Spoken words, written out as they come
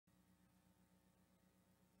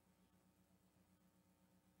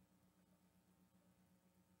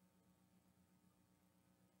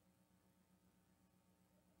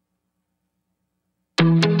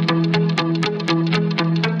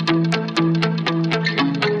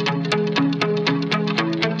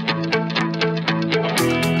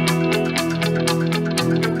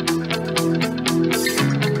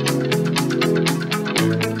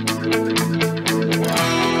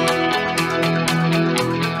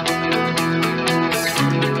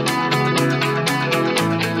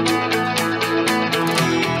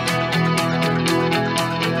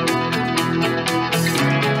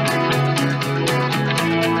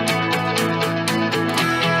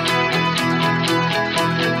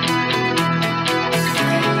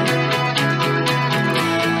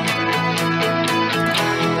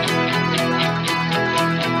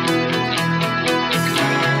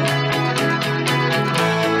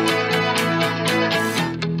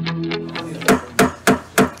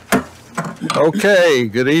Okay,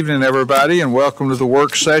 good evening, everybody, and welcome to the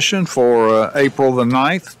work session for April the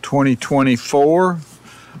 9th, 2024.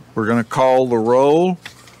 We're going to call the roll.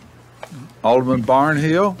 Alderman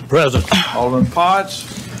Barnhill. Present. Alderman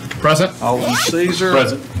Potts. Present. Alderman Caesar.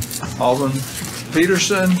 Present. Alderman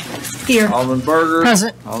Peterson. Here. Alderman Berger.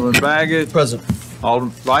 Present. Alderman Baggett. Present.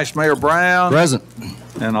 Vice Mayor Brown. Present.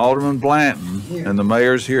 And Alderman Blanton. Here. And the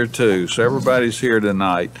mayor's here too, so everybody's here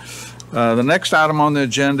tonight. The next item on the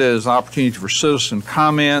agenda is opportunity for citizen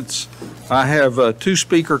comments. I have two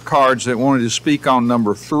speaker cards that wanted to speak on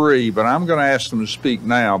number 3, but I'm going to ask them to speak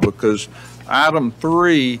now because item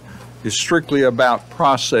 3 is strictly about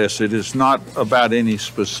process. It is not about any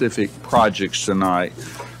specific projects tonight.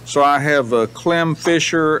 So I have Clem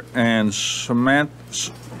Fisher and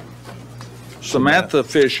Samantha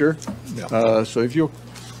Fisher. Yeah. So if you'll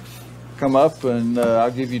come up and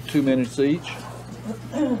I'll give you 2 minutes each.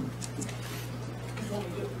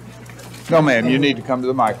 No, ma'am, you need to come to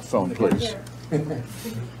the microphone, please.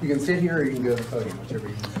 You can sit here or you can go to the podium, whichever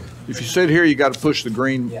you want. If you sit here, you got to push the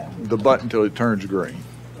button until it turns green.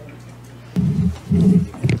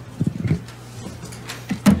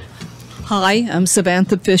 Hi, I'm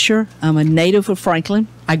Samantha Fisher. I'm a native of Franklin.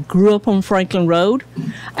 I grew up on Franklin Road,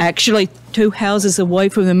 actually 2 houses away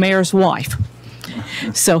from the mayor's wife.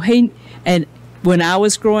 When I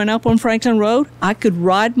was growing up on Franklin Road, I could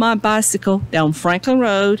ride my bicycle down Franklin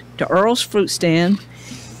Road to Earl's Fruit Stand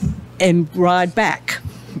and ride back.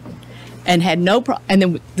 And had no problem. And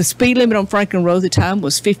then the speed limit on Franklin Road at the time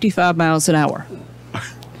was 55 miles an hour.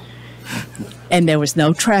 And there was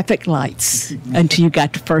no traffic lights until you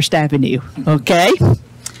got to First Avenue, okay?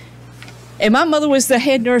 And my mother was the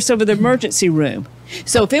head nurse over the emergency room.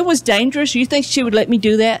 So if it was dangerous, you think she would let me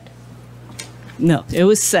do that? No, it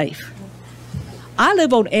was safe. I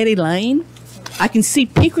live on Eddie Lane. I can see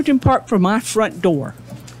Pinkerton Park from my front door.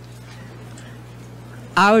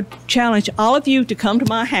 I would challenge all of you to come to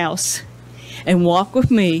my house and walk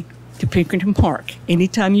with me to Pinkerton Park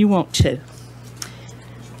anytime you want to.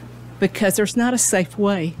 Because there's not a safe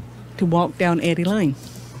way to walk down Eddie Lane.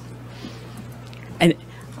 And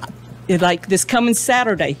like this coming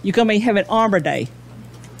Saturday, you're going to be having Arbor Day.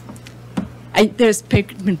 And there's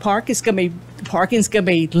Pinkerton Park, parking's going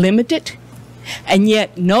to be limited. And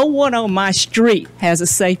yet no one on my street has a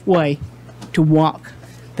safe way to walk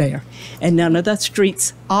there. And none of the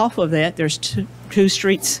streets off of that, there's two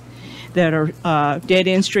streets that are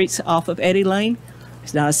dead-end streets off of Eddie Lane.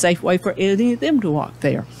 It's not a safe way for any of them to walk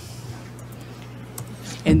there.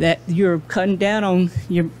 And that you're cutting down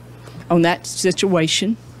on that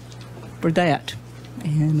situation for that.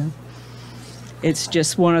 And it's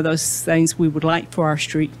just one of those things we would like for our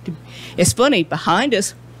street to. It's funny, behind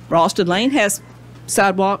us, Ralston Lane has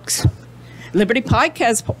sidewalks. Liberty Pike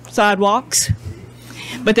has sidewalks.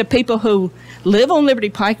 But the people who live on Liberty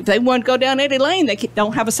Pike, if they want to go down Eddie Lane, they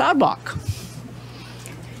don't have a sidewalk.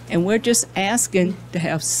 And we're just asking to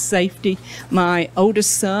have safety. My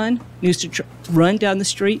oldest son used to run down the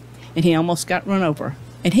street, and he almost got run over.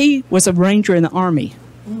 And he was a ranger in the Army.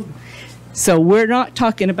 So we're not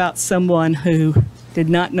talking about someone who did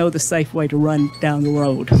not know the safe way to run down the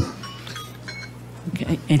road.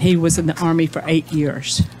 Okay, and he was in the Army for 8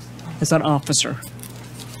 years as an officer.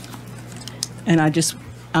 And I'm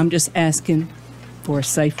just asking for a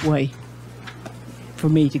safe way for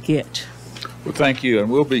me to get. Well, thank you, and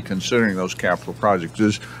we'll be considering those capital projects.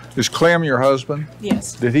 Is Clem your husband?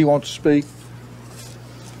 Yes. Did he want to speak?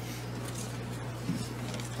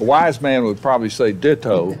 A wise man would probably say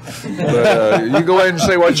ditto, but you go ahead and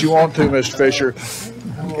say what you want to, Mr. Fisher.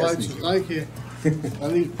 All right, thank you. I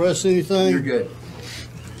need to press anything? You're good.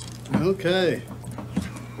 Okay.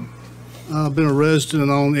 I've been a resident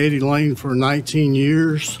on Eddie Lane for 19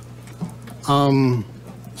 years.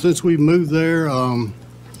 Since we moved there,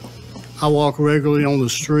 I walk regularly on the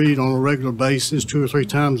street on a regular basis, 2 or 3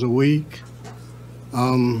 times a week.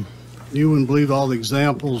 You wouldn't believe all the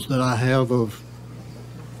examples that I have of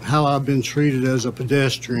how I've been treated as a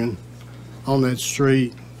pedestrian on that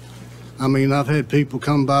street. I mean, I've had people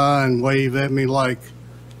come by and wave at me like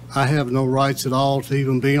I have no rights at all to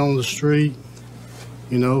even be on the street.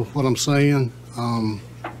 You know what I'm saying?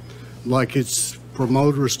 Like it's for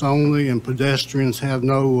motorists only and pedestrians have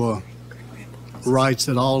no rights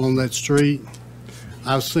at all on that street.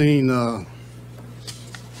 I've seen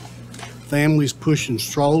families pushing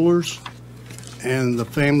strollers, and the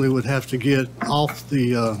family would have to get off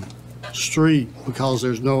the street because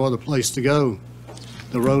there's no other place to go.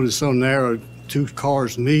 The road is so narrow, 2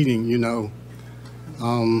 cars meeting, you know.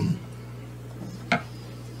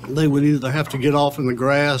 They would either have to get off in the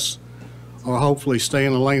grass or hopefully stay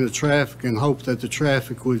in the lane of traffic and hope that the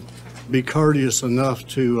traffic would be courteous enough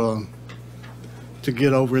to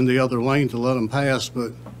get over in the other lane to let them pass.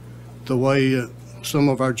 But the way some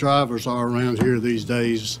of our drivers are around here these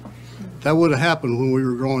days, that would have happened when we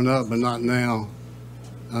were growing up, but not now.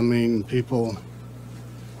 I mean, people,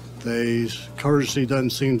 courtesy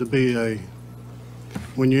doesn't seem to be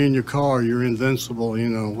when you're in your car, you're invincible, you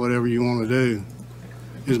know, whatever you want to do,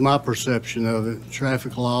 is my perception of it.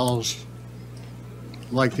 Traffic laws.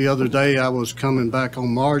 Like the other day, I was coming back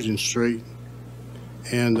on Margin Street,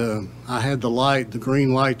 and I had the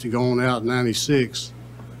green light to go on out 96.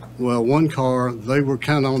 Well, one car, they were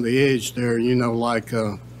kind of on the edge there, you know, like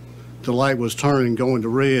the light was turning, going to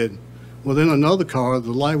red. Well, then another car,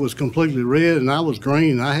 the light was completely red and I was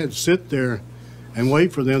green. I had to sit there and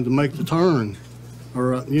wait for them to make the turn,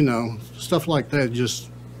 or you know, stuff like that.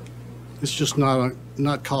 It's just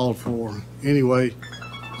not called for. Anyway,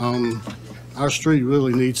 our street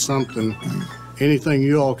really needs something. Anything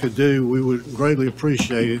you all could do, we would greatly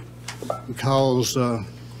appreciate it, because the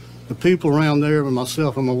people around there, and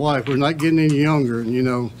myself and my wife, we're not getting any younger, and you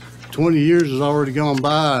know, 20 years has already gone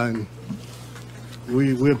by, and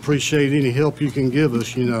we appreciate any help you can give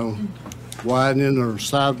us, you know, widening or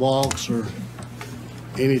sidewalks or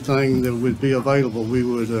anything that would be available. We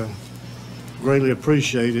would greatly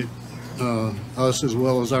appreciate it, us as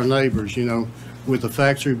well as our neighbors, you know, with the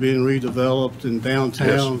factory being redeveloped in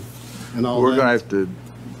downtown. Yes. And all We're that. going to have to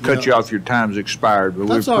cut you off. Your time's expired, but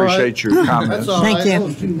That's we all right. appreciate your comments. That's all Thank right. you. That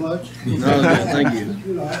was too much. Thank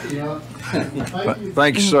you. Thank you.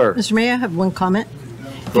 Thank you, sir. Mr. Mayor, I have one comment.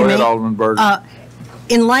 Go ahead, May- Alderman Berger.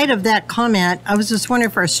 In light of that comment, I was just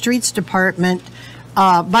wondering if our streets department,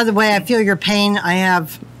 by the way, I feel your pain. I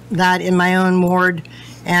have that in my own ward,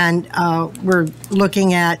 and we're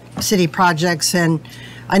looking at city projects, and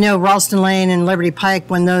I know Ralston Lane and Liberty Pike,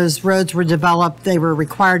 when those roads were developed, they were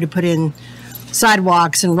required to put in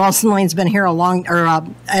sidewalks, and Ralston Lane's been here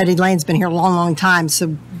Eddie Lane's been here a long, long time,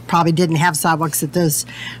 so probably didn't have sidewalks at those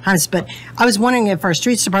times. But I was wondering if our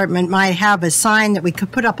streets department might have a sign that we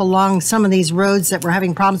could put up along some of these roads that we're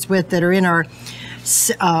having problems with that are in our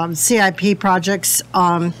CIP projects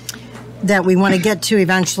that we want to get to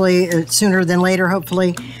eventually, sooner than later,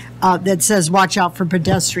 hopefully, that says watch out for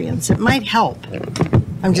pedestrians. It might help.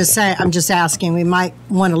 I'm just saying, I'm just asking, we might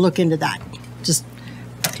want to look into that, just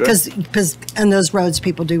because in those roads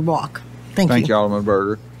people do walk. Thank Thank you, you. Alderman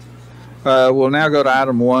Berger. We'll now go to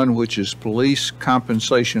item 1, which is police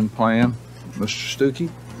compensation plan. Mr.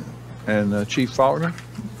 Stuckey and Chief Faulkner.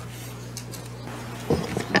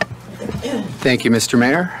 Thank you, Mr.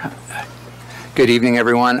 Mayor. Good evening,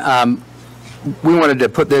 everyone. We wanted to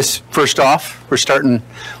put this first off. We're starting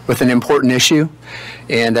with an important issue,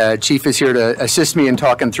 and Chief is here to assist me in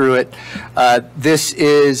talking through it. This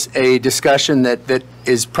is a discussion that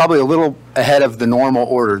is probably a little ahead of the normal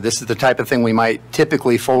order. This is the type of thing we might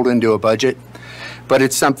typically fold into a budget, but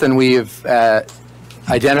it's something we have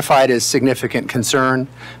identified as significant concern,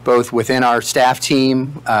 both within our staff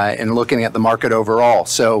team and looking at the market overall.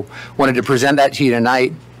 So wanted to present that to you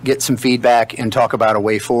tonight, get some feedback, and talk about a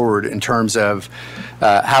way forward in terms of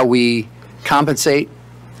how we compensate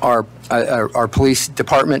our police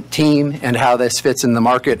department team and how this fits in the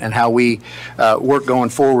market, and how we work going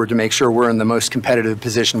forward to make sure we're in the most competitive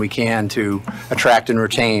position we can to attract and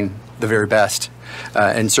retain the very best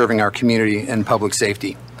in serving our community and public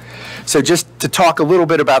safety. So just to talk a little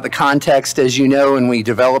bit about the context, as you know, when we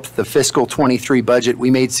developed the fiscal 23 budget, we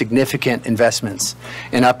made significant investments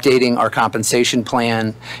in updating our compensation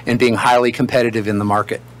plan and being highly competitive in the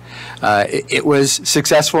market. It was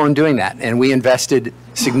successful in doing that, and we invested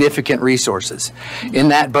significant resources. In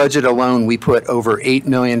that budget alone, we put over $8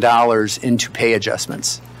 million into pay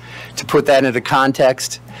adjustments. To put that into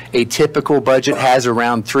context, a typical budget has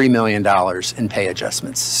around $3 million in pay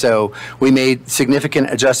adjustments. So we made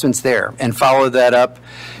significant adjustments there, and followed that up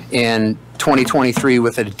in 2023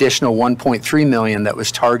 with an additional $1.3 million that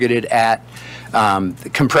was targeted at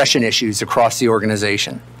compression issues across the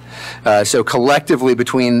organization. So collectively,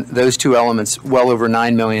 between those two elements, well over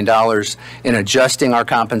 $9 million in adjusting our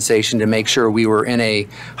compensation to make sure we were in a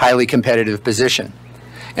highly competitive position.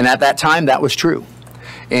 And at that time, that was true.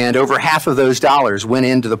 And over half of those dollars went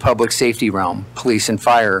into the public safety realm, police and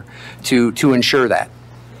fire, to ensure that.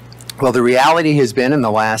 Well, the reality has been, in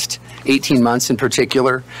the last 18 months in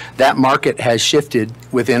particular, that market has shifted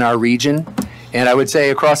within our region, and I would say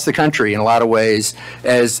across the country in a lot of ways,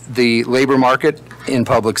 as the labor market in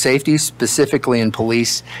public safety, specifically in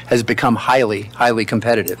police, has become highly, highly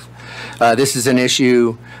competitive. This is an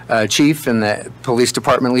issue Chief and the police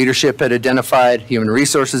department leadership had identified, human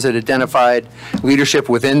resources had identified, leadership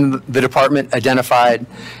within the department identified,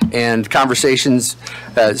 and conversations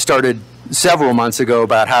started several months ago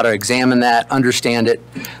about how to examine that, understand it.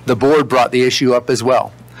 The board brought the issue up as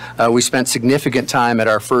well. We spent significant time at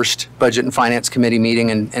our first Budget and Finance Committee meeting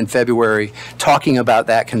in February talking about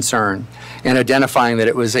that concern and identifying that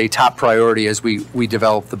it was a top priority as we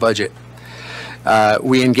developed the budget.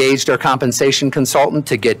 We engaged our compensation consultant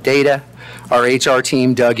to get data. Our HR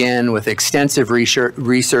team dug in with extensive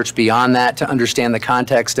research beyond that to understand the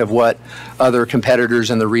context of what other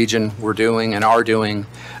competitors in the region were doing and are doing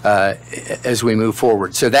as we move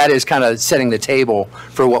forward. So that is kind of setting the table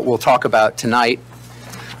for what we'll talk about tonight.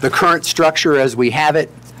 The current structure as we have it,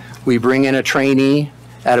 we bring in a trainee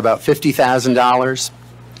at about $50,000,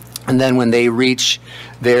 and then when they reach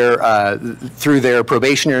their, through their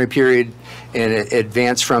probationary period and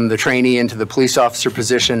advance from the trainee into the police officer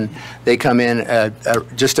position, they come in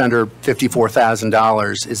just under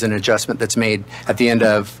 $54,000 is an adjustment that's made at the end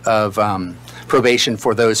of probation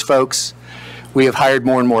for those folks. We have hired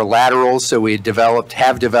more and more laterals, so we have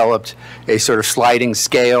developed a sort of sliding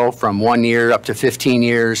scale from 1 year up to 15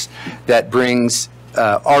 years that brings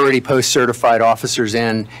already post-certified officers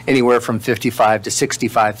in anywhere from $55,000 to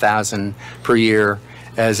 $65,000 per year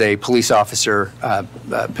as a police officer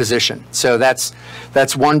position. So that's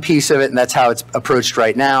one piece of it, and that's how it's approached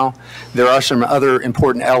right now. There are some other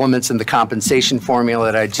important elements in the compensation formula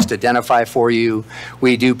that I just identify for you.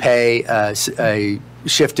 We do pay a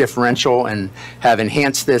shift differential and have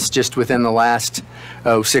enhanced this just within the last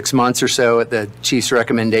 6 months or so at the chief's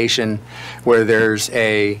recommendation, where there's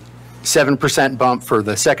a 7% bump for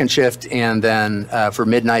the second shift, and then for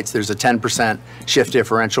midnights there's a 10% shift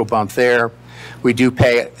differential bump there. We do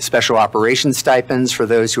pay special operations stipends for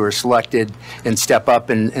those who are selected and step up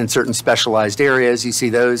in certain specialized areas. You see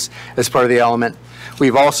those as part of the element.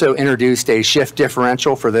 We've also introduced a shift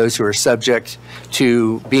differential for those who are subject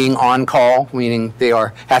to being on call, meaning they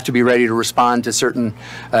have to be ready to respond to certain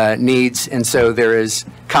needs, and so there is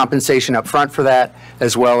compensation up front for that,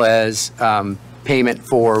 as well as payment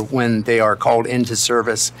for when they are called into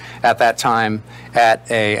service at that time at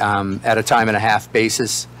a time and a half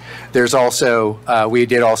basis. There's also we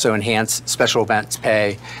did also enhance special events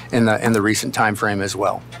pay in the recent time frame as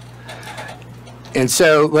well. And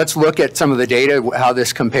so let's look at some of the data, how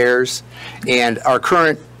this compares. And our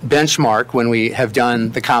current benchmark when we have done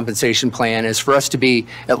the compensation plan is for us to be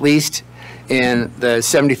at least in the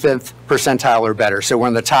 75th percentile or better. So we're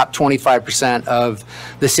in the top 25% of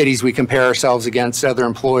the cities we compare ourselves against other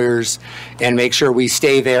employers and make sure we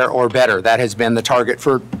stay there or better. That has been the target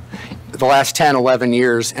for the last 10, 11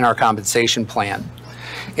 years in our compensation plan.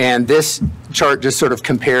 And this chart just sort of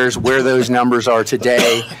compares where those numbers are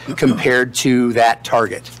today compared to that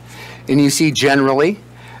target. And you see generally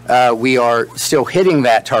we are still hitting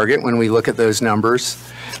that target when we look at those numbers,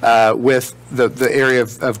 with the area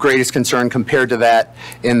of greatest concern compared to that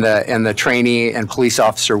in the trainee and police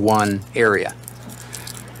officer 1 area.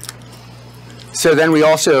 So then we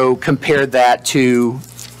also compared that to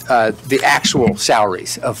the actual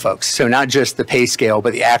salaries of folks. So not just the pay scale,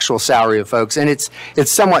 but the actual salary of folks. And it's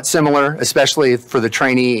somewhat similar, especially for the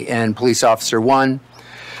trainee and police officer 1.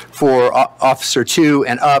 For officer 2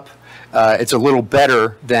 and up, it's a little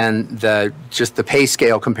better than just the pay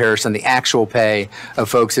scale comparison. The actual pay of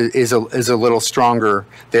folks is a little stronger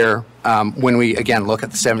there when we, again, look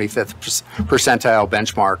at the 75th percentile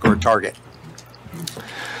benchmark or target.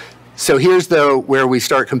 So here's, though, where we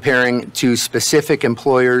start comparing to specific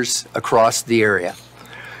employers across the area.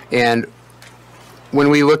 And when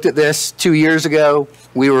we looked at this 2 years ago,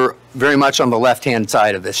 we were very much on the left-hand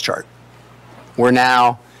side of this chart. We're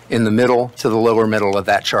now in the middle to the lower middle of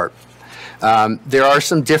that chart. There are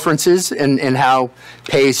some differences in how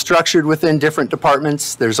pay is structured within different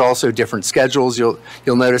departments. There's also different schedules. You'll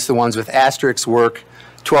notice the ones with asterisks work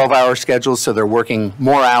 12-hour schedules, so they're working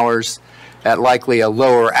more hours at likely a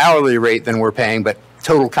lower hourly rate than we're paying, but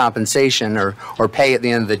total compensation or pay at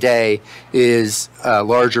the end of the day is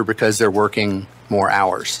larger because they're working more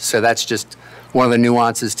hours. So that's just one of the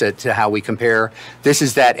nuances to how we compare. This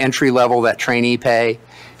is that entry level, that trainee pay,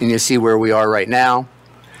 and you see where we are right now.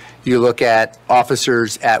 You look at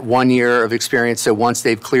officers at 1 year of experience, so once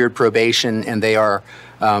they've cleared probation and they are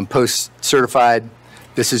post-certified,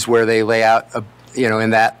 this is where they lay out, in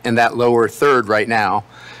that lower third right now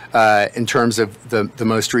in terms of the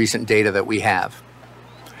most recent data that we have.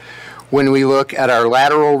 When we look at our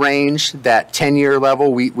lateral range, that 10-year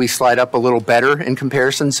level, we slide up a little better in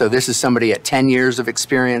comparison. So this is somebody at 10 years of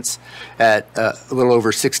experience at a little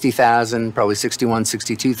over 60,000, probably 61,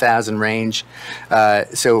 62,000 range.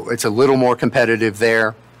 So it's a little more competitive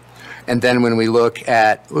there. And then when we look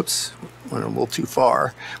at, whoops, went a little too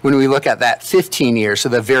far. When we look at that 15 years, so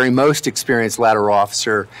the very most experienced lateral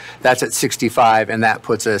officer, that's at 65, and that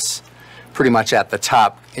puts us pretty much at the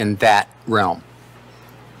top in that realm.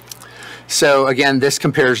 So again, this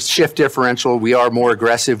compares shift differential. We are more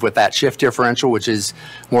aggressive with that shift differential, which is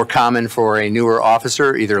more common for a newer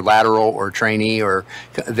officer, either lateral or trainee, or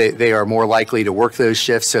they are more likely to work those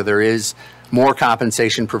shifts. So there is more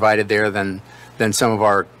compensation provided there than some of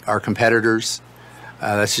our competitors.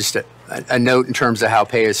 That's just a note in terms of how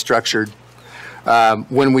pay is structured.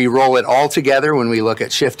 When we roll it all together, when we look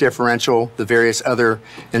at shift differential, the various other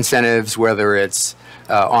incentives, whether it's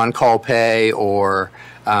on-call pay or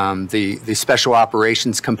the special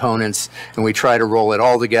operations components, and we try to roll it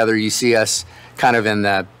all together, you see us kind of in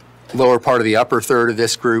the lower part of the upper third of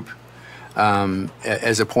this group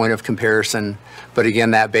as a point of comparison. But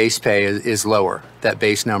again, that base pay is lower. That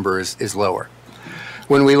base number is lower.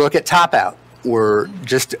 When we look at top out, we're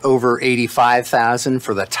just over 85,000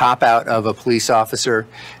 for the top out of a police officer.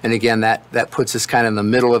 And again, that puts us kind of in the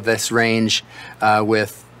middle of this range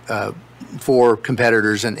with 4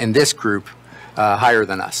 competitors in this group higher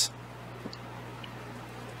than us.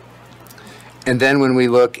 And then when we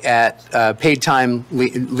look at paid time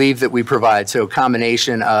leave that we provide, so a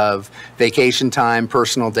combination of vacation time,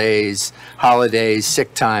 personal days, holidays,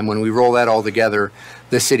 sick time, when we roll that all together,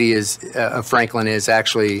 the city of Franklin is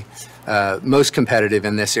actually most competitive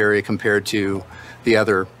in this area compared to the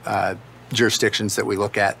other jurisdictions that we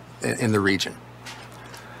look at in the region.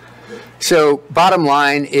 So bottom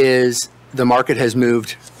line is the market has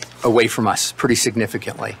moved away from us pretty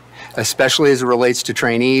significantly, especially as it relates to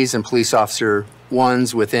trainees and police officer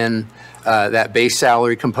ones within that base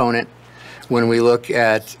salary component. When we look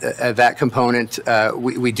at that component,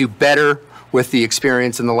 we do better with the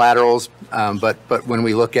experience in the laterals, but when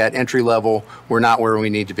we look at entry level, we're not where we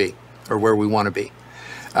need to be or where we want to be.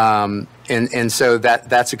 And so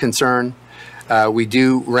that's a concern. We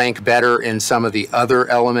do rank better in some of the other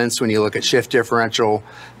elements when you look at shift differential,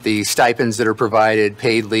 the stipends that are provided,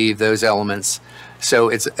 paid leave, those elements. So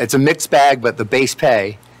it's a mixed bag, but the base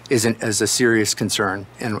pay is a serious concern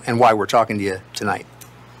and why we're talking to you tonight.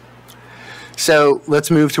 So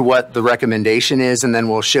let's move to what the recommendation is, and then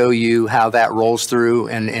we'll show you how that rolls through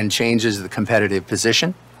and changes the competitive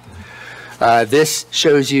position. This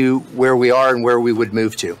shows you where we are and where we would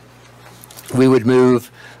move to. We would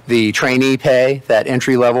move the trainee pay, that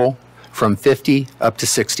entry level, from 50 up to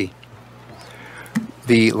 60.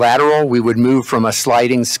 The lateral, we would move from a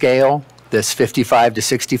sliding scale, this 55 to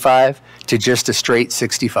 65, to just a straight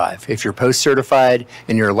 65. If you're post-certified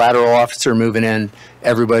and you're a lateral officer moving in,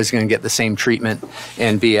 everybody's going to get the same treatment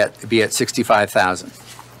and be at 65,000.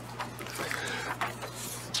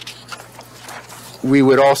 We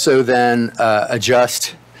would also then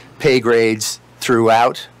adjust pay grades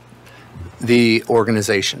throughout the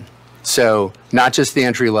organization. So not just the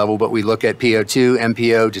entry level, but we look at PO2,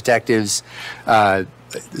 MPO, detectives,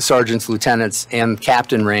 sergeants, lieutenants, and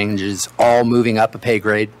captain ranges all moving up a pay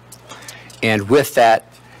grade. And with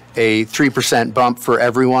that, a 3% bump for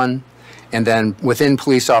everyone. And then within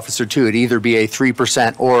police officer 2, it'd either be a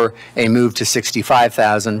 3% or a move to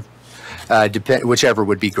 65,000, whichever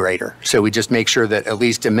would be greater. So we just make sure that at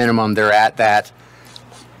least a minimum they're at that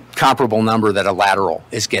comparable number that a lateral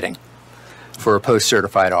is getting for a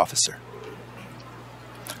post-certified officer.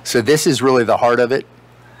 So this is really the heart of it.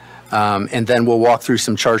 And then we'll walk through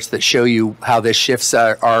some charts that show you how this shifts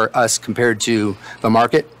are us compared to the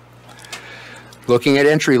market. Looking at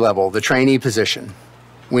entry level, the trainee position,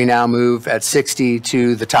 we now move at 60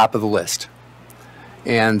 to the top of the list.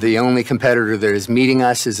 And the only competitor that is meeting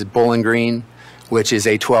us is at Bowling Green, which is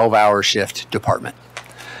a 12-hour shift department.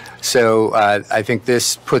 So I think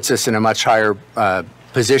this puts us in a much higher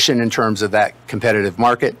position in terms of that competitive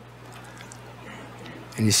market.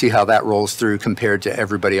 And you see how that rolls through compared to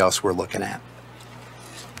everybody else we're looking at.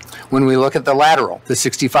 When we look at the lateral, the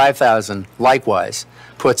 65,000 likewise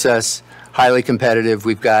puts us highly competitive.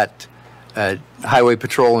 We've got Highway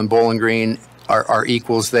Patrol and Bowling Green are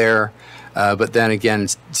equals there, but then again,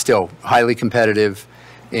 still highly competitive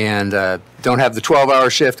and don't have the 12-hour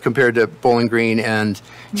shift compared to Bowling Green, and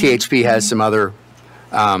THP has some other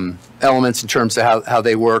elements in terms of how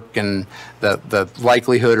they work and the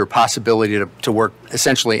likelihood or possibility to work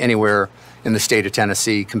essentially anywhere in the state of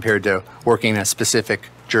Tennessee compared to working in a specific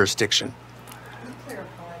jurisdiction.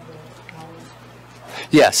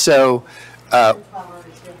 Yes, so the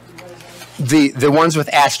ones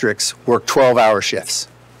with asterisks work 12-hour shifts.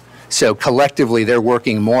 So collectively, they're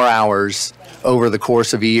working more hours over the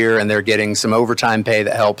course of a year, and they're getting some overtime pay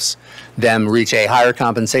that helps them reach a higher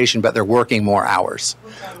compensation, but they're working more hours.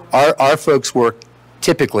 Our folks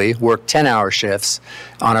typically work 10-hour shifts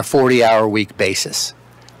on a 40-hour week basis.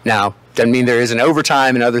 Now, doesn't mean there isn't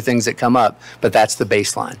overtime and other things that come up, but that's the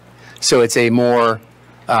baseline. So it's a more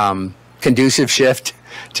conducive shift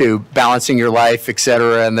to balancing your life, et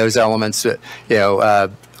cetera, and those elements.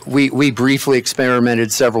 We briefly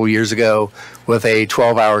experimented several years ago with a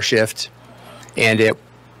 12-hour shift, and it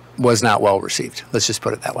was not well received. Let's just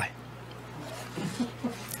put it that way.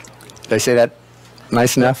 Did I say that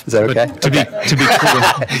nice enough? Is that okay? But to be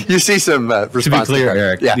clear, You see some response. to be clear,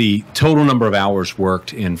 Eric, Yeah. the total number of hours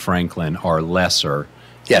worked in Franklin are lesser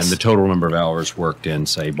Yes. than the total number of hours worked in,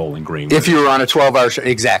 say, Bowling Green. If you were on a 12-hour shift,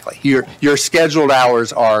 exactly. Your scheduled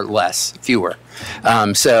hours are less, fewer.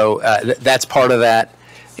 That's part of that,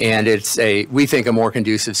 and it's we think a more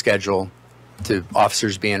conducive schedule to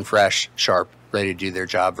officers being fresh, sharp, ready to do their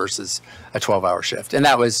job versus a 12-hour shift. And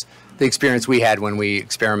that was the experience we had when we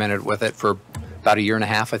experimented with it for about a year and a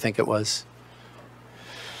half, I think it was.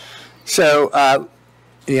 So,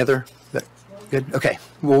 any other? Good. Okay.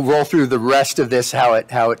 We'll roll through the rest of this, how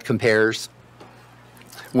it compares.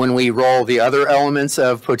 When we roll the other elements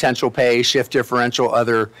of potential pay, shift differential,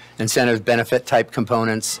 other incentive benefit type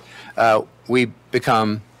components, we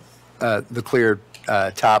become the clear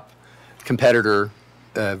top competitor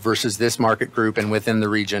versus this market group and within the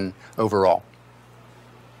region overall.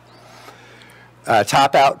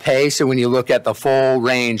 Top out pay, so when you look at the full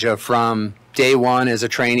range of from day one as a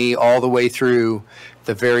trainee all the way through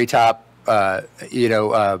the very top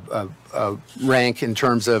rank in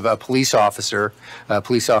terms of a police officer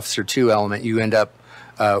 2 element, you end up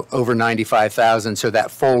over 95,000. So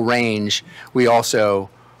that full range, we also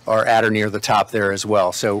are at or near the top there as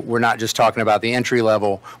well. So we're not just talking about the entry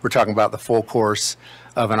level, we're talking about the full course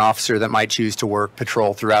of an officer that might choose to work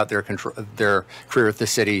patrol throughout their career at the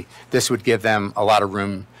city. This would give them a lot of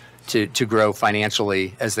room to grow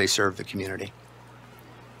financially as they serve the community.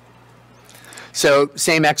 So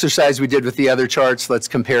same exercise we did with the other charts, let's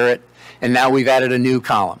compare it. And now we've added a new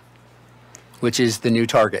column, which is the new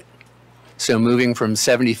target. So moving from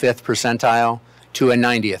 75th percentile to a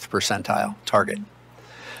 90th percentile target.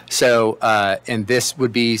 So, and this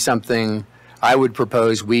would be something I would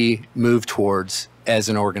propose we move towards as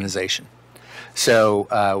an organization.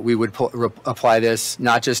 So we would apply this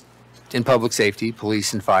not just in public safety,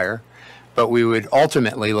 police and fire, but we would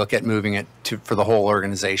ultimately look at moving it for the whole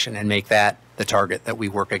organization and make that the target that we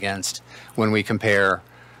work against when we compare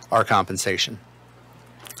our compensation.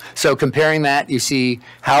 So comparing that, you see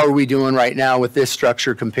how are we doing right now with this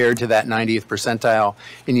structure compared to that 90th percentile,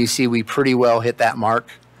 and you see we pretty well hit that mark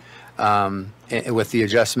with the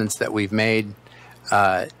adjustments that we've made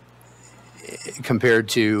compared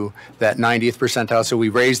to that 90th percentile. So we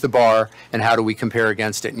raised the bar, and how do we compare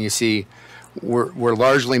against it? And you see we're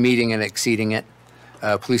largely meeting and exceeding it.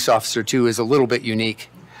 Police Officer 2 is a little bit unique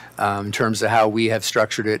in terms of how we have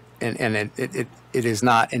structured it, and it is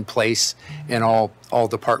not in place in all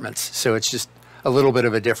departments. So it's just a little bit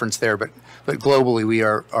of a difference there, but globally we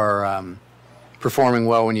are performing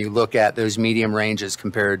well when you look at those medium ranges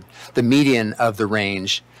compared, the median of the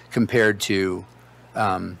range compared to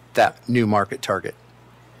that new market target.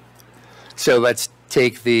 So let's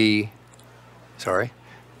take the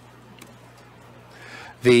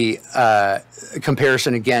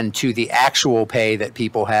comparison again to the actual pay that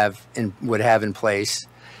people have and would have in place,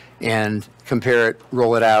 and compare it,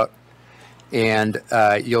 roll it out, and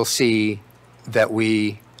you'll see that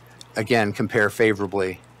we again compare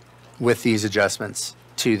favorably with these adjustments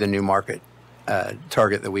to the new market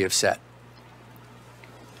target that we have set.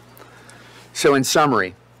 So in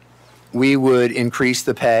summary, we would increase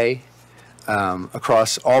the pay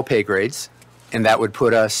across all pay grades, and that would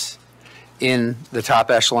put us in the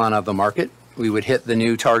top echelon of the market. We would hit the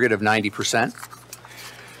new target of 90%.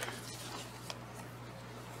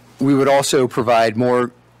 We would also provide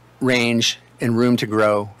more range and room to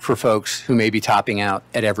grow for folks who may be topping out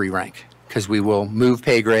at every rank, because we will move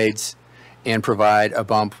pay grades and provide a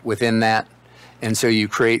bump within that. And so you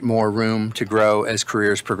create more room to grow as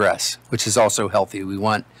careers progress, which is also healthy. We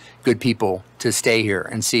want good people to stay here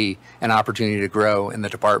and see an opportunity to grow in the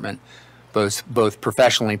department, both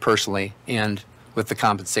professionally, personally, and with the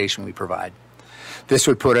compensation we provide. This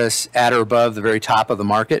would put us at or above the very top of the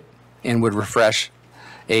market and would refresh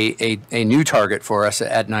a new target for us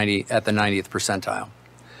at the 90th percentile.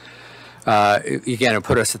 Again, it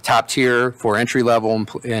put us at top tier for entry level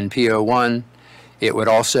in PO1, It would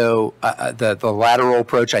also, the lateral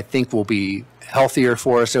approach, I think, will be healthier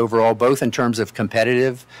for us overall, both in terms of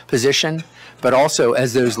competitive position, but also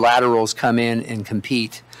as those laterals come in and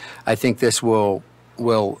compete, I think this will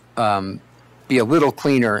be a little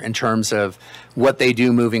cleaner in terms of what they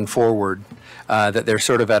do moving forward, that they're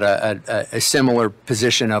sort of at a similar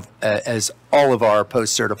position as all of our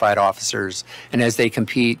post-certified officers. And as they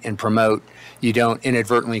compete and promote, you don't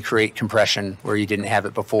inadvertently create compression where you didn't have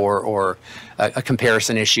it before, or a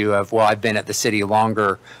comparison issue of, well, I've been at the city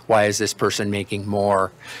longer, why is this person making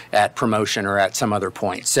more at promotion or at some other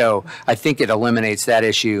point? So I think it eliminates that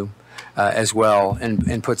issue as well,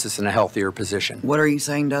 and puts us in a healthier position. What are you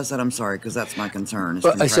saying does that? I'm sorry, because that's my concern.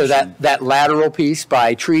 Is So that lateral piece,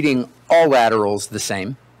 by treating all laterals the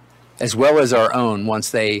same, as well as our own,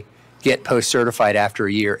 once they get post-certified after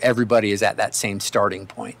a year, everybody is at that same starting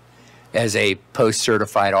point as a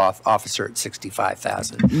post-certified officer at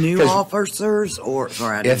 65,000. New officers, or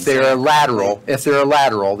sorry, if they're a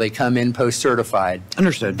lateral, they come in post-certified.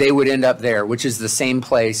 Understood. They would end up there, which is the same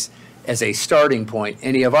place as a starting point.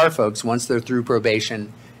 Any of our folks, once they're through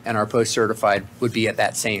probation and are post-certified, would be at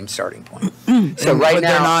that same starting point. So right would now,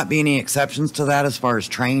 there not be any exceptions to that as far as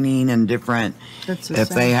training and different? That's the if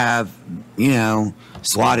same. they have,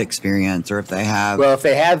 SWAT experience, or if they have. well, if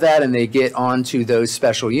they have that and they get onto those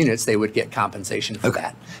special units, they would get compensation for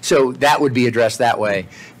that. So that would be addressed that way.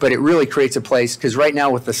 But it really creates a place, because right now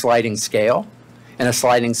with the sliding scale, and a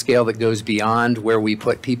sliding scale that goes beyond where we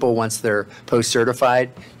put people once they're post-certified,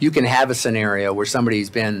 you can have a scenario where somebody's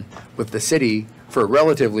been with the city for a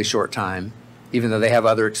relatively short time, even though they have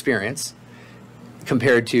other experience,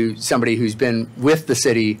 compared to somebody who's been with the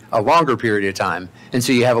city a longer period of time. And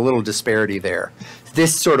so you have a little disparity there.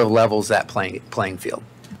 This sort of levels that playing field.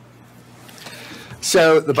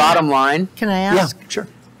 So the bottom line. Can I ask? Yeah, sure.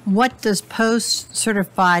 What does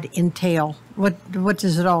post-certified entail? What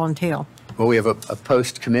does it all entail? Well, we have a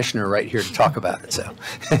post commissioner right here to talk about it, so.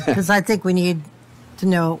 Because I think we need to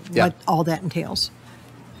know Yeah. what all that entails.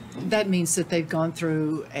 That means that they've gone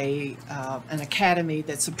through an academy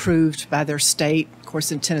that's approved by their state. Of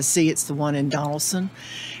course, in Tennessee, it's the one in Donaldson.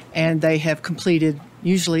 And they have completed,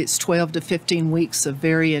 usually it's 12 to 15 weeks of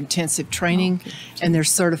very intensive training, and they're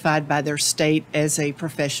certified by their state as a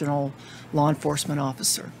professional law enforcement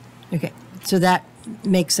officer. Okay, so that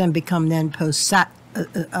makes them become then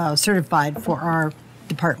post-certified for our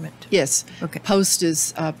department? Yes. Okay. POST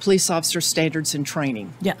is Police Officer Standards and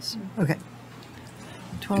Training. Yes, okay.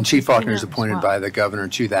 And Chief Faulkner is appointed by the governor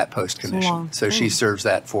to that post commission. long So she thing. serves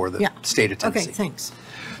that for the state of Tennessee. Okay, thanks.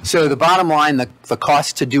 So the bottom line, the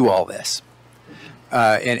cost to do all this, in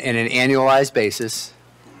an annualized basis,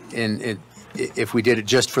 if we did it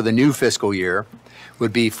just for the new fiscal year,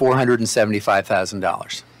 would be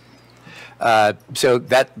 $475,000. So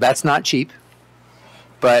that's not cheap,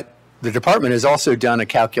 but the department has also done a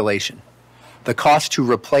calculation. The cost to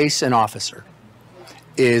replace an officer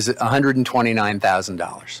is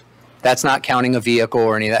 $129,000. That's not counting a vehicle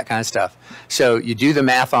or any of that kind of stuff. So you do the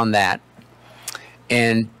math on that,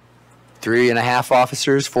 and 3.5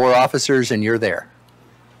 officers, 4 officers, and you're there.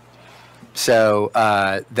 So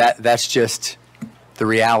that's just the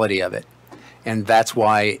reality of it. And that's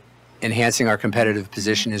why enhancing our competitive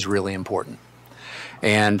position is really important.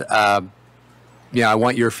 And I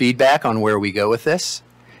want your feedback on where we go with this.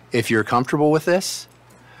 If you're comfortable with this,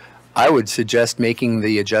 I would suggest making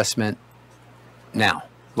the adjustment now,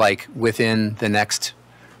 like within the next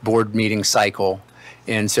board meeting cycle,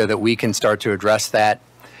 and so that we can start to address that.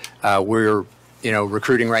 We're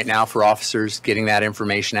recruiting right now for officers, getting that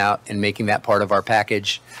information out and making that part of our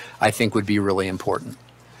package, I think would be really important.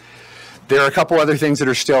 There are a couple other things that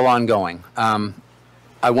are still ongoing.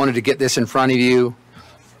 I wanted to get this in front of you,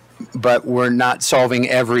 but we're not solving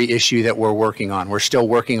every issue that we're working on. We're still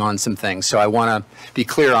working on some things, so I want to be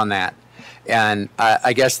clear on that. And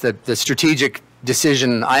I guess the strategic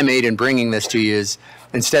decision I made in bringing this to you is,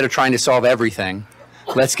 instead of trying to solve everything,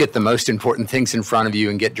 let's get the most important things in front of you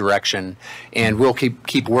and get direction. And we'll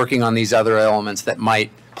keep working on these other elements that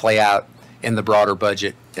might play out in the broader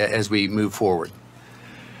budget as we move forward.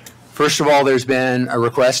 First of all, there's been a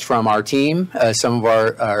request from our team, some of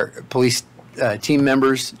our police team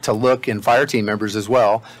members to look, and fire team members as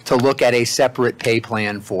well, to look at a separate pay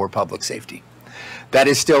plan for public safety. That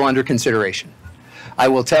is still under consideration. I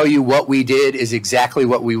will tell you, what we did is exactly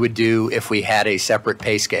what we would do if we had a separate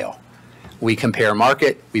pay scale. We compare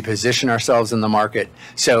market, we position ourselves in the market.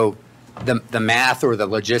 So the math or the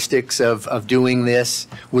logistics of doing this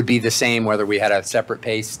would be the same whether we had a separate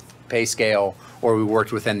pay scale or we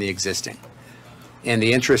worked within the existing. In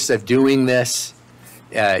the interest of doing this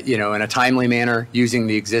in a timely manner, using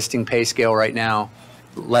the existing pay scale right now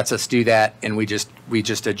lets us do that, and we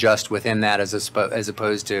just adjust within that as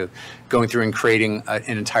opposed to going through and creating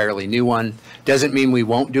an entirely new one. Doesn't mean we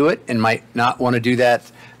won't do it and might not want to do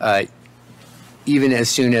that even as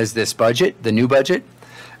soon as this budget, the new budget.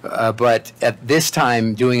 But at this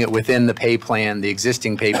time, doing it within the pay plan, the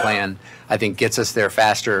existing pay plan, I think gets us there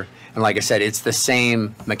faster. And like I said, it's the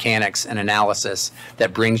same mechanics and analysis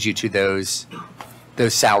that brings you to those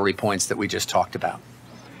salary points that we just talked about.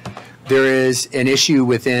 There is an issue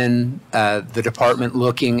within the department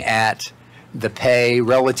looking at the pay,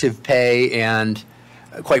 relative pay, and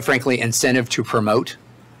quite frankly, incentive to promote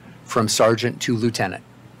from sergeant to lieutenant.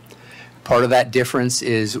 Part of that difference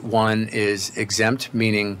is one is exempt,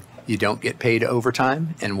 meaning you don't get paid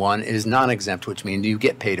overtime, and one is non-exempt, which means you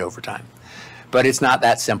get paid overtime. But it's not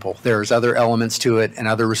that simple. There's other elements to it and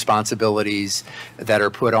other responsibilities that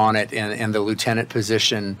are put on it, and the lieutenant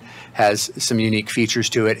position has some unique features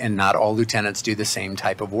to it, and not all lieutenants do the same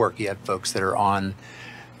type of work. You have folks that are on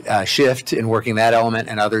shift and working that element,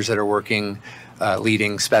 and others that are working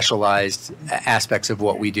leading specialized aspects of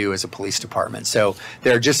what we do as a police department. So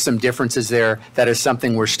there are just some differences there. That is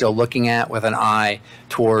something we're still looking at with an eye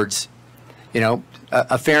towards,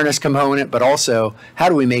 a fairness component, but also how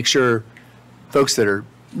do we make sure folks that are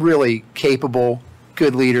really capable,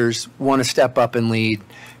 good leaders, want to step up and lead,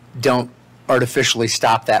 don't artificially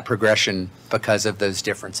stop that progression because of those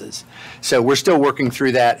differences. So we're still working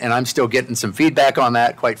through that, and I'm still getting some feedback on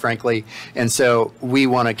that, quite frankly. And so we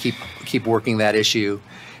want to keep working that issue.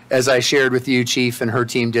 As I shared with you, Chief and her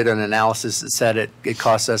team did an analysis that said it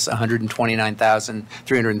costs us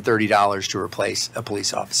 $129,330 to replace a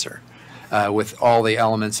police officer with all the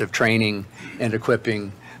elements of training and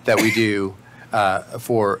equipping that we do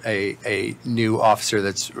for a new officer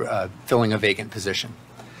that's filling a vacant position.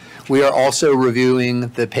 We are also reviewing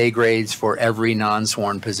the pay grades for every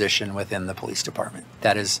non-sworn position within the police department.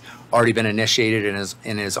 That has already been initiated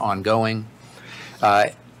and is ongoing.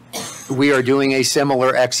 We are doing a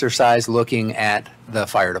similar exercise looking at the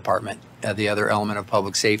fire department, the other element of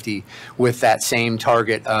public safety, with that same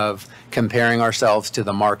target of comparing ourselves to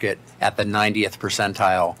the market at the 90th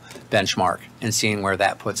percentile benchmark and seeing where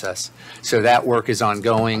that puts us. So that work is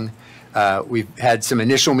ongoing. We've had some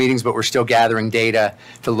initial meetings, but we're still gathering data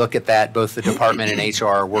to look at that. Both the department and HR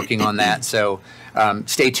are working on that. So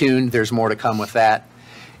stay tuned. There's more to come with that.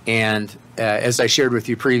 And as I shared with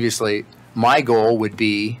you previously, my goal would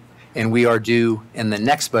be, and we are due in the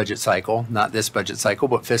next budget cycle, not this budget cycle,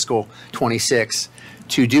 but fiscal 26,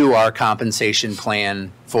 to do our compensation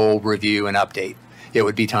plan full review and update. It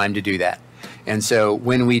would be time to do that. And so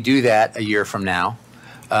when we do that a year from now,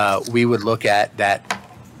 we would look at that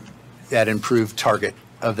improved target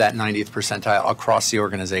of that 90th percentile across the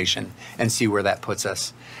organization and see where that puts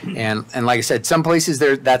us. And like I said, some places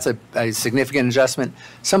that's a significant adjustment.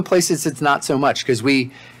 Some places it's not so much, because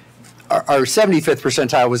our 75th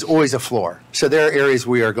percentile was always a floor. So there are areas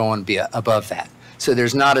we are going above that. So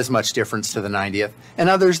there's not as much difference to the 90th, and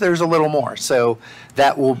others there's a little more. So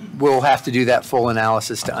that we'll have to do that full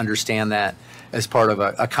analysis to understand that as part of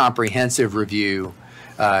a comprehensive review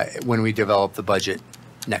when we develop the budget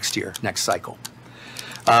next year, next cycle.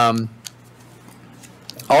 I'll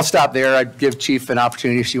stop there. I'd give Chief an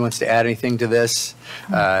opportunity if she wants to add anything to this.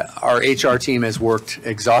 Our HR team has worked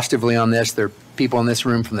exhaustively on this. There are people in this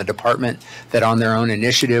room from the department that on their own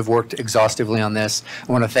initiative worked exhaustively on this.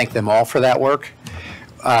 I want to thank them all for that work.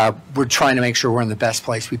 We're trying to make sure we're in the best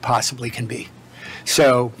place we possibly can be.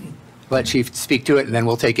 So let Chief speak to it, and then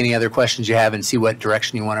we'll take any other questions you have and see what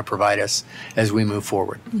direction you want to provide us as we move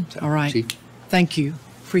forward. So, all right. Chief? Thank you.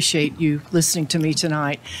 Appreciate you listening to me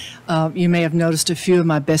tonight. You may have noticed a few of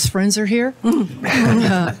my best friends are here.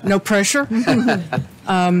 No pressure.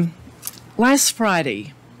 Last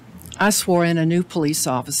Friday, I swore in a new police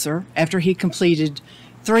officer after he completed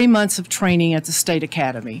 3 months of training at the State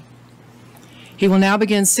Academy. He will now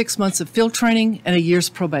begin 6 months of field training and a year's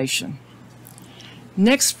probation.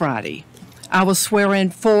 Next Friday, I will swear in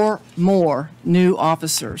 4 more new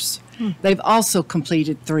officers. They've also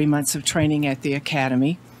completed 3 months of training at the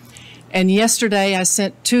academy. And yesterday I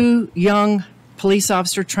sent 2 young police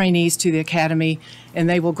officer trainees to the academy, and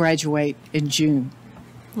they will graduate in June.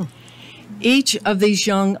 Each of these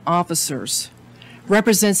young officers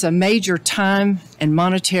represents a major time and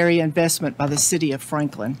monetary investment by the city of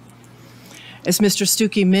Franklin. As Mr.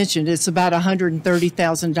 Stuckey mentioned, it's about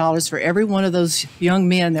 $130,000 for every one of those young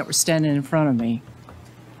men that were standing in front of me.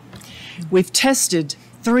 We've tested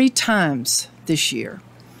 3 times this year,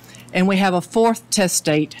 and we have a 4th test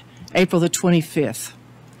date, April the 25th.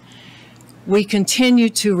 We continue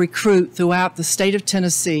to recruit throughout the state of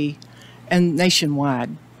Tennessee and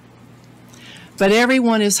nationwide. But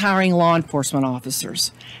everyone is hiring law enforcement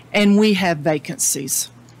officers, and we have vacancies.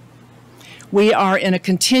 We are in a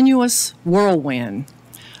continuous whirlwind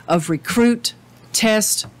of recruit,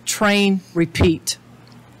 test, train, repeat.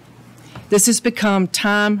 This has become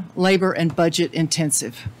time, labor, and budget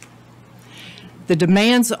intensive. The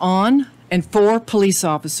demands on and for police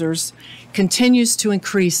officers continues to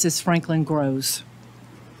increase as Franklin grows.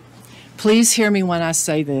 Please hear me when I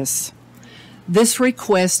say this. This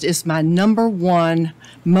request is my #1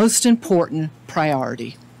 most important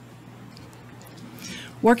priority.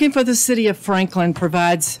 Working for the City of Franklin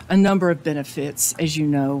provides a number of benefits, as you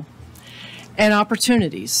know, and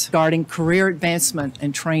opportunities regarding career advancement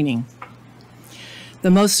and training.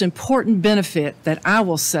 The most important benefit that I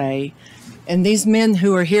will say, and these men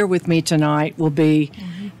who are here with me tonight, will be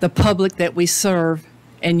the public that we serve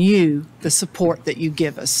and you, the support that you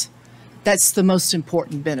give us. That's the most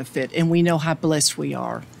important benefit, and we know how blessed we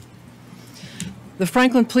are. The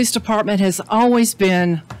Franklin Police Department has always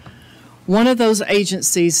been one of those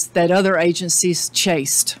agencies that other agencies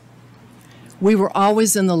chased. We were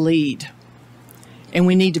always in the lead, and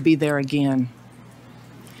we need to be there again.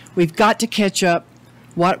 We've got to catch up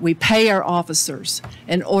what we pay our officers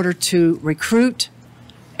in order to recruit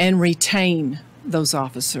and retain those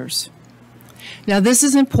officers. Now, this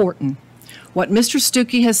is important. What Mr.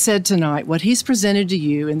 Stuckey has said tonight, what he's presented to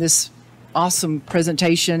you in this awesome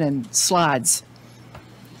presentation and slides,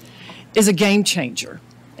 is a game changer,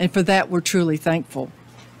 and for that we're truly thankful.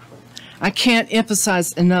 I can't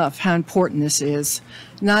emphasize enough how important this is,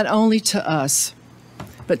 not only to us,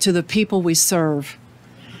 but to the people we serve,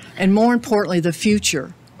 and more importantly, the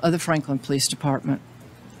future of the Franklin Police Department.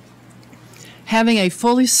 Having a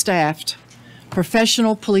fully staffed,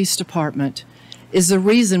 professional police department is the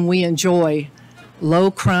reason we enjoy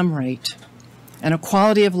low crime rate and a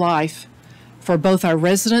quality of life for both our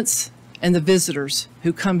residents and the visitors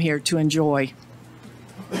who come here to enjoy.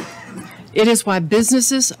 It is why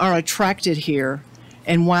businesses are attracted here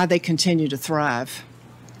and why they continue to thrive.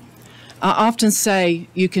 I often say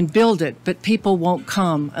you can build it, but people won't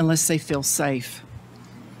come unless they feel safe.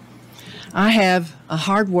 I have a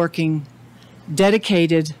hardworking,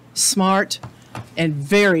 dedicated, smart, and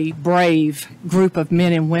very brave group of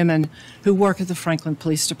men and women who work at the Franklin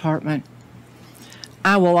Police Department.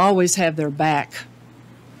 I will always have their back,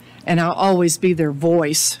 and I'll always be their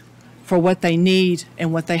voice for what they need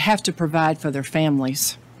and what they have to provide for their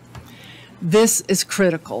families. This is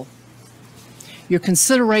critical. Your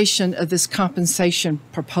consideration of this compensation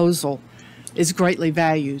proposal is greatly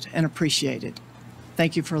valued and appreciated.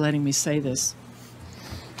 Thank you for letting me say this.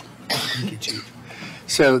 Thank you, Chief.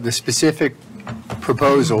 So the specific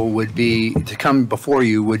proposal would be, to come before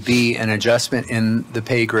you, would be an adjustment in the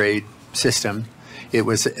pay grade system. It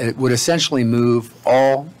would essentially move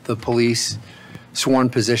all the police sworn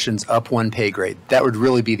positions up one pay grade. That would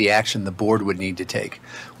really be the action the board would need to take.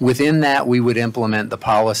 Within that, we would implement the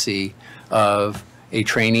policy of a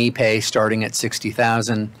trainee pay starting at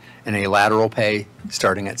 $60,000 and a lateral pay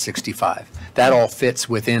starting at $65,000. That all fits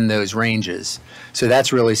within those ranges. So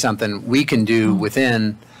that's really something we can do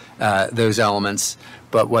within those elements.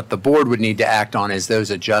 But what the board would need to act on is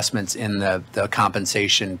those adjustments in the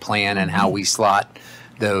compensation plan and how we slot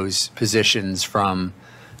those positions from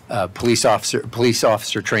police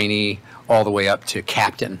officer trainee all the way up to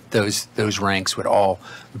captain. Those ranks would all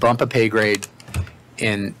bump a pay grade.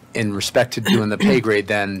 In respect to doing the pay grade,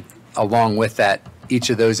 then along with that, each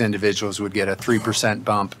of those individuals would get a 3%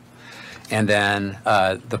 bump. And then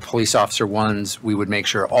the police officer ones, we would make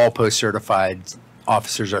sure all post-certified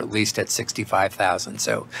officers are at least at $65,000.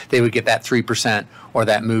 So they would get that 3% or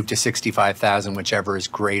that move to $65,000, whichever is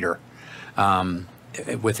greater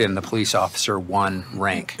within the police officer one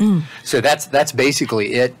rank. So that's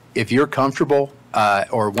basically it. If you're comfortable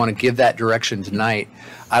or want to give that direction tonight,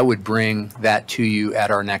 I would bring that to you at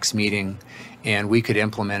our next meeting, and we could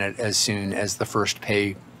implement it as soon as the first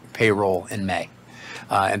payroll in May.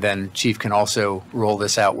 And then Chief can also roll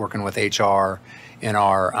this out working with HR in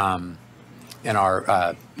our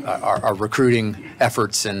recruiting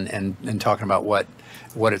efforts and talking about what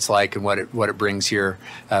it's like and what it brings here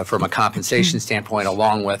from a compensation standpoint,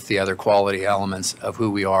 along with the other quality elements of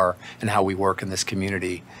who we are and how we work in this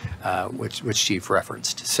community, which Chief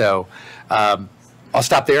referenced. So I'll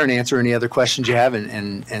stop there and answer any other questions you have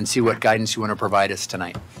and see what guidance you want to provide us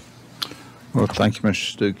tonight. Well, thank you,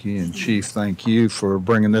 Mr. Stuckey, and Chief, thank you for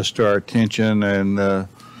bringing this to our attention, and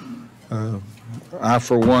I,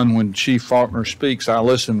 for one, when Chief Faulkner speaks, I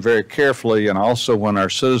listen very carefully, and also when our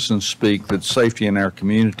citizens speak that safety in our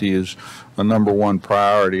community is a number one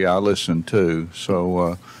priority, I listen too.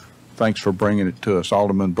 So thanks for bringing it to us,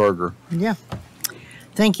 Alderman Berger. Yeah.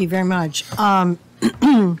 Thank you very much.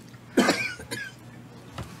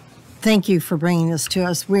 Thank you for bringing this to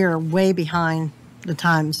us. We are way behind the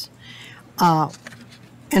times and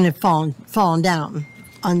have fallen down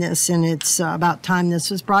on this, and it's about time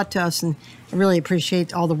this was brought to us, and I really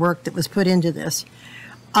appreciate all the work that was put into this.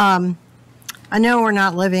 I know we're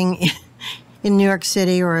not living in New York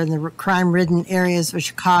City or in the crime-ridden areas of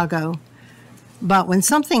Chicago, but when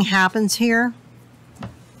something happens here,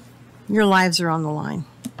 your lives are on the line.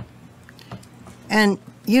 And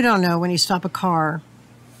you don't know when you stop a car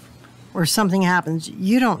or something happens,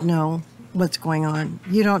 you don't know what's going on.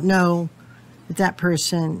 You don't know that that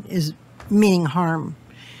person is meaning harm.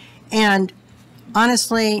 And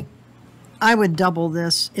honestly, I would double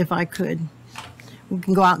this if I could. We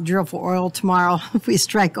can go out and drill for oil tomorrow. If we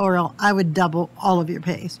strike oil, I would double all of your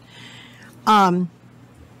pays.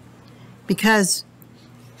 Because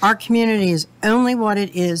our community is only what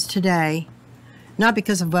it is today, not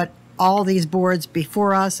because of what all these boards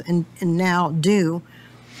before us and now do,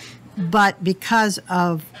 but because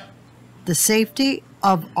of the safety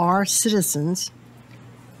of our citizens,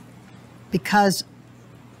 because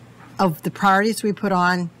of the priorities we put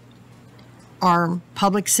on our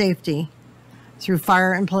public safety through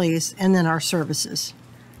fire and police, and then our services.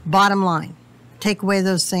 Bottom line, take away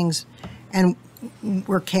those things and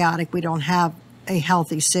we're chaotic. We don't have a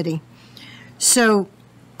healthy city. So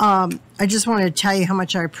I just wanted to tell you how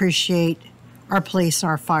much I appreciate our police and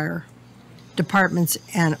our fire departments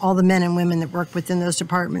and all the men and women that work within those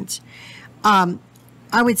departments.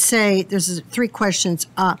 I would say there's 3 questions.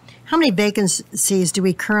 How many vacancies do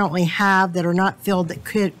we currently have that are not filled that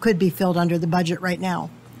could be filled under the budget right now?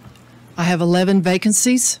 I have 11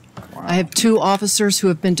 vacancies. Wow. I have 2 officers who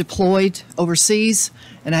have been deployed overseas,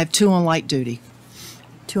 and I have 2 on light duty.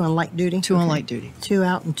 2 on light duty? 2 on light duty. 2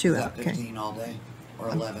 out and 2 out. 15 all day, or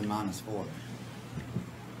 11 minus 4?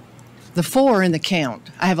 The 4 are in the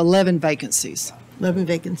count. I have 11 vacancies. 11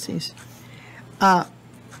 vacancies.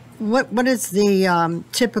 What is the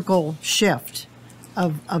typical shift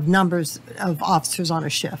of numbers of officers on a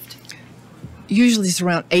shift? Usually it's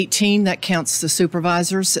around 18. That counts the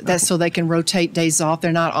supervisors. That's so they can rotate days off.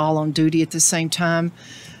 They're not all on duty at the same time.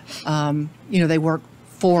 They work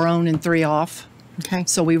 4 on and 3 off. Okay.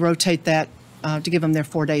 So we rotate that to give them their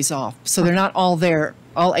 4 days off. So they're not all there,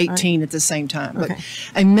 all 18 at the same time. Okay.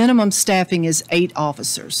 But a minimum staffing is 8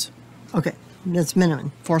 officers. Okay, that's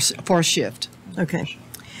minimum. For a shift. Okay.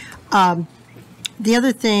 The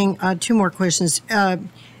other thing, 2 more questions.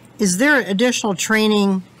 Is there additional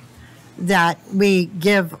training that we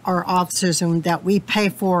give our officers and that we pay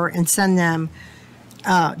for and send them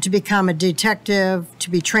to become a detective,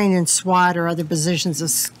 to be trained in SWAT or other positions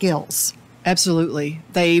of skills? Absolutely.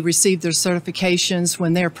 They receive their certifications.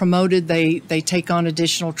 When they're promoted, they take on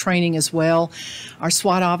additional training as well. Our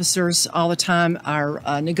SWAT officers all the time,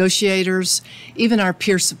 our negotiators, even our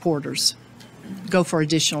peer supporters go for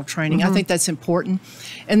additional training. Mm-hmm. I think that's important.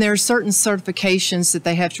 And there are certain certifications that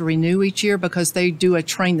they have to renew each year because they do a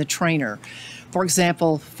train the trainer. For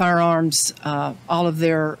example, firearms, all of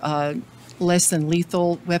their less than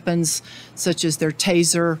lethal weapons, such as their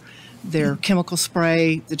taser, their chemical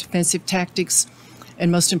spray, the defensive tactics,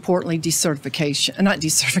 and most importantly, de-escalation.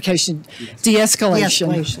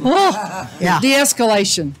 De-escalation. Oh, Yeah.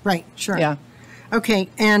 De-escalation. Right, sure. Yeah. Okay,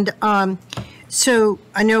 and so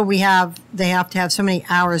I know they have to have so many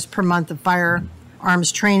hours per month of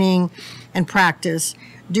firearms training and practice.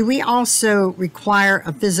 Do we also require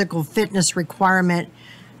a physical fitness requirement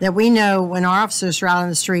that we know when our officers are out on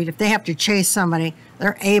the street, if they have to chase somebody,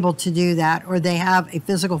 they're able to do that, or they have a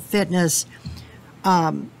physical fitness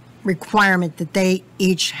requirement that they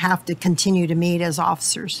each have to continue to meet as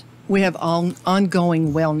officers? We have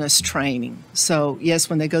ongoing wellness training. So, yes,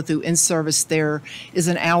 when they go through in-service, there is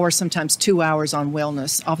an hour, sometimes 2 hours on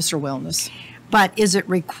wellness, officer wellness. But is it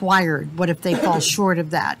required? What if they fall short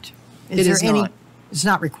of that? It is not. It's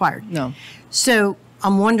not required? No. So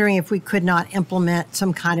I'm wondering if we could not implement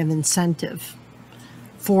some kind of incentive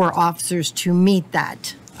for officers to meet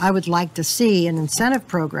that. I would like to see an incentive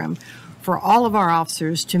program for all of our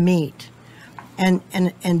officers to meet and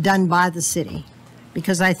done by the city,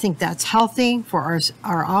 because I think that's healthy for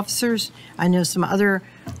our officers. I know some other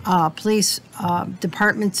police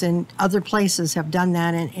departments and other places have done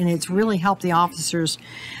that, and it's really helped the officers.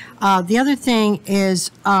 The other thing is,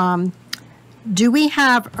 do we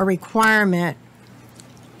have a requirement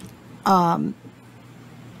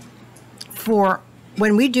for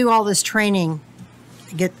when we do all this training,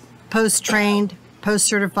 get post-trained,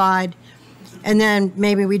 post-certified, and then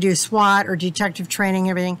maybe we do SWAT or detective training,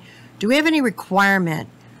 everything. Do we have any requirement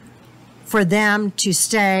for them to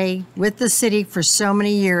stay with the city for so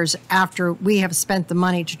many years after we have spent the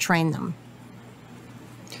money to train them?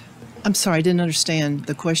 I'm sorry, I didn't understand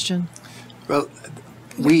the question. Well,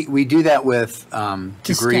 we do that with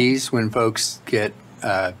degrees when folks get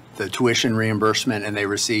the tuition reimbursement and they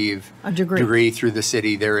receive A degree. through the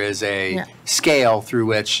city. There is a Yeah. scale through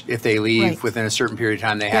which if they leave Right. within a certain period of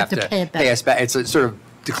time, they have have to to pay it back. pay us back. It sort of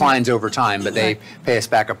declines over time, but they Right. pay us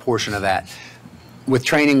back a portion of that. With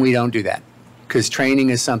training, we don't do that because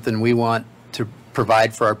training is something we want to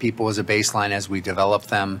provide for our people as a baseline as we develop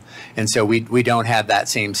them. And so we don't have that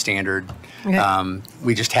same standard. Okay.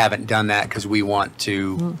 We just haven't done that because we want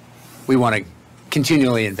to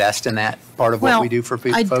continually invest in that part of what we do for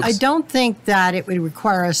folks. I don't think that it would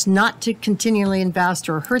require us not to continually invest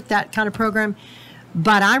or hurt that kind of program,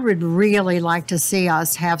 but I would really like to see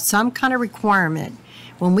us have some kind of requirement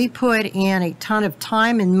when we put in a ton of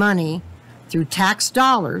time and money through tax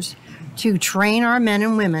dollars to train our men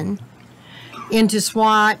and women into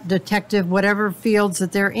SWAT, detective, whatever fields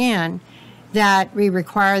that they're in, that we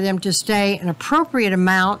require them to stay an appropriate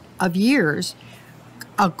amount of years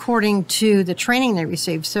according to the training they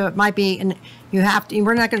receive. So it might be, and you have to,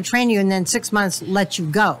 we're not going to train you and then 6 months let you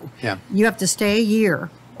go. Yeah. You have to stay a year,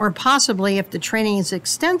 or possibly if the training is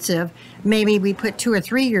extensive, maybe we put 2 or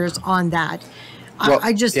 3 years on that. Well,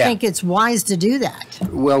 I just yeah. think it's wise to do that.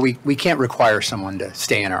 Well, we can't require someone to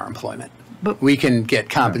stay in our employment. But- We can get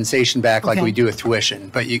compensation back like Okay. we do with tuition,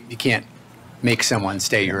 but you can't make someone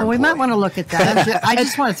stay your Well, we employee. might want to look at that. I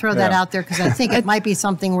just want to throw that out there because I think it might be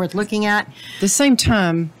something worth looking at. At the same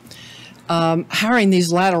time, hiring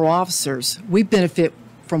these lateral officers, we benefit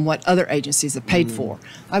from what other agencies have paid for.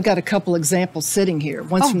 I've got a couple examples sitting here.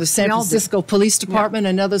 One's Oh, from the San we all do. Francisco Police Department,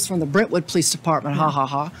 another's from the Brentwood Police Department, ha ha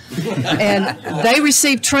ha. And they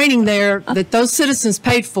received training there that those citizens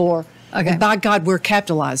paid for. Okay. And by God, we're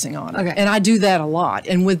capitalizing on it. Okay. And I do that a lot.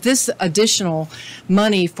 And with this additional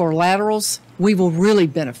money for laterals, we will really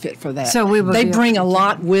benefit for that. So we will They be bring a able to-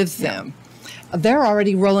 lot with them. They're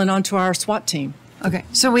already rolling onto our SWAT team. Okay,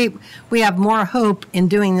 so we have more hope in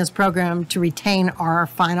doing this program to retain our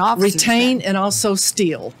fine officers. Retain and also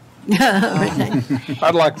steal.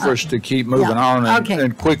 I'd like for us to keep moving Yeah, on okay.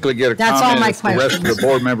 and quickly get a That's all comment my if the rest of questions. the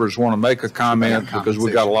board members want to make a comment, because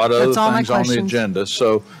we've got a lot of That's all other my things on the questions. agenda.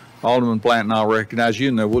 So Alderman Blanton, I'll recognize you,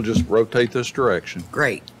 and then we'll just rotate this direction.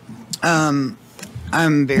 Great.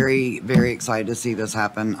 I'm very, very excited to see this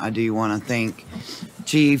happen. I do want to thank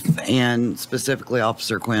Chief and specifically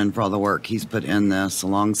Officer Quinn for all the work he's put in this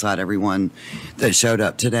alongside everyone that showed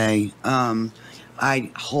up today.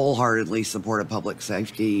 I wholeheartedly support a public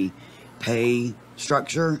safety pay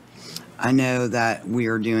structure. I know that we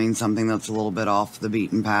are doing something that's a little bit off the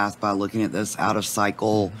beaten path by looking at this out of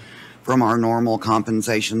cycle from our normal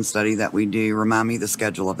compensation study that we do. Remind me the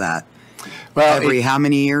schedule of that. Well, Every how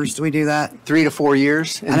many years do we do that? 3 to 4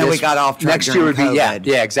 years. I know we got off track Next year would during be, yeah, COVID.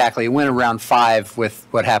 yeah, exactly. It went around 5 with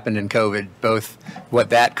what happened in COVID, both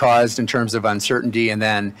what that caused in terms of uncertainty, and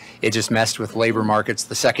then it just messed with labor markets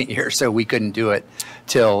the second year, so we couldn't do it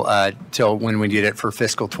till when we did it for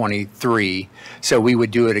fiscal 23. So we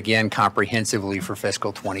would do it again comprehensively for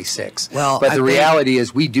fiscal 26. Well, but I the think- reality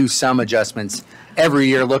is we do some adjustments every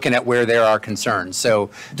year looking at where there are concerns. So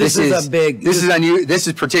This is a big- this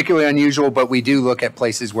is particularly unusual, but we do look at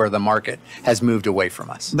places where the market has moved away from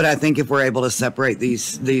us. But I think if we're able to separate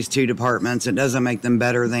these two departments, it doesn't make them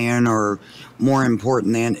better than or more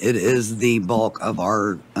important than. It is the bulk of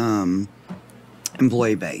our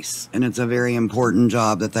employee base, and it's a very important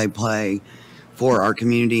job that they play for our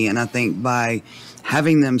community. And I think by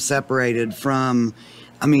having them separated from,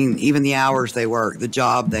 I mean, even the hours they work, the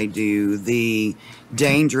job they do, the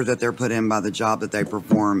danger that they're put in by the job that they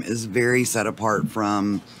perform is very set apart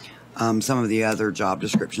from some of the other job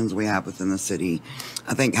descriptions we have within the city.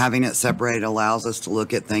 I think having it separated allows us to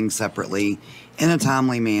look at things separately in a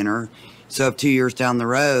timely manner. So if 2 years down the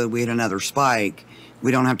road we hit another spike,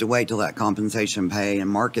 we don't have to wait till that compensation pay and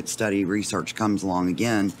market study research comes along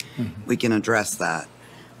again. We can address that.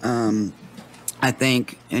 I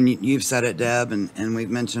think, and you've said it, Deb, and we've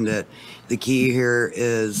mentioned it, the key here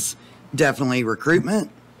is definitely recruitment,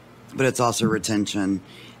 but it's also retention.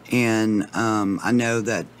 And I know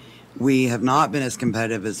that we have not been as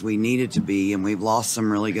competitive as we needed to be, and we've lost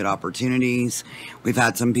some really good opportunities. We've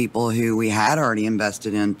had some people who we had already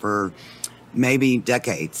invested in for maybe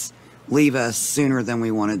decades leave us sooner than we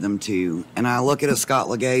wanted them to. And I look at a Scott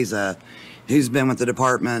Legeza, who's been with the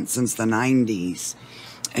department since the 90s.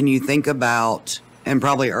 and you think about, and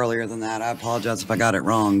probably earlier than that, I apologize if I got it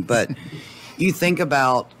wrong, but you think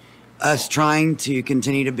about us trying to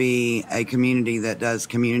continue to be a community that does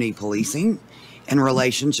community policing, and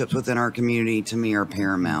relationships within our community to me are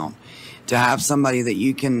paramount. To have somebody that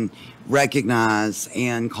you can recognize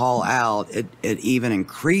and call out, it even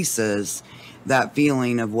increases that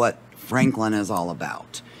feeling of what Franklin is all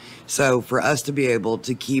about. So for us to be able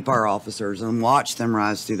to keep our officers and watch them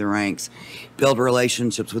rise through the ranks, build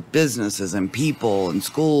relationships with businesses and people and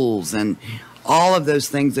schools and all of those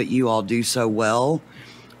things that you all do so well,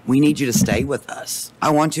 we need you to stay with us.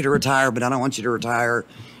 I want you to retire, but I don't want you to retire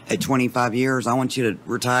at 25 years. I want you to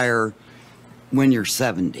retire when you're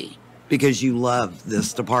 70 because you love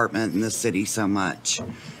this department and this city so much.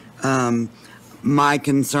 My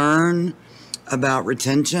concern about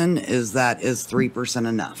retention is 3%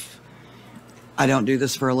 enough? I don't do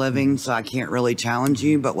this for a living, so I can't really challenge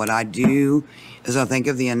you, but what I do is I think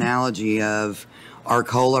of the analogy of our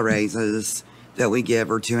COLA raises that we give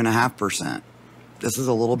are 2.5%. This is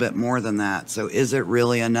a little bit more than that. So is it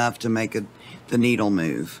really enough to make the needle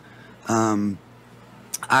move?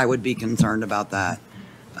 I would be concerned about that.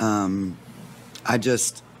 I'm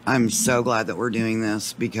so glad that we're doing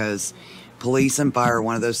this because police and fire are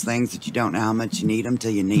one of those things that you don't know how much you need them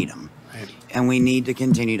till you need them. Right. And we need to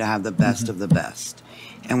continue to have the best of the best.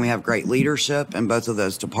 And we have great leadership in both of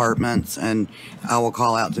those departments. And I will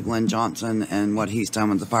call out to Glenn Johnson and what he's done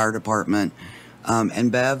with the fire department.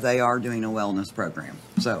 And Bev, they are doing a wellness program.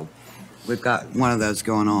 So we've got one of those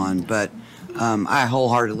going on. But I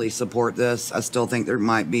wholeheartedly support this. I still think there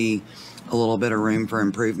might be a little bit of room for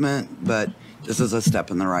improvement, but this is a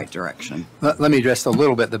step in the right direction. Let me address a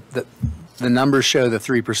little bit. The numbers show the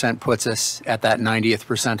 3% puts us at that 90th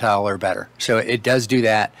percentile or better. So it does do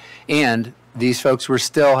that. And these folks will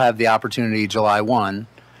still have the opportunity July 1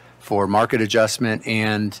 for market adjustment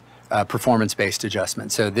and performance-based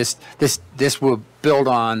adjustment. So this will build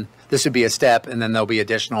on, this would be a step, and then there'll be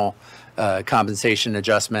additional compensation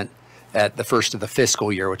adjustment at the first of the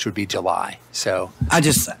fiscal year, which would be July. So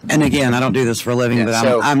and again, I don't do this for a living, yeah, but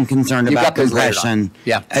so I'm concerned about compression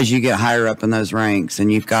yeah. as you get higher up in those ranks.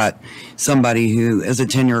 And you've got somebody who is a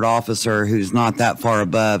tenured officer who's not that far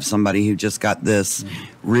above somebody who just got this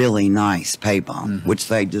really nice pay bump, which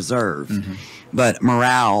they deserve. But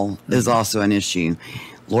morale is also an issue.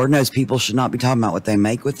 Lord knows people should not be talking about what they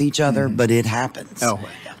make with each other, but it happens. Oh,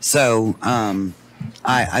 yeah. So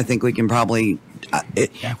I think we can probably...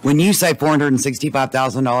 when you say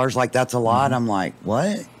 $465,000, like that's a lot, I'm like,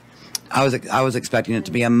 what? I was expecting it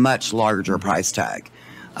to be a much larger price tag,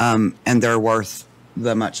 and they're worth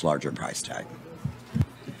the much larger price tag.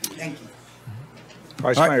 Thank you.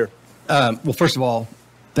 Vice Mayor. Well, first of all,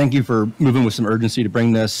 thank you for moving with some urgency to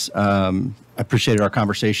bring this. I appreciated our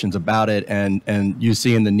conversations about it and you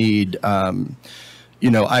seeing the need. You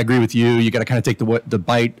know, I agree with you. You got to kind of take the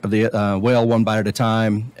bite of the whale one bite at a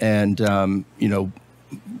time. And, you know,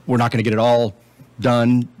 we're not going to get it all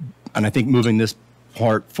done. And I think moving this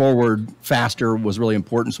part forward faster was really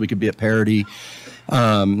important so we could be at parity.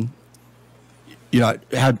 You know, I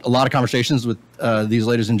had a lot of conversations with these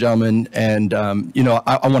ladies and gentlemen. And, you know,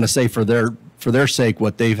 I want to say for their sake,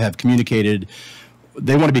 what they have communicated,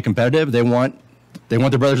 they want to be competitive. They want their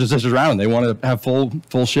brothers and sisters around. They want to have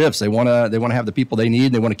full shifts. They want to have the people they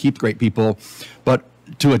need. They want to keep great people. But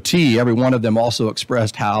to a T, every one of them also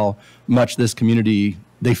expressed how much this community,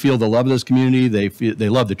 they feel the love of this community. They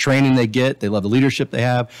love the training they get. They love the leadership they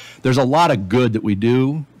have. There's a lot of good that we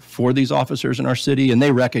do for these officers in our city, and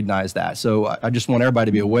they recognize that. So I just want everybody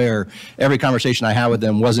to be aware. Every conversation I had with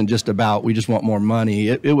them wasn't just about, we just want more money.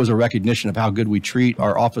 It was a recognition of how good we treat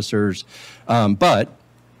our officers. But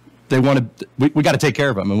they want to, we got to take care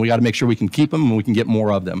of them, and we got to make sure we can keep them and we can get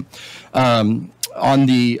more of them. And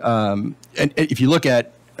if you look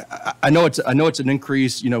at, I know it's an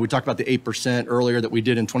increase. You know, we talked about the 8% earlier that we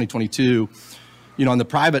did in 2022. You know, on the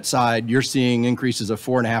private side, you're seeing increases of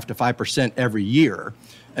 4.5% to 5% every year,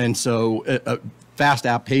 and so fast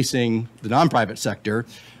outpacing the non-private sector.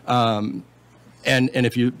 And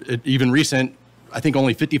if you even recent, I think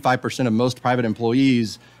only 55% of most private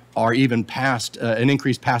employees are even past an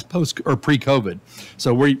increase past post or pre-COVID.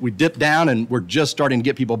 So we dipped down and we're just starting to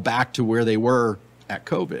get people back to where they were at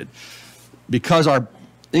COVID. Because our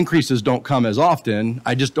increases don't come as often,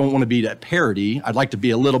 I just don't want to be at parity. I'd like to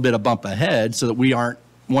be a little bit a bump ahead so that we aren't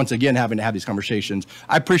once again having to have these conversations.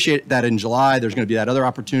 I appreciate that in July there's going to be that other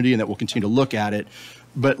opportunity and that we'll continue to look at it.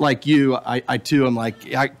 But like you, I too am like,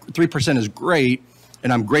 3% is great,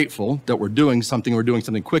 and I'm grateful that we're doing something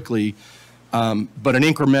quickly. But an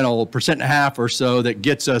incremental 1.5% or so that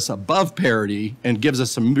gets us above parity and gives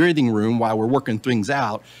us some breathing room while we're working things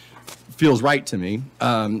out feels right to me.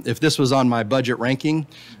 If this was on my budget ranking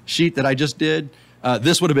sheet that I just did,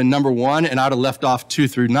 this would have been number 1, and I'd have left off 2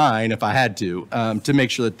 through 9 if I had to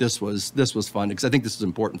make sure that this was funded, because I think this is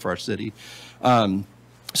important for our city.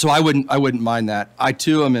 So I wouldn't mind that. I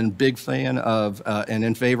too am a big fan of and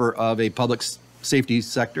in favor of a public safety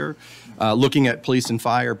sector, looking at police and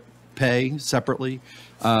fire pay separately.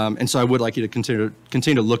 And so I would like you to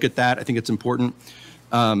continue to look at that. I think it's important.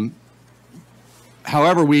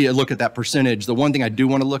 However we look at that percentage, the one thing I do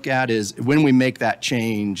want to look at is when we make that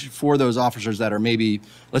change for those officers that are maybe,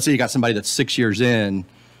 let's say you got somebody that's 6 years in,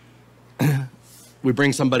 we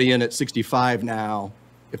bring somebody in at 65 now.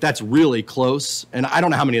 If that's really close, and I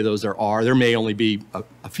don't know how many of those there may only be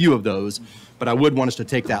a few of those, but I would want us to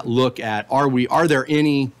take that look at, are there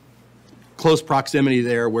any close proximity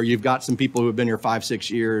there where you've got some people who have been here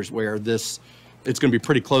 5-6 years where it's going to be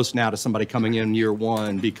pretty close now to somebody coming in year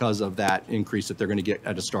 1 because of that increase that they're going to get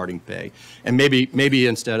at a starting pay. And maybe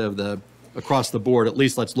instead of the across the board, at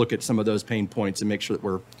least let's look at some of those pain points and make sure that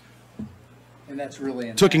we're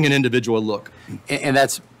taking an individual look. And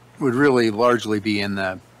that's would really largely be in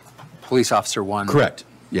the police officer 1 correct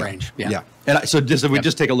range. Yeah. And so if we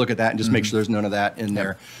just take a look at that and just make sure there's none of that in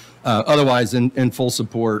there. Otherwise, in full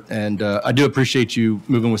support, and I do appreciate you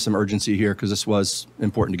moving with some urgency here because this was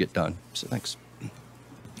important to get done. So thanks.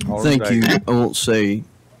 Thank you. I won't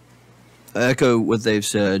echo what they've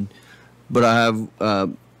said, but I have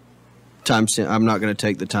timestamp. I'm not going to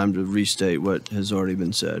take the time to restate what has already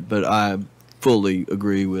been said, but I fully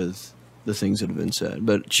agree with the things that have been said.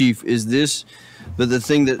 But Chief, but the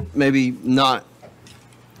thing that maybe not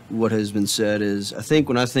what has been said is, I think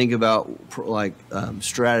when I think about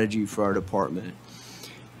strategy for our department,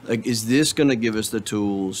 is this going to give us the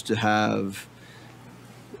tools to have,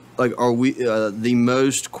 are we the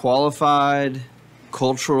most qualified,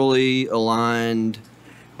 culturally aligned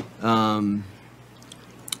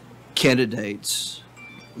candidates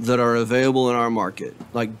that are available in our market?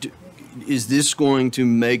 Is this going to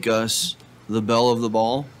make us the belle of the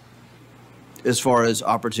ball as far as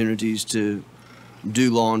opportunities to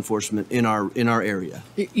do law enforcement in our area?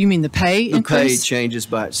 You mean the pay increase? The pay changes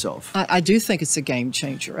by itself. I do think it's a game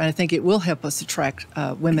changer, and I think it will help us attract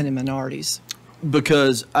women and minorities.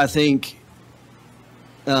 Because I think,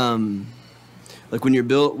 when you're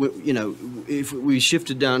built, if we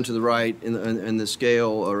shifted down to the right in the scale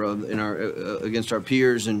or in our against our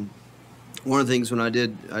peers, and one of the things when I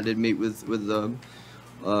did meet with the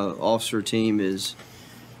officer team is,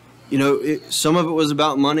 some of it was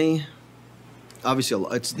about money. Obviously,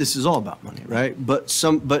 this is all about money, right? But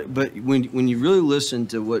when you really listen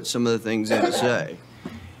to what some of the things they have to say,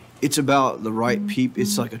 it's about the right people.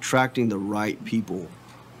 It's like attracting the right people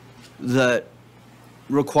that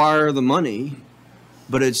require the money,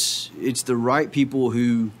 but it's the right people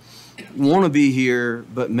who want to be here,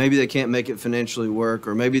 but maybe they can't make it financially work,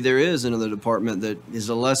 or maybe there is another department that is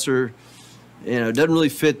a lesser, doesn't really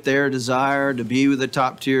fit their desire to be with a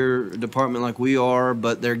top tier department like we are,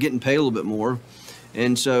 but they're getting paid a little bit more.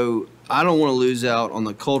 And so I don't want to lose out on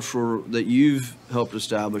the culture that you've helped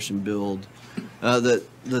establish and build, that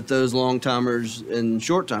those long timers and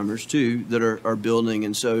short timers too that are building.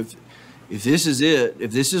 And so if this is it,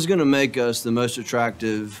 if this is going to make us the most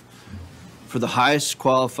attractive for the highest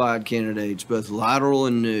qualified candidates, both lateral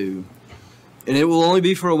and new, and it will only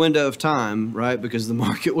be for a window of time, right? Because the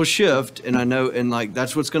market will shift, and I know, and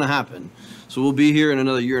that's what's going to happen. So we'll be here in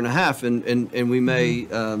another year and a half, and we may,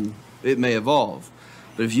 it may evolve.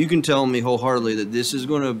 But if you can tell me wholeheartedly that this is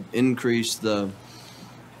going to increase the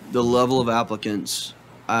level of applicants,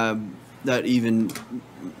 that even,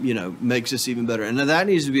 makes us even better. And that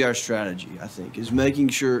needs to be our strategy, I think, is making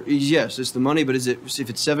sure, yes, it's the money, but if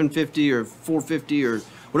it's 750 or 450 or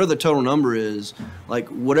whatever the total number is,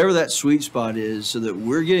 whatever that sweet spot is, so that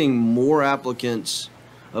we're getting more applicants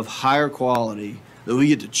of higher quality that we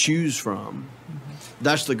get to choose from.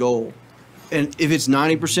 That's the goal. And if it's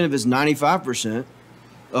 90%, if it's 95%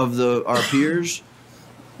 of our peers,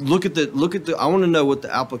 look at the. I want to know what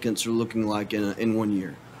the applicants are looking like in 1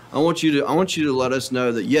 year. I want you to let us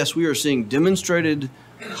know that yes, we are seeing demonstrated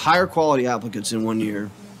higher quality applicants in 1 year.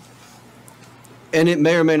 And it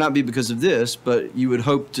may or may not be because of this, but you would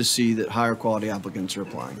hope to see that higher quality applicants are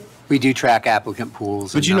applying. We do track applicant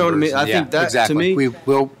pools. But you know what I mean? I think that, exactly. to me,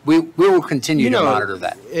 we will continue to monitor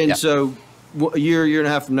that. And so a year and a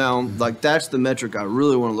half from now, that's the metric I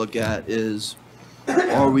really want to look at is,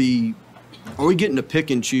 are we getting to pick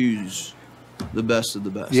and choose the best of the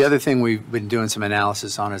best? The other thing we've been doing some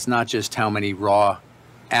analysis on is not just how many raw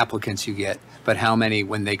applicants you get, but how many,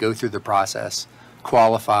 when they go through the process,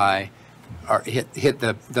 qualify or hit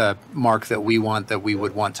the mark that we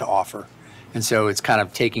would want to offer. And so it's kind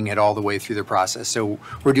of taking it all the way through the process. So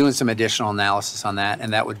we're doing some additional analysis on that,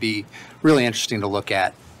 and that would be really interesting to look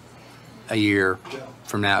at a year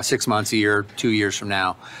from now, 6 months, a year, 2 years from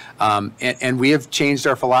now. And we have changed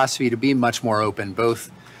our philosophy to be much more open,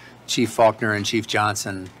 both Chief Faulkner and Chief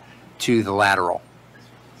Johnson, to the lateral.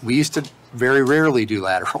 We used to very rarely do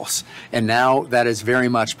laterals, and now that is very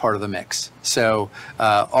much part of the mix. So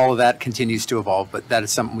all of that continues to evolve, but that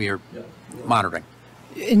is something we are monitoring.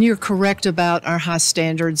 And you're correct about our high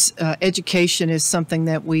standards. Education is something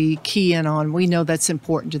that we key in on. We know that's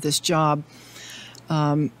important to this job.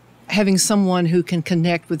 Having someone who can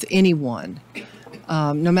connect with anyone,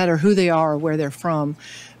 no matter who they are or where they're from.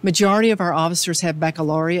 Majority of our officers have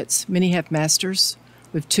baccalaureates. Many have masters.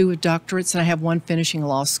 We have 2 with doctorates, and I have 1 finishing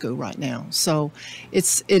law school right now. So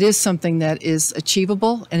it is something that is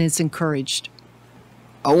achievable, and it's encouraged.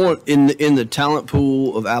 I want in the talent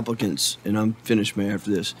pool of applicants, and I'm finished, Mayor,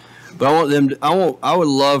 after this. But I want them to, I would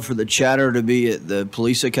love for the chatter to be at the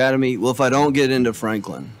police academy. Well, if I don't get into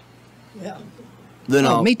Franklin, Yeah. then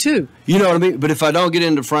I'll. Me too. You know what I mean? But if I don't get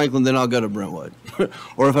into Franklin, then I'll go to Brentwood.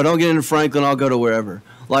 Or if I don't get into Franklin, I'll go to wherever.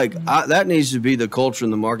 Like, that needs to be the culture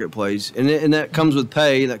in the marketplace. And that comes with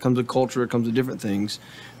pay, that comes with culture, it comes with different things.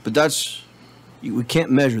 But we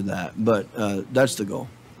can't measure that, but that's the goal.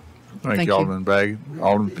 Thank you, Alderman Begg.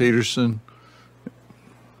 Alderman Peterson.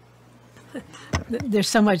 There's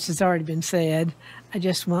so much that's already been said. I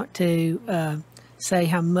just want to say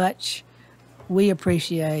how much we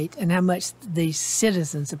appreciate and how much the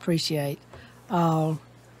citizens appreciate all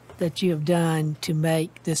that you have done to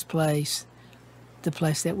make this place the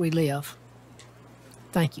place that we live.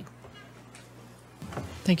 Thank you.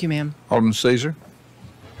 Thank you, ma'am. Alderman Caesar.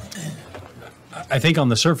 I think on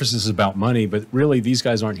the surface this is about money, but really these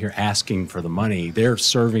guys aren't here asking for the money. They're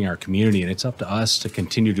serving our community, and it's up to us to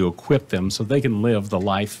continue to equip them so they can live the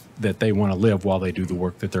life that they want to live while they do the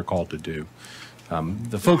work that they're called to do.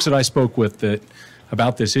 The folks that I spoke with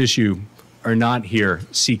about this issue are not here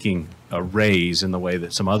seeking a raise in the way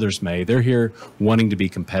that some others may. They're here wanting to be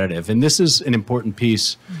competitive. And this is an important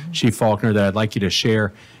piece, Chief Faulkner, that I'd like you to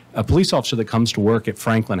share. A police officer that comes to work at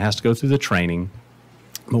Franklin has to go through the training.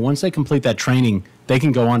 But once they complete that training, they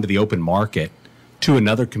can go onto the open market to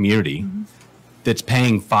another community that's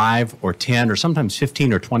paying 5 or 10 or sometimes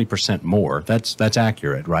 15 or 20% more. That's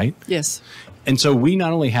accurate, right? Yes. And so we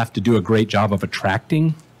not only have to do a great job of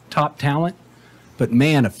attracting top talent, but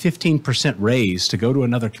man, a 15% raise to go to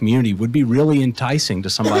another community would be really enticing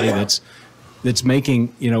to somebody that's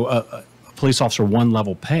making, a police officer 1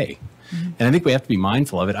 level pay. And I think we have to be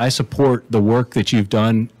mindful of it. I support the work that you've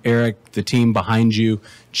done, Eric, the team behind you.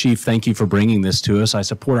 Chief, thank you for bringing this to us. I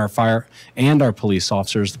support our fire and our police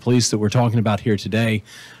officers, the police that we're talking about here today.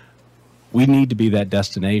 We need to be that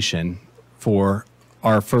destination for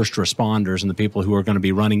our first responders and the people who are going to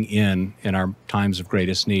be running in our times of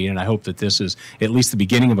greatest need. And I hope that this is at least the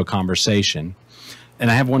beginning of a conversation.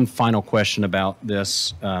 And I have one final question about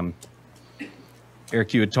this.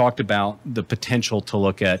 Eric, you had talked about the potential to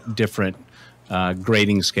look at different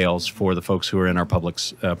grading scales for the folks who are in our public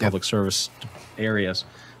service areas.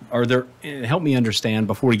 Are there, help me understand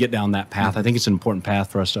before we get down that path, I think it's an important path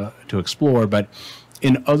for us to explore, but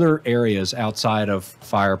in other areas outside of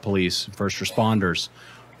fire, police, first responders,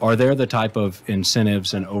 are there the type of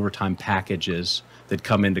incentives and overtime packages that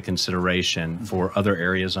come into consideration for other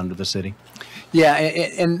areas under the city? Yeah,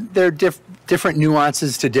 and there are different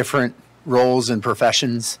nuances to different roles and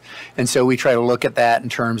professions. And so we try to look at that in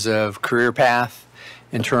terms of career path,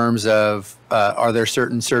 in terms of are there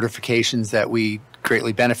certain certifications that we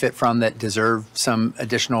greatly benefit from that deserve some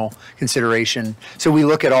additional consideration. So we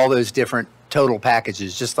look at all those different total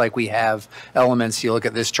packages, just like we have elements, you look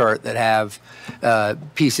at this chart, that have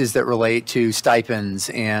pieces that relate to stipends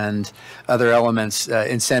and other elements,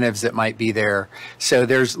 incentives that might be there. So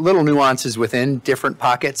there's little nuances within different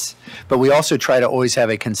pockets, but we also try to always have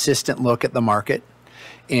a consistent look at the market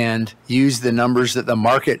and use the numbers that the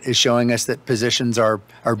market is showing us that positions are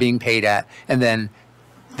being paid at, and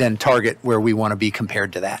then target where we want to be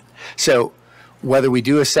compared to that. So whether we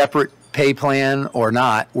do a separate pay plan or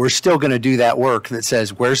not, we're still going to do that work that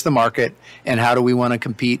says where's the market and how do we want to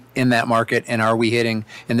compete in that market, and are we hitting,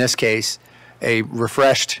 in this case, a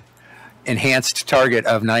refreshed, enhanced target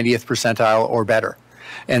of 90th percentile or better.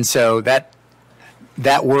 And so that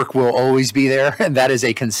work will always be there, and that is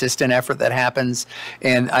a consistent effort that happens.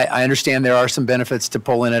 And I understand there are some benefits to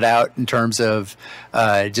pulling it out in terms of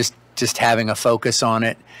just having a focus on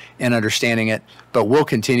it and understanding it, but we'll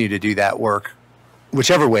continue to do that work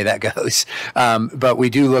whichever way that goes. But we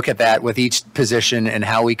do look at that with each position and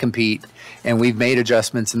how we compete. And we've made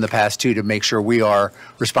adjustments in the past too to make sure we are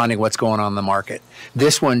responding to what's going on in the market.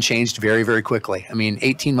 This one changed very, very quickly. I mean,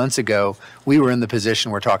 18 months ago, we were in the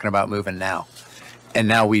position we're talking about moving now. And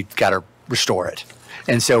now we've got to restore it.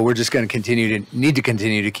 And so we're just going to need to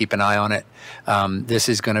continue to keep an eye on it. This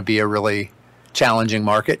is going to be a really challenging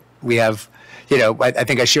market. We have, I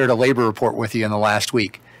think I shared a labor report with you in the last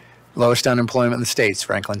week. Lowest unemployment in the states,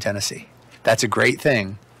 Franklin, Tennessee. That's a great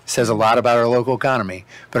thing. Says a lot about our local economy,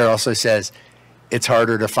 but it also says it's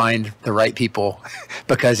harder to find the right people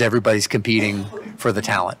because everybody's competing for the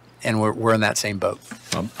talent, and we're in that same boat.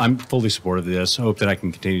 I'm fully supportive of this. I hope that I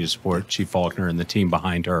can continue to support Chief Faulkner and the team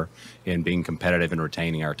behind her in being competitive and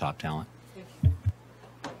retaining our top talent.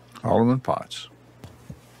 Alderman Potts.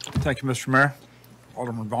 Thank you, Mr. Mayor.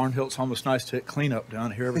 Alderman Barnhill, it's almost nice to clean up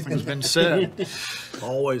down here. Everything's been said.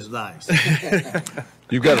 Always nice.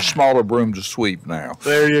 You've got a smaller broom to sweep now.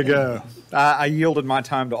 There you go. I yielded my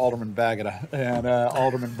time to Alderman Baggett and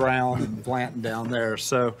Alderman Brown and Blanton down there.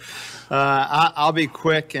 So I'll be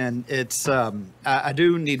quick, and it's I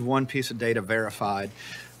do need one piece of data verified.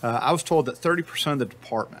 I was told that 30% of the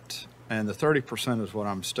department, and the 30% is what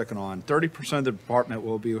I'm sticking on, 30% of the department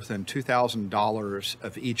will be within $2,000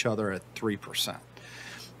 of each other at 3%.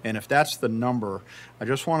 And if that's the number, I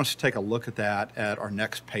just want us to take a look at that at our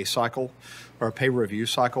next pay cycle, or pay review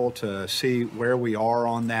cycle, to see where we are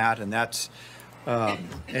on that. And that's,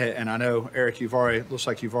 and I know, Eric, looks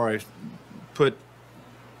like you've already put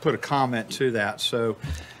a comment to that. So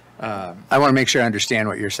I want to make sure I understand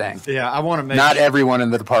what you're saying. yeah, I want to make Not everyone in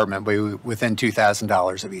the department, but within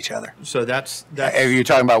 $2,000 of each other. So that's Are you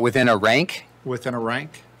talking about within a rank? within a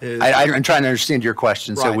rank. I'm trying to understand your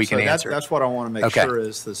question so we can answer. That's what I want to make sure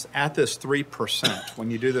is this, at this 3%, when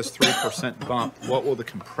you do this 3% bump, what will the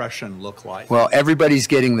compression look like? Well, everybody's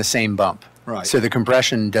getting the same bump. Right. So the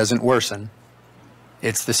compression doesn't worsen.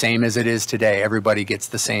 It's the same as it is today. Everybody gets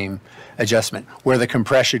the same adjustment. Where the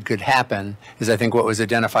compression could happen is, I think, what was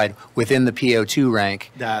identified within the PO2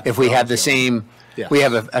 rank. If we have the same, we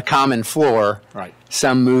have a common floor, right.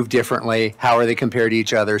 Some move differently. How are they compared to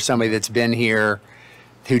each other? Somebody that's been here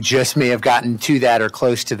who just may have gotten to that or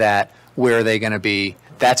close to that, where are they going to be?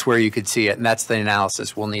 That's where you could see it, and that's the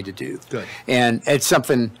analysis we'll need to do. Good. And it's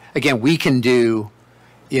something, again, we can do,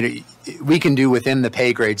 we can do within the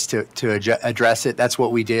pay grades to address it. That's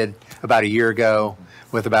what we did about a year ago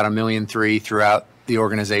with about $1.3 million throughout the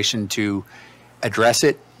organization to address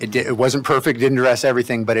it. It wasn't perfect, didn't address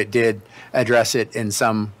everything, but it did address it in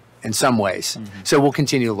some ways. Mm-hmm. So we'll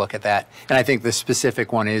continue to look at that. And I think the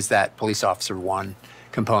specific one is that police officer 1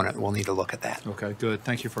 component. We'll need to look at that. Okay, good.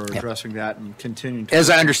 Thank you for addressing that and continuing to. As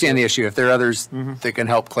I understand the issue, if there are others that can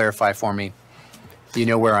help clarify for me, you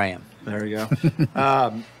know where I am. There you go.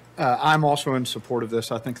 I'm also in support of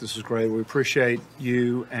this. I think this is great. We appreciate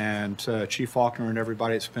you and Chief Faulkner and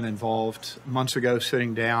everybody that's been involved. Months ago,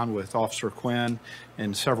 sitting down with Officer Quinn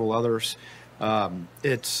and several others.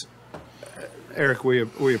 Eric,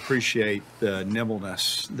 we appreciate the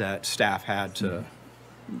nimbleness that staff had to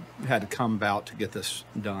come about to get this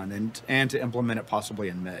done and to implement it possibly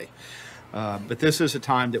in May. But this is a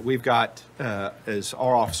time that we've got, as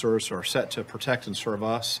our officers are set to protect and serve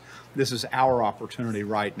us. This is our opportunity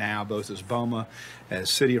right now, both as BOMA, as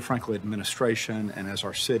City of Franklin administration, and as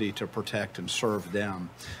our city, to protect and serve them,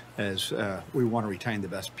 as we want to retain the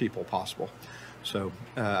best people possible. So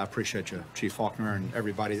I appreciate you, Chief Faulkner, and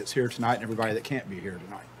everybody that's here tonight and everybody that can't be here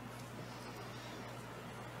tonight.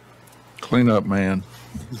 Clean up, man.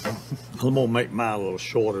 I'm gonna make mine a little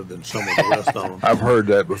shorter than some of the rest of them. I've heard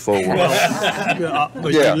that before.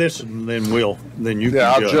 But you listen, then you can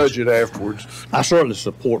I'll judge it afterwards. I certainly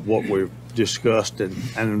support what we've discussed,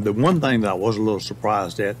 and the one thing that I was a little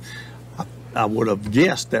surprised at, I would have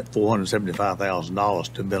guessed that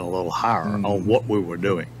 $475,000 to have been a little higher on what we were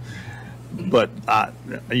doing. But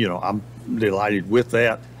I'm delighted with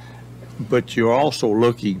that. But you're also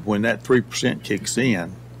looking, when that 3% kicks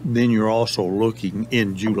in, then you're also looking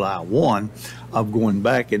in July 1 of going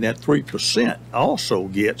back, and that 3% also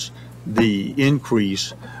gets the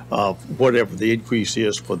increase of whatever the increase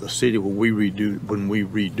is for the city when we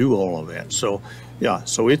redo all of that. So yeah,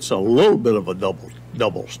 so it's a little bit of a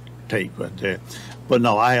double take right there. But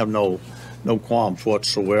no, I have no qualms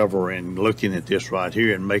whatsoever in looking at this right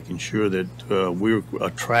here and making sure that we're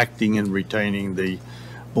attracting and retaining the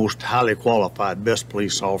most highly qualified, best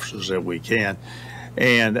police officers that we can.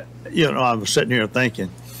 And, I was sitting here thinking,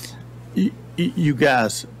 you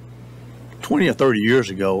guys, 20 or 30 years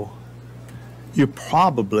ago, you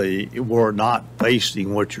probably were not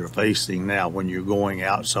facing what you're facing now when you're going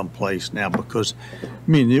out someplace now, because, I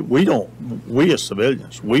mean, we as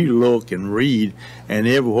civilians, we look and read, and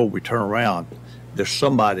everywhere we turn around, there's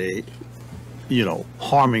somebody, you know,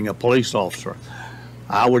 harming a police officer.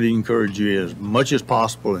 I would encourage you as much as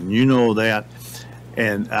possible, and you know that,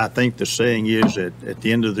 and I think the saying is that at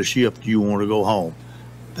the end of the shift, you want to go home.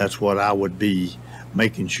 That's what I would be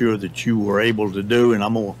making sure that you were able to do, and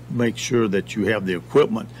I'm going to make sure that you have the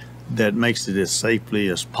equipment that makes it as safely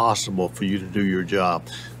as possible for you to do your job.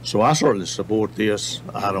 So I certainly support this.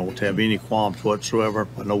 I don't have any qualms whatsoever.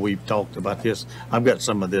 I know we've talked about this. I've got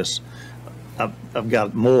some of this. I've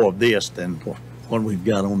got more of this than what we've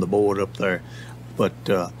got on the board up there, but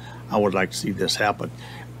I would like to see this happen.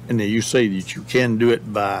 And then you say that you can do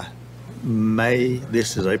it by May.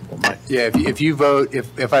 This is April, May. Yeah, if you vote,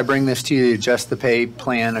 if I bring this to you, adjust the pay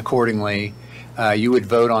plan accordingly, you would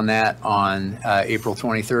vote on that on April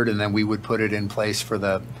 23rd, and then we would put it in place for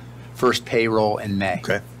the first payroll in May.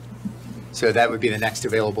 Okay. So that would be the next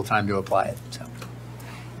available time to apply it. So.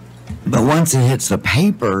 But once it hits the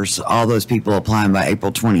papers, all those people applying by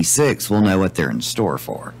April 26th will know what they're in store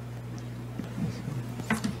for.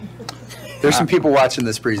 There's some people watching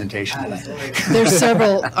this presentation. There's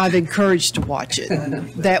several I've encouraged to watch it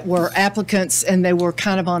that were applicants, and they were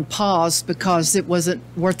kind of on pause because it wasn't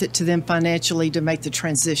worth it to them financially to make the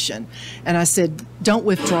transition. And I said, don't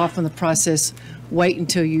withdraw from the process. Wait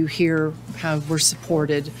until you hear how we're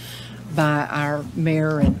supported by our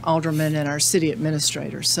mayor and aldermen and our city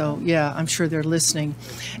administrator. So, yeah, I'm sure they're listening.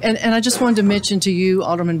 And I just wanted to mention to you,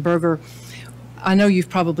 Alderman Berger, I know you've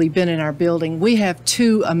probably been in our building. We have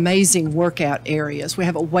two amazing workout areas. We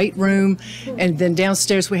have a weight room, and then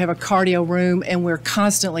downstairs we have a cardio room, and we're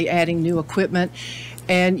constantly adding new equipment.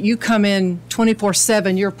 And you come in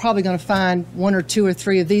 24/7, you're probably going to find one or two or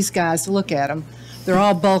three of these guys. Look at them. They're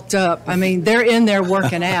all bulked up. I mean, they're in there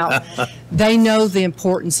working out. They know the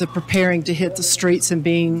importance of preparing to hit the streets and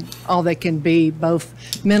being all they can be, both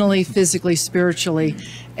mentally, physically, spiritually,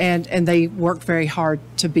 and they work very hard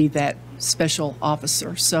to be that special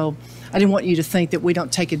officer. So I didn't want you to think that we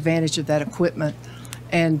don't take advantage of that equipment,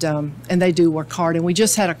 and they do work hard. And we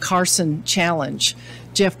just had a Carson challenge.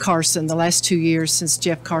 Jeff Carson, the last 2 years since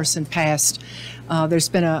Jeff Carson passed, there's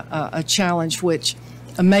been a challenge which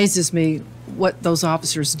amazes me what those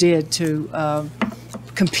officers did to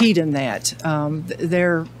compete in that.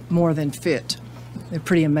 They're more than fit. They're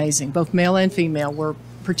pretty amazing. Both male and female were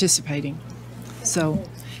participating. So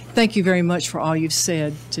thank you very much for all you've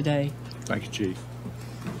said today. Thank you, Chief.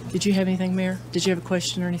 Did you have anything, Mayor? Did you have a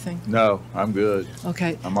question or anything? No, I'm good.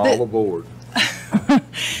 Okay. I'm all aboard.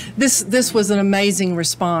 This was an amazing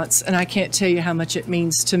response, and I can't tell you how much it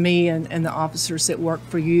means to me and the officers that work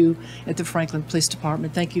for you at the Franklin Police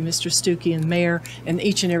Department. Thank you, Mr. Stuckey and Mayor, and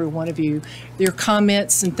each and every one of you. Your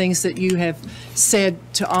comments and things that you have said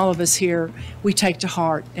to all of us here, we take to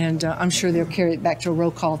heart, and I'm sure they'll carry it back to a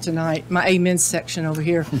roll call tonight. My amen section over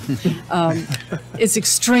here. It's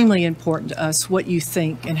extremely important to us what you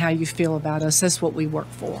think and how you feel about us. That's what we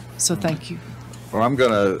work for. So thank you. Well, I'm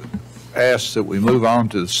going to ask that we move on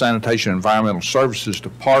to the Sanitation and Environmental Services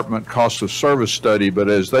Department cost of service study, but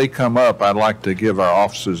as they come up, I'd like to give our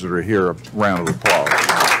officers that are here a round of applause.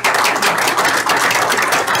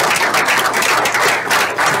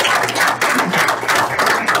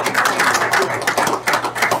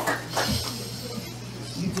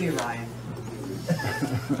 You do, Ryan.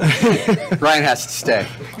 Ryan has to stay.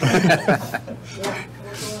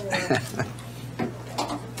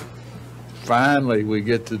 Finally, we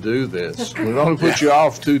get to do this. We've only put you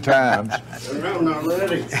off 2 times. I'm not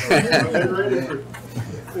ready. I've been ready for.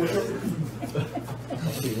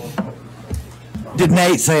 Did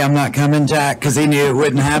Nate say I'm not coming, Jack, because he knew it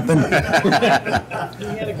wouldn't happen? He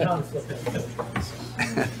had a conflict.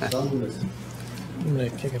 I'm going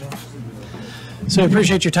to kick it off. So I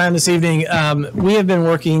appreciate your time this evening. We have been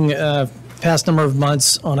working past number of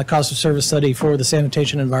months on a cost of service study for the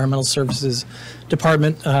Sanitation and Environmental Services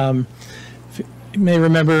Department. You may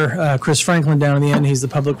remember Chris Franklin down in the end. He's the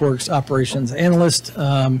Public Works Operations Analyst.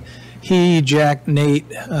 He, Jack, Nate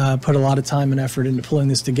put a lot of time and effort into pulling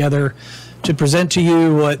this together to present to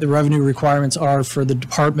you what the revenue requirements are for the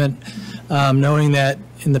department, knowing that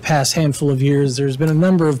in the past handful of years there's been a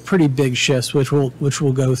number of pretty big shifts, which we'll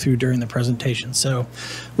go through during the presentation. So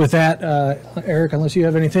with that, Eric, unless you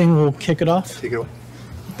have anything, we'll kick it off. Take it away.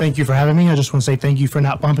 Thank you for having me. I just want to say thank you for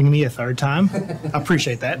not bumping me a third time. I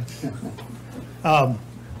appreciate that.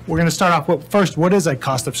 We're going to start off with, first, what is a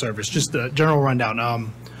cost of service? Just a general rundown.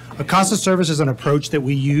 A cost of service is an approach that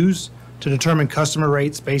we use to determine customer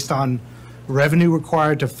rates based on revenue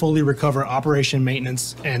required to fully recover operation,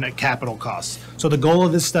 maintenance, and capital costs. So the goal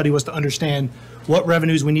of this study was to understand what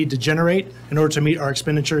revenues we need to generate in order to meet our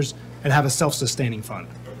expenditures and have a self-sustaining fund.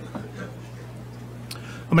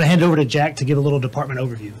 I'm going to hand it over to Jack to give a little department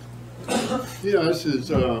overview. Yeah, this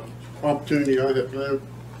is opportunity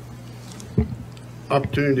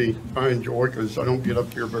I enjoy because I don't get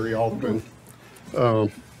up here very often.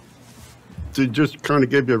 To just kind of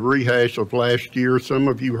give you a rehash of last year, some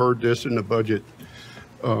of you heard this in the budget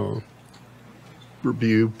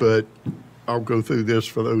review, but I'll go through this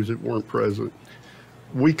for those that weren't present.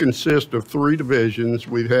 We consist of 3 divisions.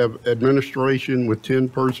 We have administration with 10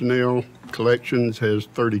 personnel, collections has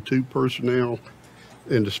 32 personnel,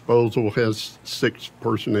 and disposal has 6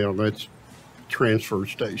 personnel. That's transfer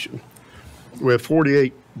station. We have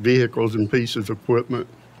 48 vehicles and pieces of equipment.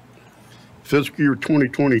 Fiscal year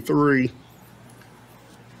 2023,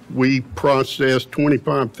 we processed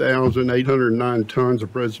 25,809 tons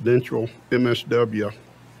of residential MSW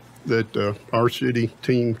that our city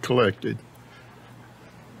team collected.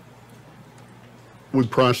 We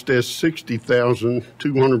processed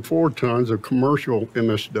 60,204 tons of commercial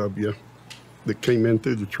MSW that came in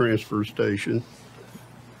through the transfer station,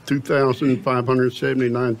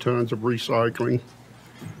 2,579 tons of recycling,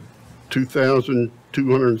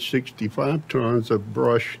 2,265 tons of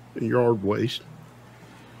brush and yard waste.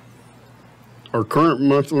 Our current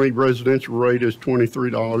monthly residential rate is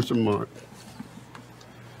 $23 a month.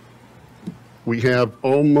 We have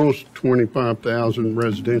almost 25,000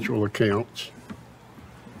 residential accounts.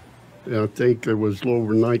 And I think there was a little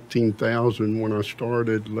over 19,000 when I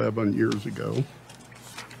started 11 years ago.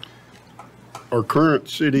 Our current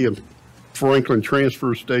City of Franklin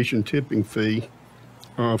transfer station tipping fee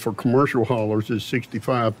for commercial haulers is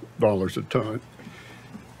 $65 a ton.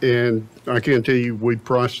 And I can tell you we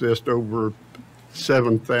processed over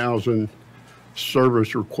 7,000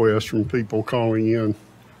 service requests from people calling in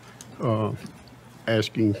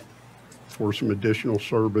asking for some additional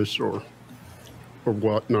service or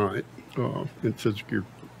whatnot in fiscal year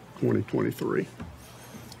 2023.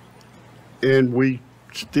 And we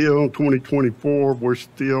still, 2024, we're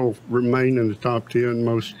still remain in the top 10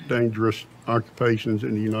 most dangerous occupations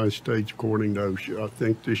in the United States according to OSHA. I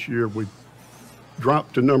think this year we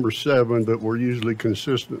dropped to number 7, but we're usually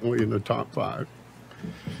consistently in the top 5.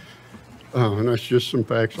 And that's just some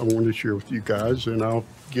facts I wanted to share with you guys, and I'll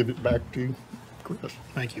give it back to Chris.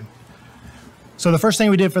 Thank you. So the first thing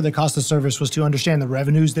we did for the cost of service was to understand the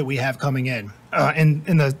revenues that we have coming in.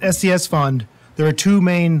 In the SCS fund, there are 2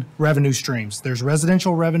 main revenue streams. There's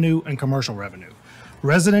residential revenue and commercial revenue.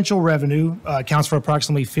 Residential revenue accounts for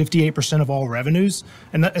approximately 58% of all revenues.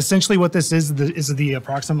 And essentially what this is the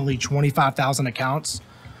approximately 25,000 accounts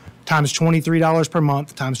times $23 per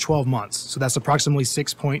month times 12 months. So that's approximately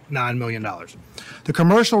 $6.9 million. The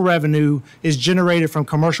commercial revenue is generated from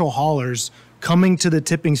commercial haulers coming to the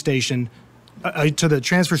tipping station, to the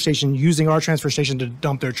transfer station, using our transfer station to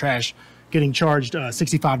dump their trash, getting charged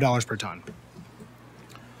 $65 per ton.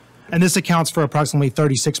 And this accounts for approximately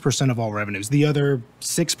 36% of all revenues. The other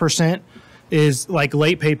 6% is like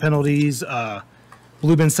late pay penalties,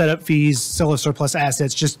 blue bin setup fees, sale of surplus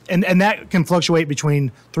assets, and that can fluctuate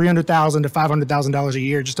between $300,000 to $500,000 a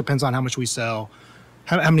year. Just depends on how much we sell,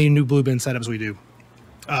 how many new blue bin setups we do.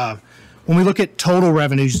 When we look at total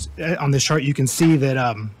revenues on this chart, you can see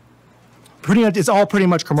that it's all pretty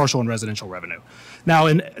much commercial and residential revenue. Now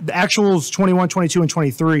in the actuals 21, 22, and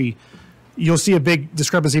 23, you'll see a big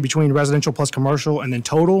discrepancy between residential plus commercial and then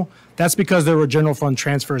total. That's because there were general fund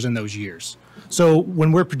transfers in those years. So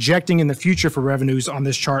when we're projecting in the future for revenues on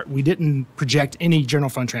this chart, we didn't project any general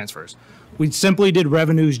fund transfers. We simply did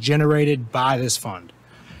revenues generated by this fund.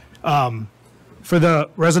 For the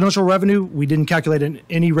residential revenue, we didn't calculate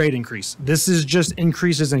any rate increase. This is just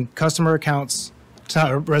increases in customer accounts,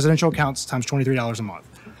 residential accounts times $23 a month.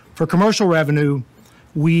 For commercial revenue,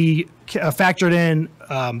 we factored in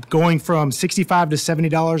going from $65 to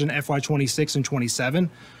 $70 in FY26 and 27,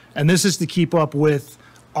 and this is to keep up with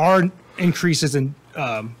our increases in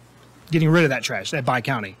getting rid of that trash at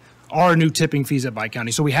Bi-County, our new tipping fees at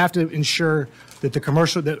Bi-County. So we have to ensure that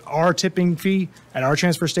that our tipping fee at our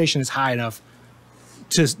transfer station is high enough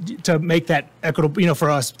to make that equitable, for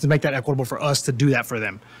us, to make that equitable for us to do that for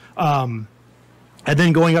them. And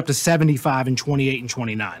then going up to 75 in 28 and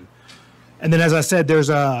 29. And then, as I said, there's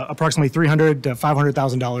approximately $300,000 to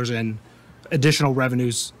 $500,000 in additional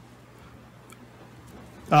revenues.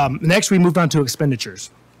 Next, we moved on to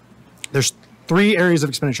expenditures. There's 3 areas of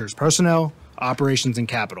expenditures: personnel, operations, and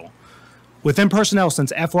capital. Within personnel,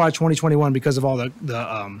 since FY 2021, because of all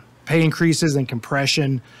the pay increases and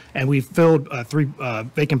compression, and we've filled 3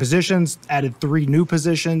 vacant positions, added 3 new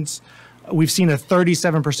positions. We've seen a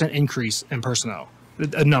 37% increase in personnel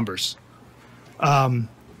numbers.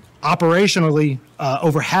 Operationally,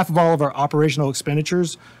 over half of all of our operational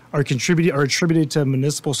expenditures are attributed to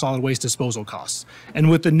municipal solid waste disposal costs. And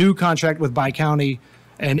with the new contract with Bi-County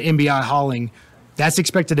and MBI hauling, that's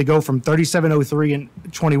expected to go from 3703 in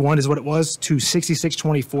 21 is what it was to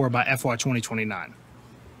 6624 by FY 2029.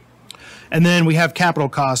 And then we have capital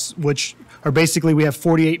costs, which are basically we have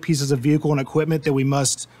 48 pieces of vehicle and equipment that we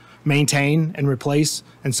must maintain and replace.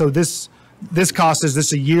 And so this cost is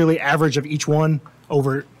this a yearly average of each one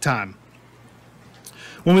over time.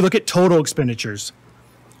 When we look at total expenditures,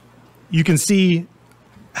 you can see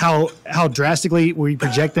how drastically we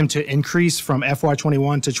project them to increase from FY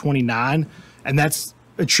 21 to 29, and that's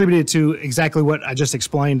attributed to exactly what I just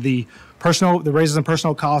explained: the raises in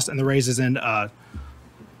personnel costs and the raises in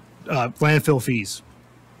landfill fees.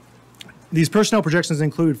 These personnel projections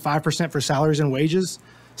include 5% for salaries and wages,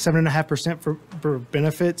 7.5% for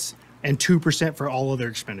benefits, and 2% for all other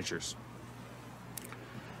expenditures.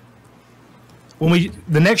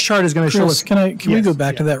 The next chart is going to show us. Can we go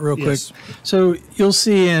back to that real quick? So you'll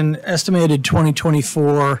see in estimated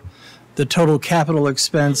 2024, the total capital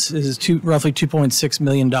expense is roughly $2.6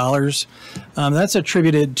 million. That's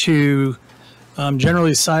attributed to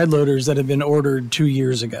generally side loaders that have been ordered 2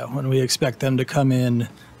 years ago, and we expect them to come in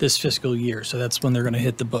this fiscal year. So that's when they're going to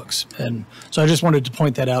hit the books. And so I just wanted to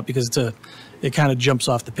point that out because it kind of jumps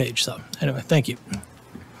off the page. So anyway, thank you.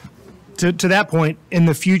 To that point, in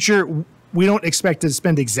the future, we don't expect to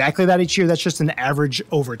spend exactly that each year. That's just an average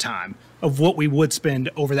over time of what we would spend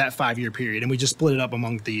over that 5-year period, and we just split it up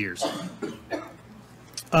among the years.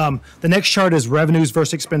 The next chart is revenues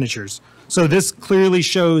versus expenditures. So this clearly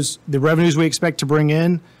shows the revenues we expect to bring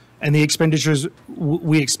in and the expenditures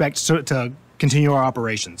we expect to continue our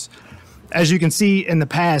operations. As you can see, in the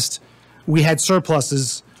past, we had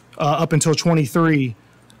surpluses up until 23,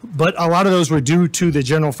 but a lot of those were due to the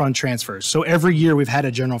general fund transfers. So every year we've had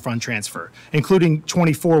a general fund transfer, including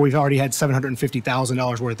 24, we've already had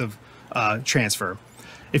 $750,000 worth of transfer.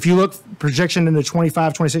 If you look projection into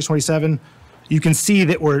 25, 26, 27, you can see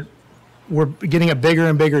that we're getting a bigger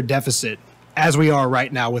and bigger deficit as we are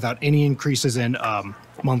right now without any increases in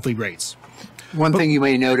monthly rates. One thing you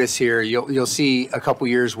may notice here, you'll see a couple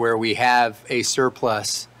years where we have a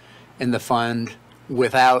surplus in the fund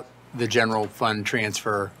without the general fund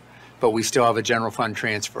transfer, but we still have a general fund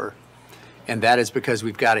transfer. And that is because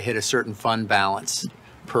we've got to hit a certain fund balance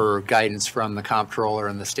per guidance from the comptroller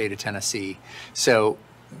in the state of Tennessee. So,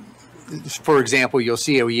 for example, you'll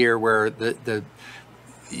see a year where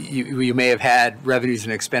you may have had revenues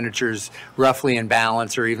and expenditures roughly in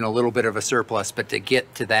balance or even a little bit of a surplus, but to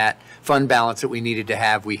get to that fund balance that we needed to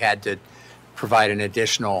have, we had to provide an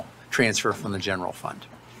additional transfer from the general fund.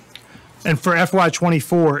 And for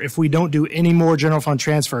FY24, if we don't do any more general fund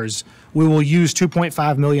transfers, we will use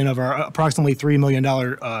 $2.5 million of our approximately $3 million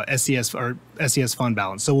SES fund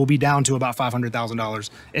balance. So we'll be down to about $500,000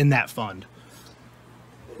 in that fund.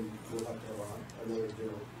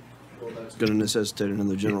 It's going to necessitate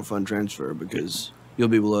another general fund transfer because you'll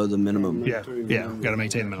be below the minimum. Yeah, got to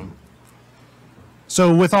maintain the minimum.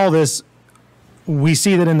 So with all this, we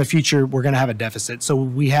see that in the future we're going to have a deficit. So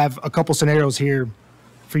we have a couple scenarios here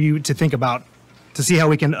for you to think about to see how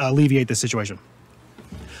we can alleviate this situation.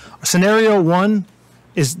 Scenario 1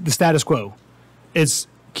 is the status quo. It's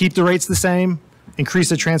keep the rates the same, increase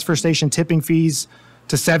the transfer station tipping fees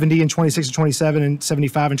to 70 in 26 and 27 and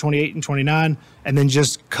 75 and 28 and 29, and then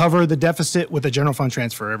just cover the deficit with a general fund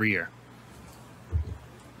transfer every year.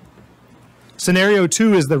 Scenario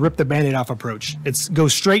 2 is the rip the Band-Aid off approach. It's go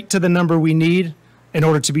straight to the number we need in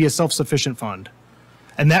order to be a self-sufficient fund.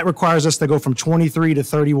 And that requires us to go from 23 to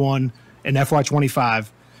 31 in FY25,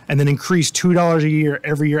 and then increase $2 a year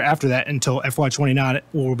every year after that until FY29,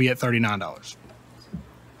 where we'll be at $39.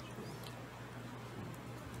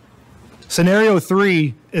 Scenario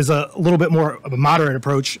 3 is a little bit more of a moderate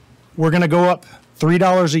approach. We're going to go up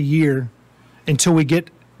 $3 a year until we get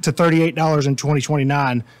to $38 in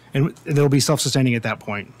 2029, and they'll be self-sustaining at that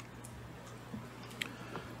point.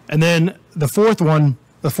 And then the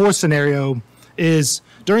fourth scenario is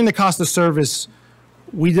during the cost of service,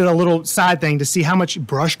 we did a little side thing to see how much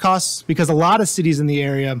brush costs, because a lot of cities in the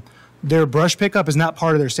area, their brush pickup is not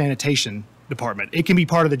part of their sanitation department. It can be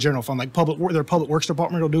part of the general fund, like their public works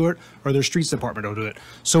department will do it, or their streets department will do it.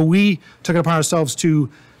 So we took it upon ourselves to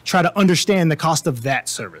try to understand the cost of that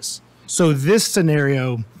service. So this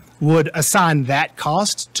scenario would assign that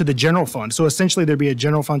cost to the general fund. So essentially there'd be a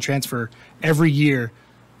general fund transfer every year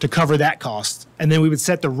to cover that cost. And then we would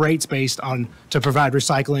set the rates based on to provide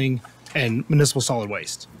recycling and municipal solid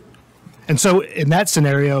waste. And so in that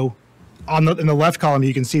scenario, in the left column,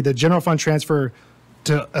 you can see the general fund transfer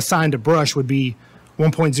to assigned to brush would be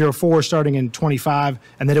 1.04 starting in 25,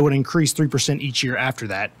 and then it would increase 3% each year after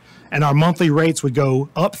that. And our monthly rates would go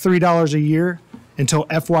up $3 a year until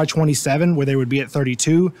FY27, where they would be at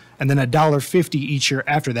 32, and then $1.50 each year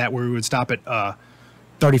after that, where we would stop at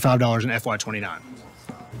 $35 in FY29.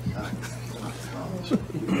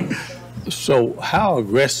 So how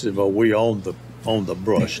aggressive are we on the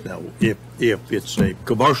brush now? If it's a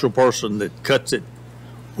commercial person that cuts it,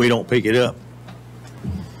 we don't pick it up.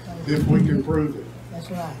 If we can prove it.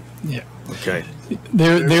 That's right. Yeah. Okay.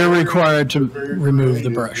 They're required to remove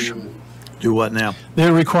the brush. Do what now?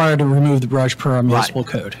 They're required to remove the brush per our municipal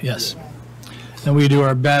code, yes. And we do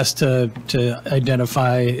our best to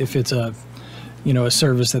identify if it's a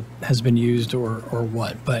service that has been used or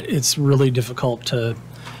what. But it's really difficult to,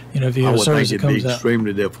 if you have a service that comes out. I would think it'd be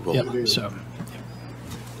extremely difficult. Yep,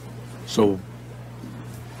 So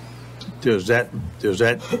does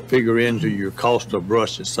that figure into your cost of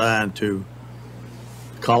brush assigned to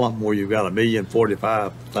column where you've got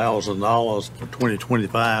 $1,045,000 for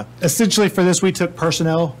 2025? Essentially for this, we took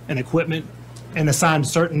personnel and equipment and assigned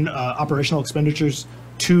certain operational expenditures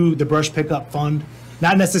to the brush pickup fund.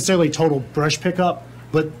 Not necessarily total brush pickup,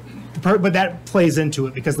 but that plays into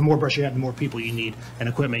it because the more brush you have, the more people you need and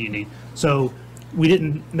equipment you need. So we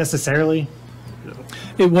didn't necessarily.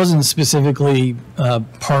 It wasn't specifically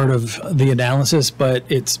part of the analysis, but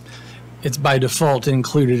it's by default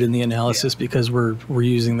included in the analysis because we're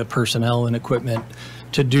using the personnel and equipment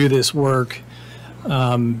to do this work,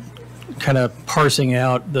 kind of parsing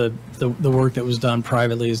out the work that was done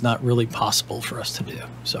privately is not really possible for us to do.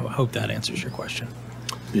 So I hope that answers your question.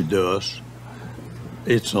 It does.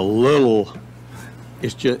 It's a little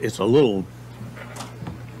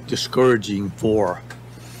discouraging for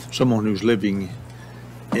someone who's living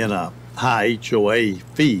in a high HOA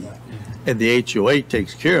fee, and the HOA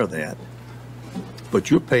takes care of that, but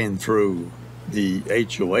you're paying through the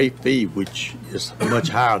HOA fee, which is much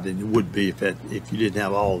higher than it would be if you didn't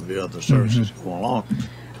have all the other services going along.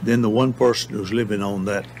 Then the one person who's living on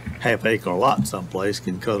that half-acre lot someplace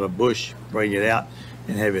can cut a bush, bring it out,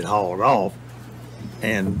 and have it hauled off,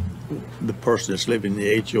 and the person that's living in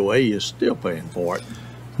the HOA is still paying for it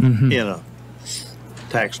in a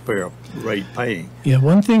taxpayer rate paying. Yeah,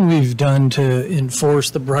 one thing we've done to enforce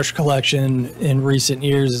the brush collection in recent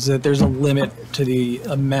years is that there's a limit to the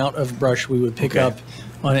amount of brush we would pick up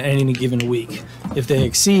on any given week. If they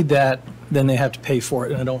exceed that, then they have to pay for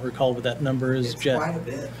it. And I don't recall what that number is, Jeff. Quite a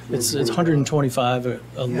bit. It's 125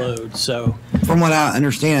 a load. So from what I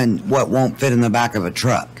understand, what won't fit in the back of a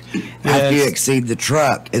truck. After you exceed the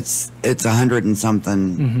truck, it's $100 and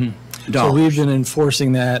something dollars. So we've been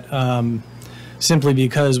enforcing that simply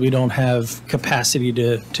because we don't have capacity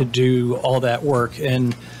to do all that work.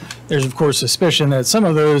 And there's of course suspicion that some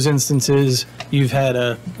of those instances you've had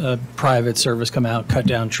a private service come out, cut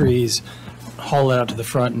down trees, haul it out to the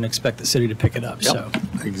front and expect the city to pick it up. Yep. So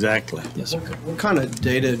exactly. Yes, sir. What kind of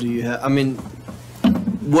data do you have? I mean,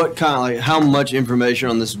 what kind of, like, how much information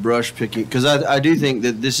on this brush picking? Because I do think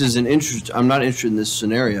that this is an interest. I'm not interested in this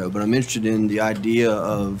scenario, but I'm interested in the idea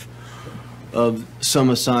of some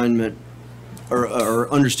assignment or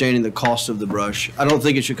understanding the cost of the brush. I don't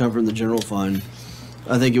think it should come from the general fund.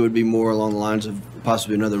 I think it would be more along the lines of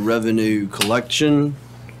possibly another revenue collection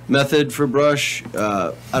method for brush.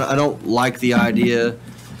 I don't like the idea,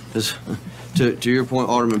 because to your point,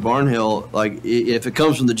 Alderman Barnhill, like if it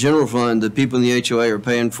comes from the general fund, the people in the HOA are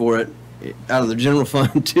paying for it out of the general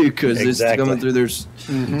fund too, because it's coming through their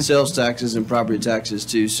sales taxes and property taxes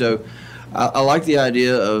too. So I like the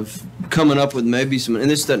idea of coming up with maybe some, and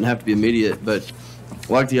this doesn't have to be immediate, but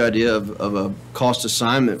I like the idea of a cost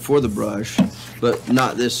assignment for the brush, but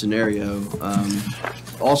not this scenario.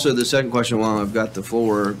 Also, the second question while I've got the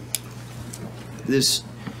floor,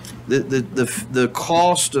 the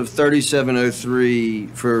cost of 3703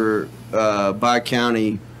 for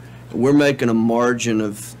bi-county, we're making a margin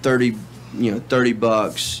of $30, $30,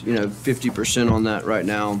 50% on that right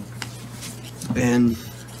now. And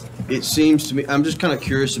it seems to me, I'm just kind of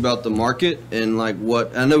curious about the market and like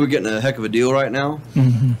what, I know we're getting a heck of a deal right now.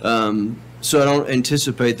 So I don't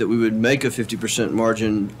anticipate that we would make a 50%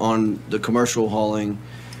 margin on the commercial hauling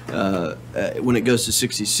when it goes to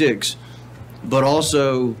 66, but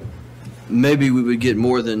also maybe we would get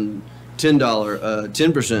more than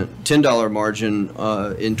 $10 margin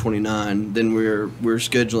in 29 than we're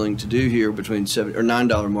scheduling to do here, between $7 or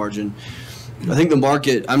 $9 margin. I think the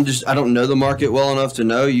market, I don't know the market well enough to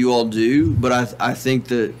know. You all do, but I think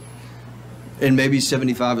that, and maybe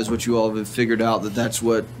 75 is what you all have figured out, that's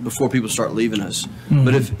what, before people start leaving us. Mhm.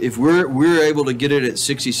 But if we're able to get it at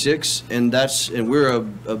 66, and we're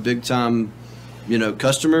a big time,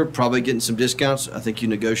 customer, probably getting some discounts. I think you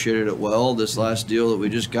negotiated it well, this last deal that we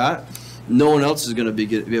just got. No one else is going to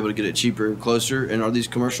be able to get it cheaper and closer. And are these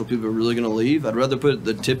commercial people really going to leave? I'd rather put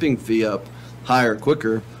the tipping fee up higher,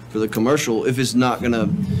 quicker for the commercial if it's not going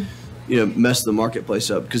to, mess the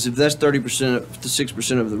marketplace up. Because if that's 30% to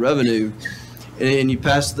 6% of the revenue, and you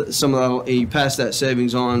pass that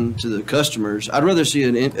savings on to the customers, I'd rather see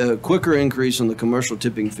a quicker increase on the commercial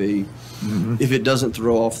tipping fee if it doesn't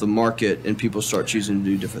throw off the market and people start choosing to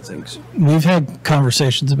do different things. We've had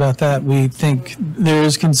conversations about that. We think there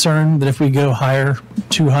is concern that if we go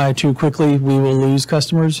too high too quickly, we will lose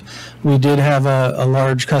customers. We did have a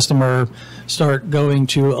large customer start going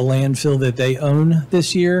to a landfill that they own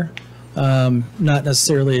this year, not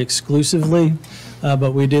necessarily exclusively.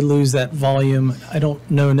 But we did lose that volume. I don't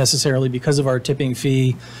know necessarily because of our tipping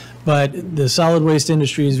fee, but the solid waste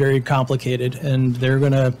industry is very complicated, and they're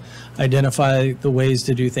going to identify the ways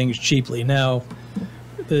to do things cheaply. Now,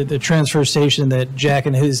 the transfer station that Jack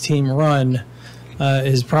and his team run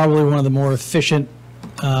is probably one of the more efficient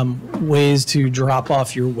ways to drop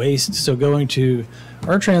off your waste. So going to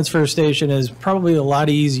our transfer station is probably a lot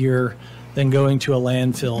easier than going to a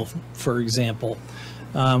landfill, for example.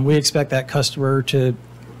 We expect that customer to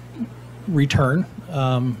return.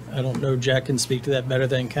 I don't know, Jack can speak to that better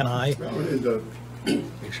than can I. The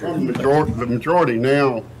majority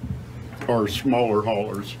now are smaller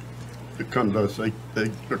haulers that come to us.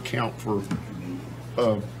 They account for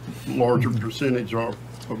a larger percentage of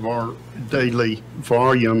our daily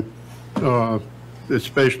volume,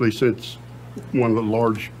 especially since one of the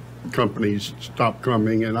large companies stopped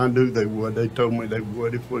coming, and I knew they would. They told me they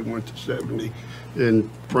would if we went to 70. And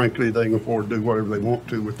frankly, they can afford to do whatever they want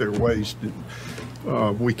to with their waste.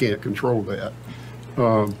 We can't control that.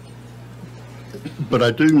 But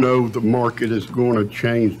I do know the market is going to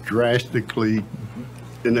change drastically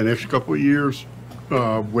in the next couple of years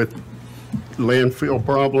with landfill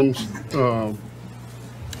problems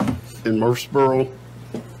in Murfreesboro.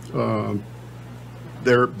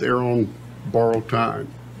 They're on borrowed time.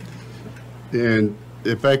 And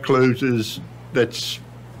if that closes, that's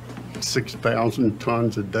 6,000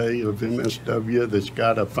 tons a day of MSW that's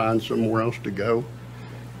got to find somewhere else to go,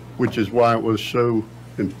 which is why it was so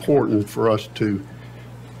important for us to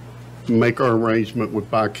make our arrangement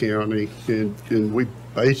with Bi-County, and we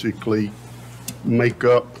basically make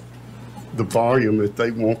up the volume that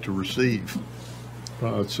they want to receive.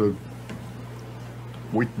 So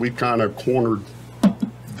we kind of cornered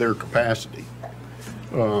their capacity.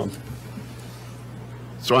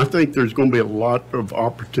 So I think there's going to be a lot of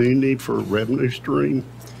opportunity for a revenue stream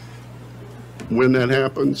when that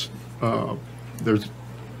happens. There's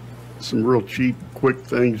some real cheap, quick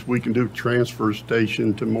things we can do at transfer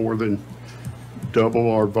station to more than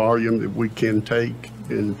double our volume that we can take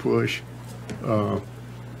and push.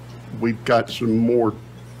 We've got a few more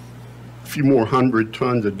 100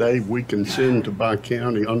 tons a day we can send to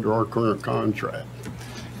Bi-County under our current contract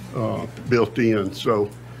built in. So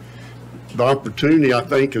the opportunity, I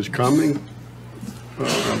think, is coming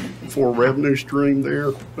for a revenue stream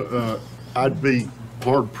there. I'd be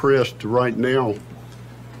hard pressed to right now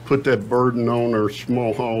put that burden on our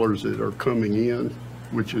small haulers that are coming in,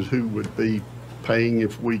 which is who would be paying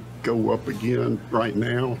if we go up again right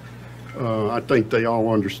now. I think they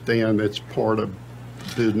all understand that's part of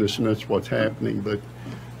business and that's what's happening, but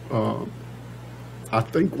I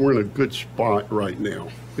think we're in a good spot right now,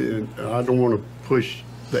 and I don't want to push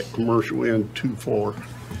that commercial end too far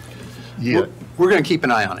yet. We're going to keep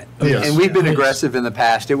an eye on it. Yes. And we've been aggressive in the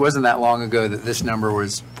past. It wasn't that long ago that this number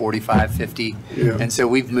was 45, 50. Yeah. And so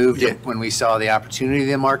we've moved it when we saw the opportunity in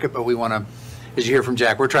the market, but we want to, as you hear from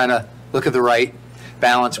Jack, we're trying to look at the right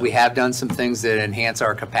balance. We have done some things that enhance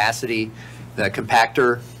our capacity. The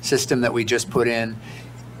compactor system that we just put in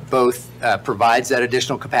both provides that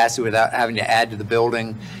additional capacity without having to add to the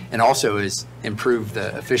building, and also has improved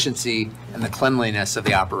the efficiency and the cleanliness of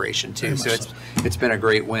the operation too. So it's been a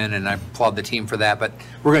great win, and I applaud the team for that. But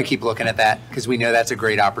we're going to keep looking at that because we know that's a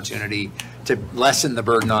great opportunity to lessen the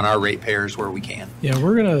burden on our ratepayers where we can. Yeah,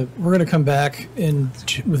 we're gonna come back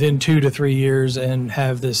within 2 to 3 years and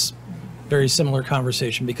have this very similar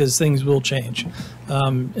conversation because things will change.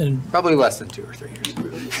 And probably less than 2 or 3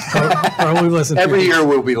 years. Probably less than Every year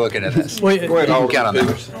we'll be looking at this. Well, you can count on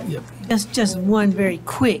that. Yep. Just one very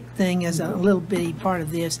quick thing as a little bitty part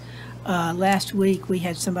of this. Last week we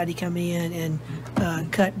had somebody come in and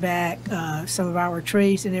cut back some of our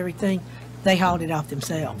trees and everything, they hauled it off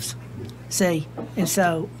themselves. See, and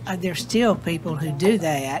so there's still people who do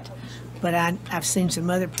that, but I've seen some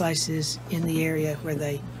other places in the area where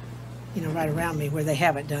they, right around me, where they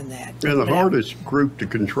haven't done that. And the hardest group to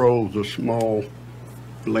control is a small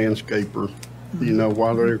landscaper.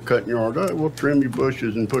 While they're cutting yard, we'll trim your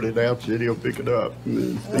bushes and put it out, so he'll pick it up.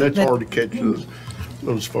 And that's hard to catch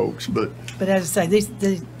those folks. But as I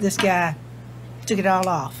say, this guy took it all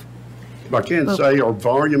off. I can say our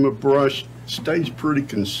volume of brush stays pretty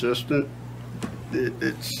consistent.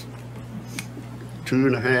 It's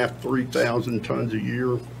 2.5, 3,000 tons a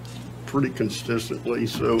year, pretty consistently.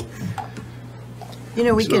 So,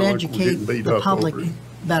 we can educate the public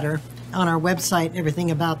better on our website and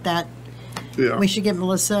everything about that. Yeah. We should get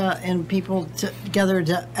Melissa and people together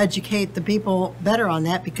to educate the people better on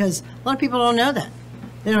that, because a lot of people don't know that.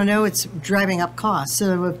 They don't know it's driving up costs.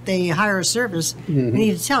 So if they hire a service, we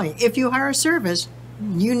need to tell you, if you hire a service,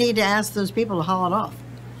 you need to ask those people to haul it off.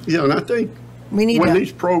 Yeah, and I think when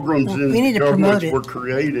these programs in the governments were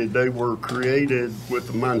created, they were created with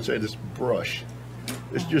the mindset it's brush.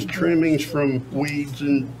 It's just trimmings from weeds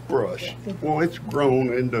and brush. Well, it's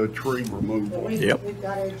grown into tree removal. Yep.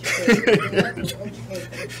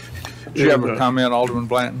 Do you have a comment, Alderman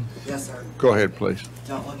Blanton? Yes, sir. Go ahead, please.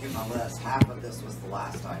 Don't look at my list. Half of this was the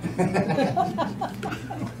last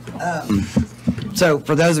item. So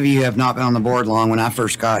for those of you who have not been on the board long, when I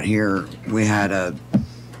first got here, we had a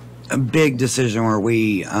big decision where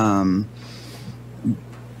we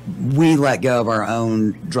let go of our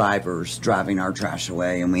own drivers driving our trash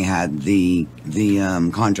away, and we had the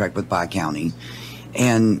contract with Bi-County.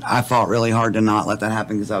 And I fought really hard to not let that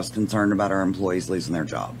happen because I was concerned about our employees losing their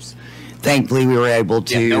jobs. Thankfully, we were able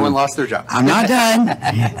to... Yeah, no one lost their job. I'm not done.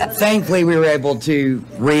 Thankfully, we were able to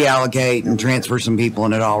reallocate and transfer some people,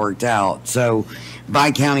 and it all worked out. So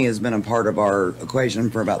Bi-County has been a part of our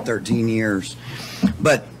equation for about 13 years.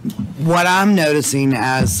 But what I'm noticing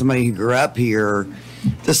as somebody who grew up here,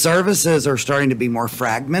 the services are starting to be more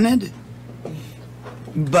fragmented,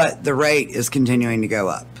 but the rate is continuing to go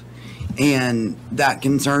up. And that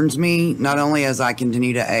concerns me, not only as I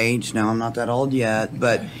continue to age, no, I'm not that old yet,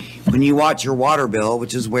 but when you watch your water bill,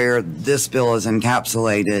 which is where this bill is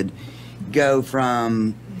encapsulated, go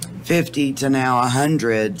from 50 to now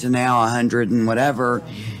 100 to now 100 and whatever,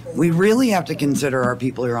 we really have to consider our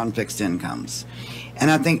people who are on fixed incomes.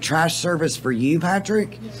 And I think trash service for you,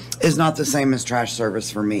 Patrick, is not the same as trash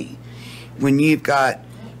service for me. When you've got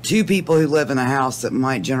two people who live in a house that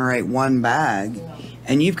might generate one bag,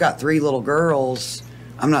 and you've got three little girls,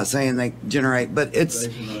 I'm not saying they generate, but it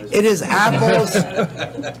is apples.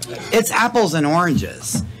 It's apples and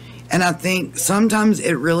oranges. And I think sometimes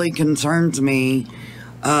it really concerns me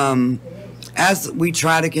as we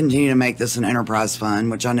try to continue to make this an enterprise fund,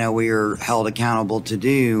 which I know we are held accountable to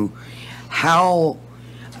do.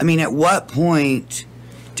 At what point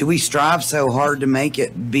do we strive so hard to make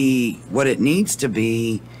it be what it needs to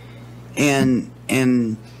be? And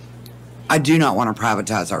I do not want to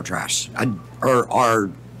privatize our trash or our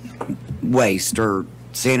waste or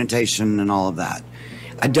sanitation and all of that.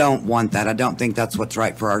 I don't want that. I don't think that's what's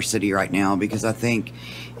right for our city right now, because I think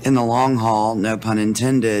in the long haul, no pun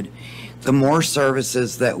intended, the more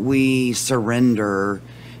services that we surrender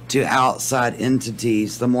to outside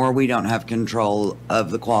entities, the more we don't have control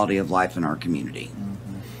of the quality of life in our community.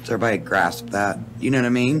 Does everybody grasp that? You know what I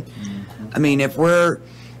mean? I mean, if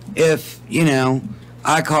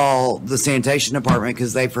I call the sanitation department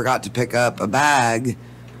because they forgot to pick up a bag,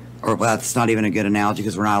 or well, that's not even a good analogy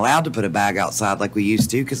because we're not allowed to put a bag outside like we used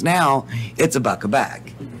to, because now it's $1 a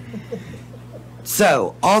bag.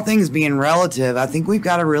 So all things being relative, I think we've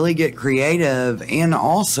got to really get creative, and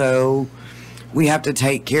also we have to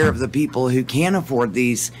take care of the people who can't afford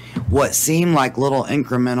these, what seem like little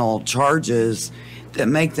incremental charges that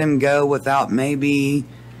make them go without maybe,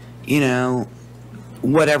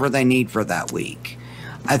 whatever they need for that week.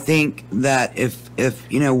 I think that if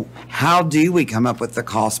how do we come up with the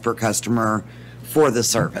cost per customer for the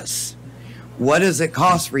service? What does it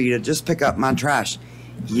cost for you to just pick up my trash?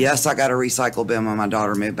 Yes, I got a recycle bin when my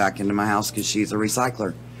daughter moved back into my house because she's a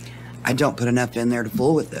recycler. I don't put enough in there to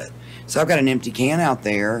fool with it. So I've got an empty can out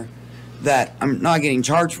there that I'm not getting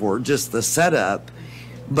charged for, just the setup.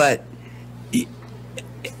 But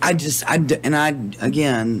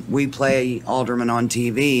again, we play alderman on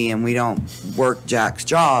TV and we don't work Jack's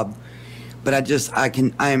job, but I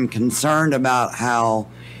am concerned about how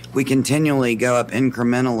we continually go up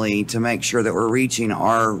incrementally to make sure that we're reaching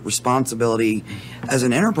our responsibility as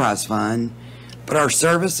an enterprise fund, but our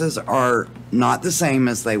services are not the same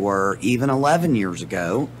as they were even 11 years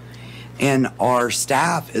ago. And our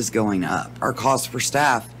staff is going up. Our cost for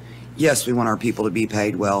staff, yes, we want our people to be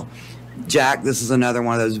paid well. Jack, this is another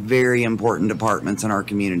one of those very important departments in our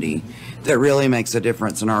community that really makes a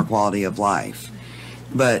difference in our quality of life.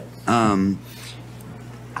 But I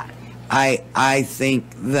think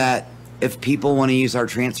that if people want to use our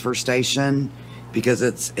transfer station because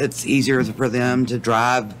it's easier for them to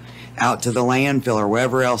drive out to the landfill or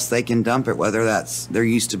wherever else they can dump it, whether there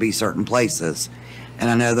used to be certain places. And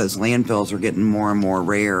I know those landfills are getting more and more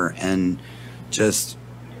rare and just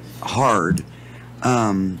hard.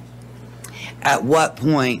 At what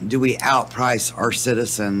point do we outprice our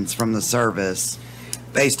citizens from the service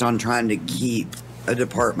based on trying to keep a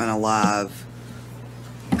department alive?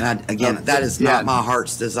 And again, that is not my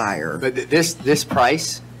heart's desire. But this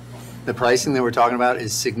price, the pricing that we're talking about,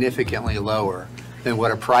 is significantly lower than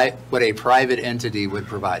what a private entity would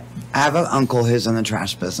provide. I have an uncle who's in the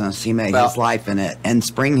trash business. He made his life in it. And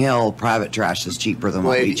Spring Hill private trash is cheaper than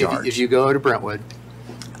what we charge. If you go to Brentwood,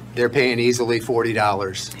 they're paying easily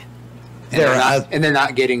 $40. And they're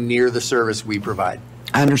not getting near the service we provide.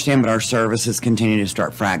 I understand, but our services continue to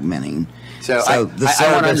start fragmenting. So I want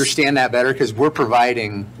to understand that better because we're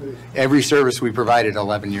providing every service we provided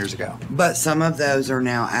 11 years ago. But some of those are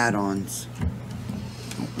now add-ons.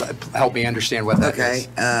 Help me understand what that is.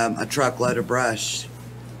 A truckload of brush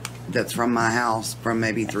that's from my house, from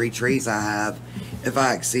maybe 3 trees I have. If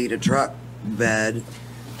I exceed a truck bed,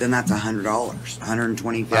 then that's $100,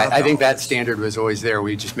 $125. Yeah, I think that standard was always there.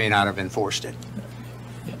 We just may not have enforced it.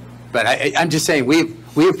 But I'm just saying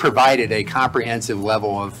we have provided a comprehensive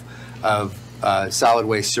level of solid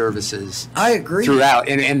waste services. I agree. Throughout,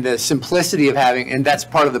 and the simplicity of having, and that's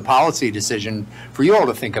part of the policy decision for you all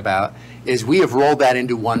to think about, is we have rolled that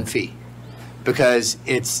into one fee because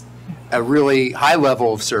it's a really high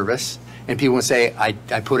level of service. And people will say, I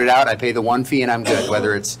put it out, I pay the one fee, and I'm good.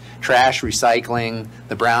 Whether it's trash, recycling,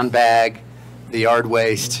 the brown bag, the yard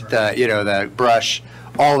waste, the brush,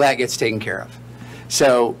 all that gets taken care of.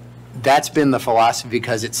 So that's been the philosophy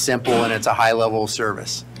because it's simple and it's a high level of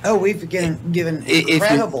service. Oh, we've given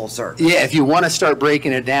incredible service. Yeah, if you want to start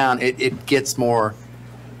breaking it down, it gets more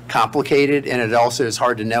complicated, and it also is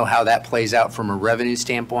hard to know how that plays out from a revenue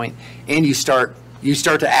standpoint. And you start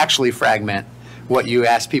to actually fragment what you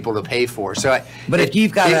ask people to pay for. So, but if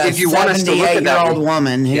you've got a 78-year-old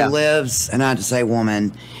woman who lives, and I have to say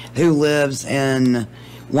woman, who lives in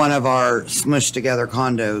one of our smushed together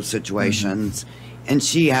condo situations, and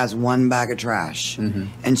she has 1 bag of trash,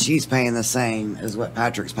 and she's paying the same as what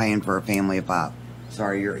Patrick's paying for a family of 5.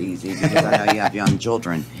 Sorry, you're easy because I know you have young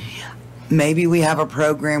children. Maybe we have a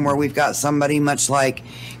program where we've got somebody much like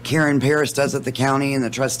Karen Paris does at the county and the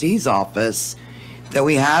trustee's office, that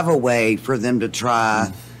we have a way for them to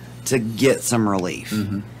try to get some relief.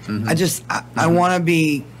 I want to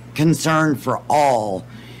be concerned for all,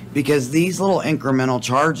 because these little incremental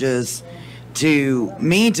charges to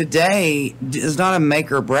me today is not a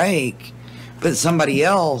make or break, but somebody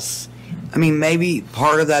else, I mean, maybe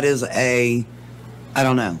part of that is I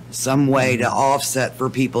don't know, some way to offset for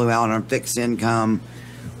people who are on a fixed income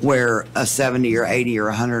where a $70 or $80 or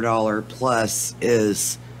 $100 plus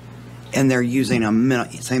is, and they're using a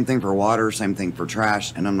minimum. Same thing for water, same thing for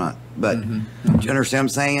trash, and I'm not, but do you understand what I'm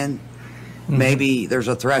saying? Maybe there's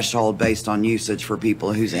a threshold based on usage for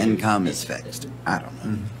people whose income is fixed. I don't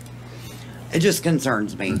know. It just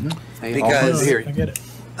concerns me because I get it.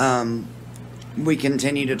 We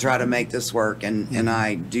continue to try to make this work, and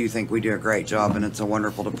I do think we do a great job, and it's a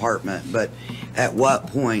wonderful department. But at what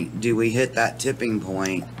point do we hit that tipping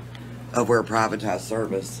point of where privatized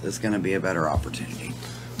service is going to be a better opportunity?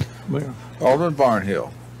 Alderman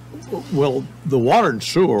Barnhill. Well, the water and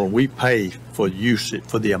sewer, we pay for usage,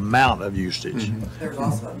 for the amount of usage. There's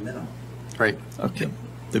also a minimum. Right. Okay.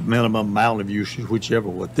 The minimum amount of usage, whichever.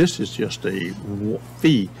 What this is just a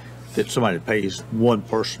fee that somebody pays, one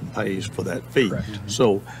person pays for that fee. Correct.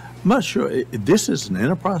 So I'm not sure, this is an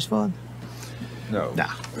enterprise fund? No. Nah.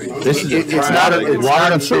 It's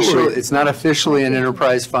not officially an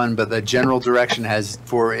enterprise fund, but the general direction has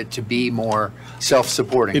for it to be more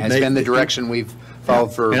self-supporting. Has been the direction we've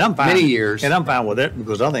followed for many years. And I'm fine with that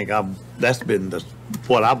because I think that's been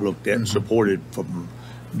what I've looked at and supported from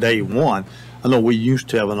day one. I know we used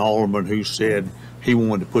to have an alderman who said he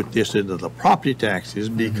wanted to put this into the property taxes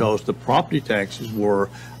because the property taxes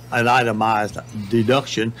were an itemized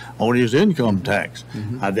deduction on his income tax.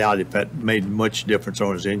 I doubt if that made much difference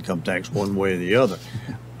on his income tax one way or the other.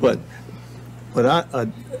 But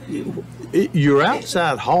your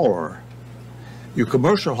outside hauler, your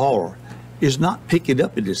commercial hauler, is not picking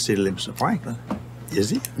up in the city limits of Franklin,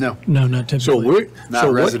 is he? No. No, not typically.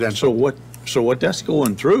 Not residential. So So what that's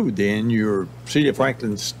going through then, your City of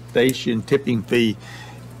Franklin station tipping fee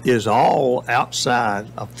is all outside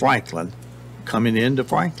of Franklin, coming into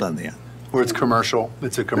Franklin then. Where it's commercial,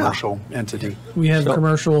 it's a commercial entity. We have So-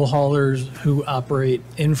 commercial haulers who operate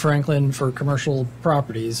in Franklin for commercial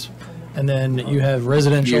properties, and then you have Use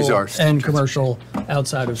residential ours. and commercial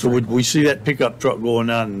outside of So Franklin. would we see that pickup truck going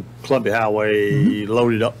down Columbia Highway,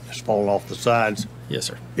 loaded up, it's falling off the sides? Yes,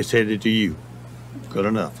 sir. It's headed to you. Good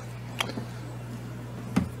enough.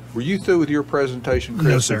 Were you through with your presentation, Chris?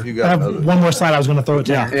 No, If sir. you I got have another. one more slide I was going to throw it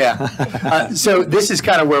to. Yeah. So this is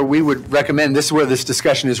kind of where we would recommend, this is where this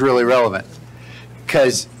discussion is really relevant.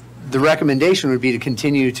 Because the recommendation would be to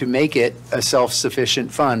continue to make it a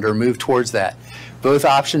self-sufficient fund or move towards that. Both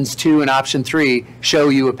options 2 and option 3 show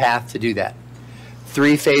you a path to do that.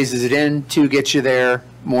 3 phases it in, 2 gets you there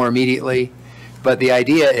more immediately. But the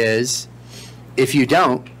idea is, if you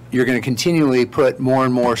don't, you're going to continually put more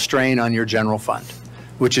and more strain on your general fund,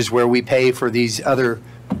 which is where we pay for these other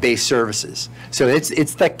base services. So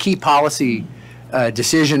it's that key policy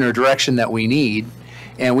decision or direction that we need.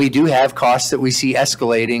 And we do have costs that we see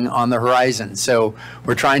escalating on the horizon. So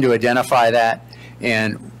we're trying to identify that.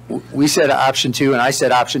 And we said option 2, and I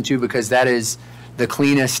said option 2 because that is the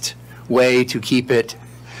cleanest way to keep it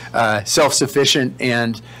self-sufficient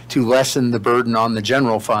and to lessen the burden on the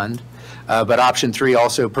general fund. But option 3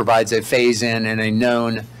 also provides a phase-in and a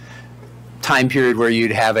known time period where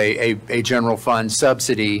you'd have a general fund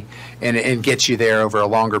subsidy and gets you there over a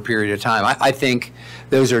longer period of time. I think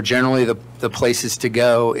those are generally the places to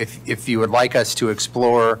go if you would like us to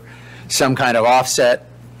explore some kind of offset,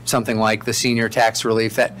 something like the senior tax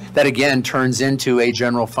relief, that again turns into a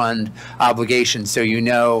general fund obligation. So you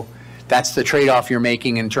know that's the trade-off you're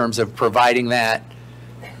making in terms of providing that,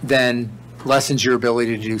 then lessens your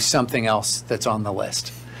ability to do something else that's on the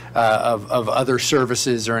list. Of other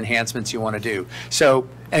services or enhancements you want to do. So,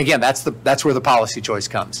 and again, that's where the policy choice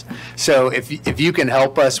comes. So if you can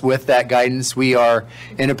help us with that guidance, we are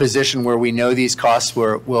in a position where we know these costs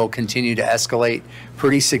will continue to escalate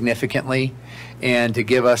pretty significantly, and to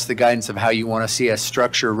give us the guidance of how you want to see us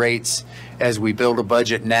structure rates as we build a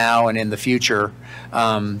budget now and in the future.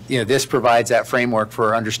 This provides that framework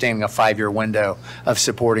for understanding a 5-year window of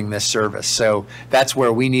supporting this service. So that's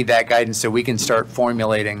where we need that guidance so we can start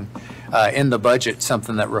formulating in the budget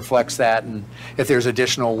something that reflects that. And if there's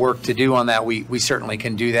additional work to do on that, we certainly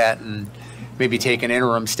can do that and maybe take an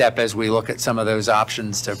interim step as we look at some of those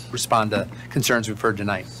options to respond to concerns we've heard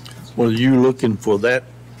tonight. Well, are you looking for that?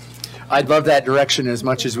 I'd love that direction as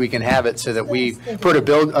much as we can have it so that we put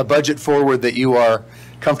a budget forward that you are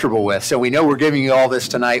comfortable with. So we know we're giving you all this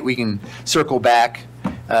tonight. We can circle back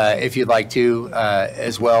if you'd like to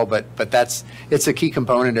as well. But it's a key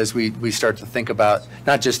component as we start to think about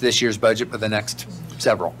not just this year's budget, but the next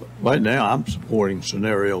several. Right now, I'm supporting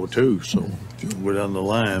scenario 2, so we're down the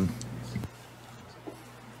line.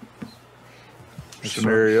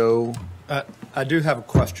 Scenario. I do have a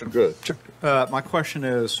question. Good. My question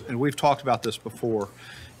is, and we've talked about this before,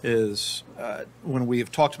 is when we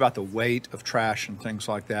have talked about the weight of trash and things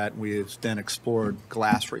like that, we have then explored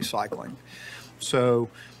glass recycling. So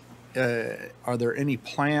are there any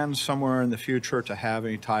plans somewhere in the future to have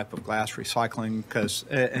any type of glass recycling? Because,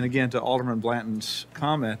 and again, to Alderman Blanton's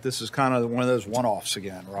comment, this is kind of one of those one-offs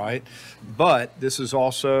again, right? But this is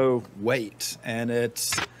also weight, and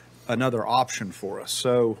it's another option for us.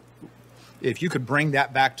 So if you could bring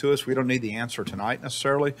that back to us, we don't need the answer tonight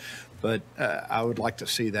necessarily, but I would like to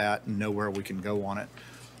see that and know where we can go on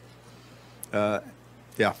it.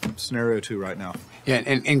 Yeah, scenario 2 right now. Yeah,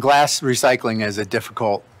 and glass recycling is a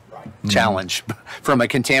difficult challenge from a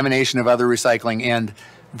contamination of other recycling and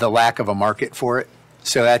the lack of a market for it.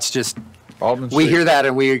 So that's just, we hear that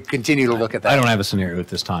and we continue to look at that. I don't have a scenario at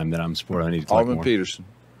this time that I'm supporting. I need to collect Alderman more. Peterson.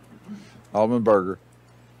 Alderman Berger.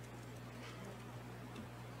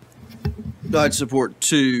 I'd support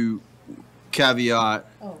 2 caveat.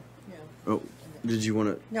 Oh, yeah. Oh, did you want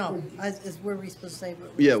to? No, were we supposed to say?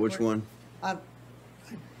 Yeah, which one?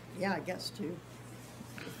 Yeah, I guess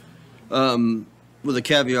 2. With a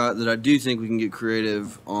caveat that I do think we can get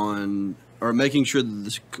creative on, or making sure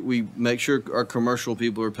that we make sure our commercial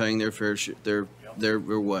people are paying their fair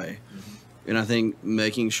their way, and I think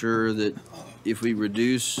making sure that if we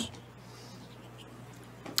reduce,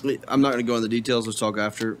 I'm not going to go into the details. Let's talk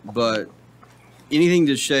after, but anything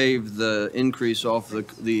to shave the increase off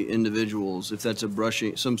the individuals, if that's a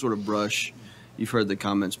brushing, some sort of brush. You've heard the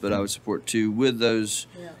comments, but I would support 2 with those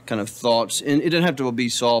kind of thoughts. And it doesn't have to be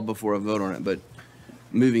solved before I vote on it, but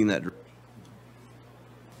moving that direction.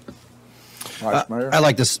 Vice Mayor? I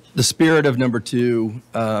like this, the spirit of number 2,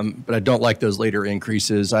 but I don't like those later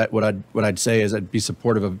increases. What I'd say is I'd be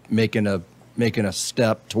supportive of making a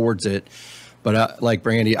step towards it. But like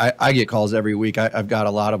Brandy, I get calls every week. I've got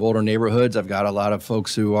a lot of older neighborhoods. I've got a lot of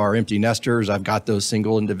folks who are empty nesters. I've got those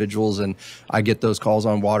single individuals, and I get those calls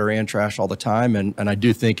on water and trash all the time. And I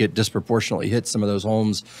do think it disproportionately hits some of those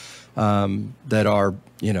homes that are,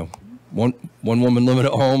 one woman living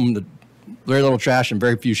at home, very little trash and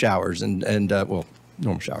very few showers, and well,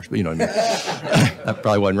 normal showers, but you know what I mean. That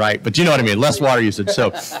probably wasn't right, but you know what I mean. Less water usage.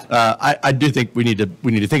 So I do think we need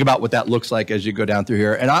to think about what that looks like as you go down through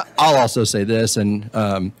here. And I'll also say this, and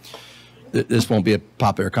this won't be a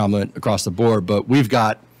popular comment across the board, but we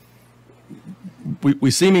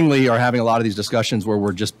seemingly are having a lot of these discussions where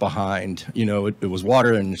we're just behind. It was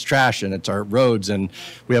water and it's trash and it's our roads, and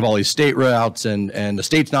we have all these state routes, and the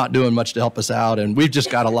state's not doing much to help us out, and we've just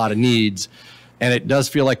got a lot of needs. And it does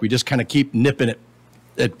feel like we just kind of keep nipping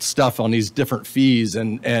at stuff on these different fees,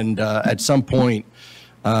 and at some point,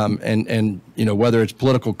 whether it's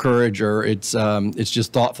political courage or it's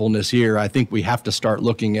just thoughtfulness here, I think we have to start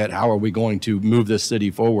looking at how are we going to move this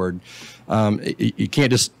city forward. You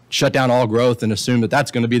can't just shut down all growth and assume that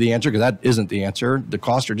that's going to be the answer, because that isn't the answer. The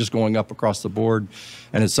costs are just going up across the board,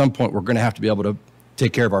 and at some point we're going to have to be able to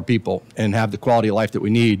take care of our people and have the quality of life that we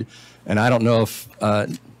need. And I don't know if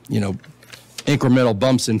incremental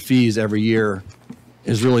bumps in fees every year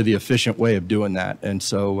is really the efficient way of doing that. And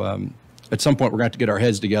so at some point we're going to have to get our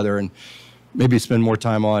heads together and maybe spend more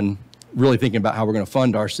time on really thinking about how we're going to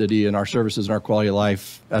fund our city and our services and our quality of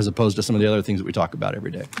life, as opposed to some of the other things that we talk about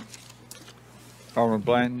every day. Alderman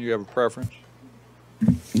Blanton, you have a preference?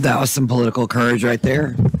 That was some political courage right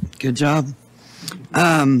there. Good job.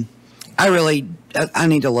 I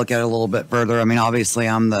need to look at it a little bit further. I mean, obviously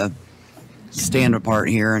I'm the stand apart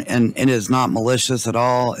here, and it is not malicious at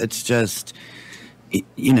all. It's just,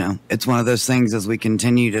 it's one of those things as we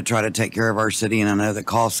continue to try to take care of our city, and I know the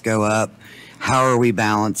costs go up. How are we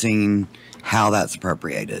balancing how that's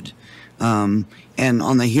appropriated? And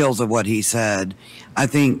on the heels of what he said, I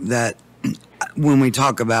think that when we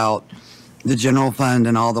talk about the general fund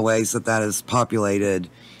and all the ways that is populated,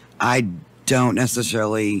 I don't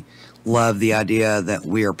necessarily love the idea that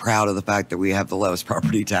we are proud of the fact that we have the lowest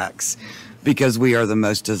property tax, because we are the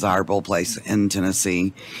most desirable place in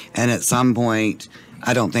Tennessee. And at some point,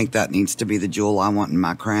 I don't think that needs to be the jewel I want in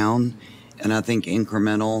my crown. And I think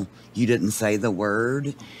incremental, you didn't say the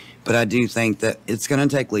word, but I do think that it's going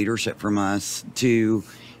to take leadership from us to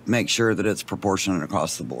make sure that it's proportionate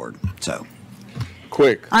across the board. So,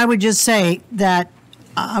 quick. I would just say that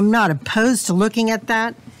I'm not opposed to looking at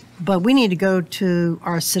that, but we need to go to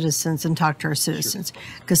our citizens and talk to our citizens.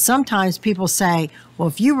 Because sometimes people say, well,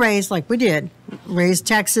 if you raise, like we did, raise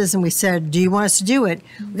taxes, and we said, do you want us to do it?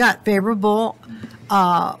 We got favorable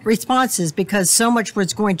responses, because so much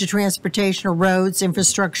was going to transportation or roads,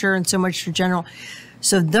 infrastructure, and so much for general.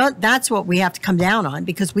 So that's what we have to come down on,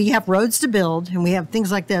 because we have roads to build and we have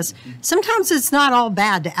things like this. Sometimes it's not all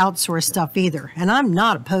bad to outsource stuff either, and I'm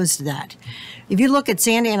not opposed to that. If you look at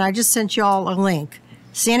Sandy, and I just sent you all a link,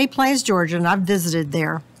 Sandy Plains, Georgia, and I've visited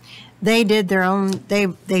there. They did their own, they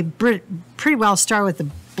pretty well start with a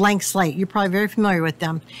blank slate. You're probably very familiar with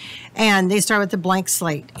them. And they start with a blank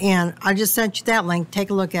slate. And I just sent you that link. Take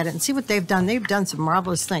a look at it and see what they've done. They've done some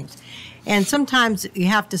marvelous things. And sometimes you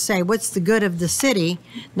have to say, what's the good of the city?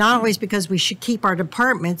 Not always because we should keep our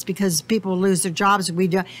departments, because people lose their jobs.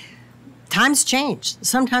 Times change.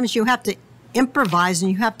 Sometimes you have to improvise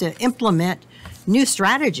and you have to implement new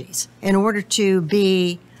strategies in order to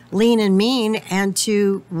be lean and mean and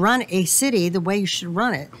to run a city the way you should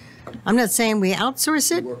run it. I'm not saying we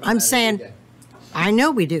outsource it. I'm saying, I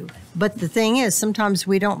know we do. But the thing is, sometimes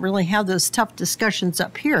we don't really have those tough discussions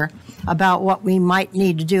up here about what we might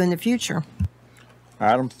need to do in the future.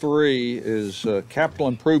 Item 3 is capital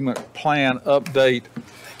improvement plan update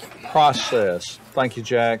process. Thank you,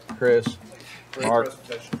 Jack, Chris, Mark.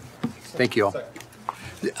 Thank you all.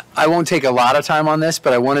 I won't take a lot of time on this,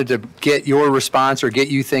 but I wanted to get your response or get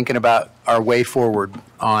you thinking about our way forward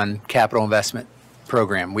on capital investment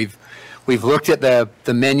program. We've looked at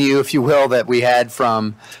the menu, if you will, that we had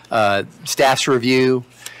from staff's review.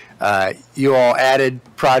 You all added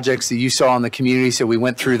projects that you saw in the community, so we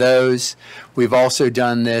went through those. We've also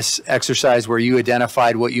done this exercise where you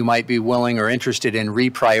identified what you might be willing or interested in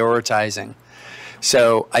reprioritizing.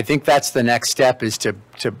 So I think that's the next step, is to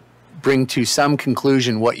bring to some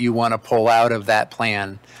conclusion what you want to pull out of that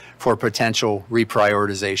plan for potential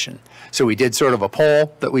reprioritization. So we did sort of a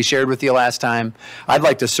poll that we shared with you last time. I'd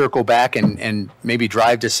like to circle back and maybe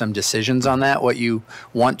drive to some decisions on that, what you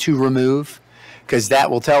want to remove, because that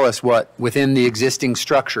will tell us what within the existing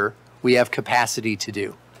structure we have capacity to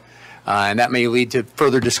do. And that may lead to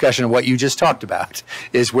further discussion of what you just talked about,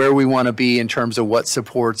 is where we want to be in terms of what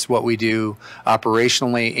supports what we do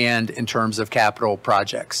operationally and in terms of capital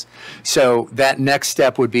projects. So that next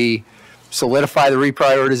step would be solidify the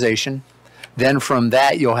reprioritization. Then from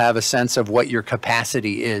that, you'll have a sense of what your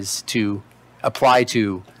capacity is to apply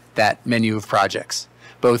to that menu of projects,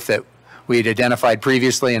 both that we had identified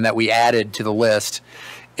previously and that we added to the list,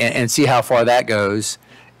 and see how far that goes.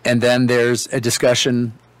 And then there's a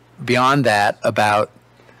discussion beyond that about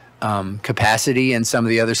capacity and some of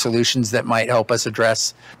the other solutions that might help us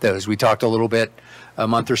address those. We talked a little bit a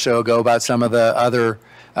month or so ago about some of the other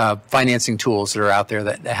financing tools that are out there,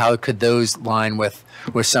 that how could those line with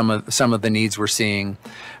some of the needs we're seeing,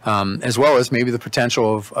 as well as maybe the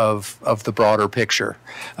potential of the broader picture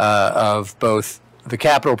of both the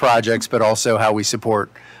capital projects, but also how we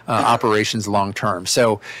support operations long term.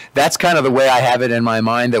 So that's kind of the way I have it in my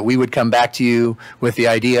mind, that we would come back to you with the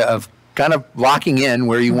idea of kind of locking in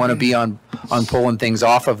where you want to be on pulling things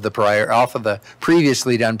off of the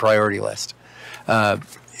previously done priority list.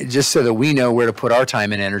 Just so that we know where to put our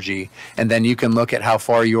time and energy, and then you can look at how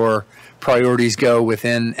far your priorities go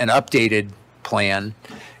within an updated plan,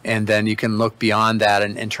 and then you can look beyond that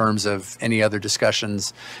in terms of any other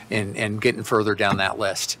discussions and getting further down that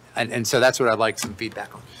list. And so that's what I'd like some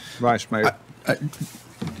feedback on. Vice Mayor.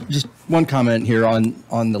 Just one comment here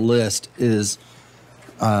on the list is,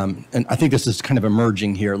 and I think this is kind of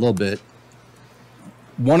emerging here a little bit.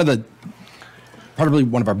 Probably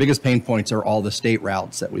one of our biggest pain points are all the state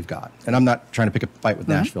routes that we've got. And I'm not trying to pick a fight with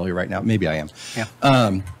Nashville here right now. Maybe I am. Yeah.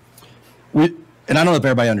 And I don't know if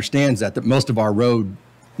everybody understands that most of our road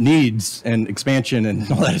needs and expansion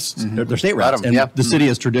and all that is they're state routes. And the city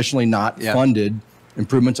has traditionally not funded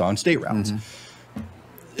improvements on state routes.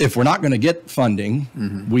 If we're not going to get funding,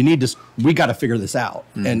 we got to figure this out.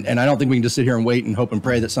 And I don't think we can just sit here and wait and hope and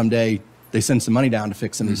pray that someday they send some money down to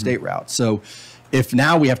fix some of these state routes. So if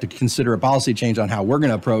now we have to consider a policy change on how we're going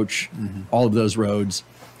to approach all of those roads,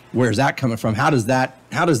 where's that coming from? How does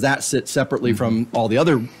that sit separately from all the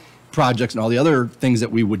other projects and all the other things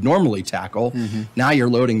that we would normally tackle? Now you're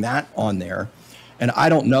loading that on there. And I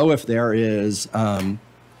don't know if there is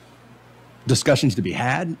discussions to be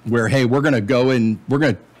had where, hey, we're going to go in, we're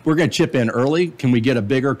going to chip in early. Can we get a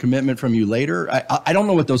bigger commitment from you later? I don't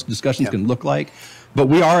know what those discussions can look like, but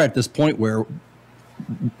we are at this point where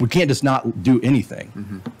we can't just not do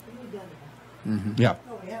anything. Yeah.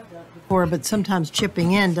 But sometimes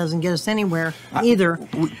chipping in doesn't get us anywhere either.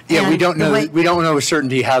 We don't know. We don't know with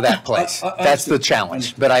certainty how that plays. That's the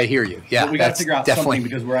challenge. But I hear you. Yeah, but we got to figure out definitely something,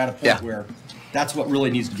 because we're at a point where that's what really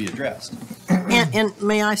needs to be addressed. And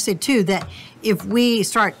may I say too that if we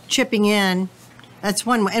start chipping in, that's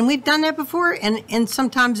one way. And we've done that before, and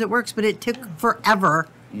sometimes it works, but it took forever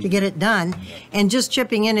to get it done. And just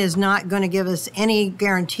chipping in is not going to give us any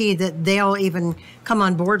guarantee that they'll even come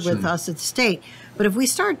on board with us at the state. But if we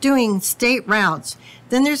start doing state routes,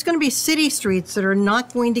 then there's going to be city streets that are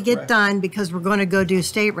not going to get done because we're going to go do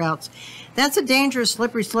state routes. That's a dangerous,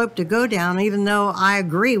 slippery slope to go down, even though I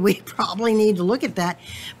agree we probably need to look at that.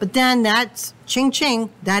 But then that's ching-ching,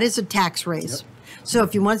 that is a tax raise. So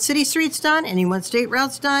if you want city streets done and you want state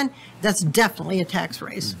routes done, that's definitely a tax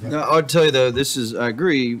raise. Now, I'll tell you though, I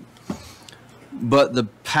agree, but the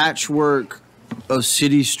patchwork of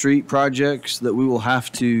city street projects that we will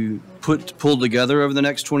have to pull together over the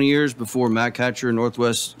next 20 years before Machatcher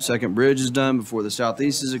Northwest Second Bridge is done, before the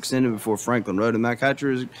Southeast is extended, before Franklin Road and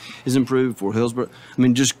Machatcher is improved, before Hillsborough. I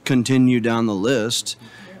mean, just continue down the list.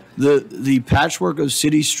 The patchwork of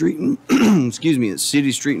city street,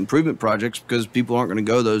 city street improvement projects, because people aren't going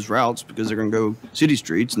to go those routes because they're going to go city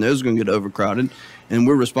streets, and those are going to get overcrowded, and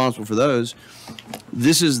we're responsible for those.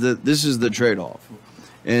 This is the trade-off,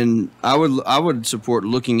 and I would support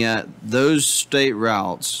looking at those state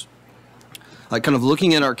routes, like kind of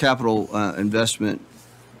looking at our capital investment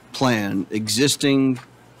plan existing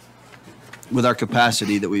with our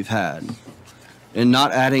capacity that we've had, and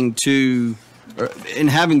not adding to. And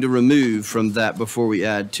having to remove from that before we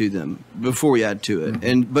add to it,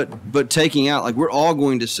 and but taking out, like, we're all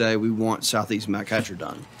going to say we want Southeast Machatcher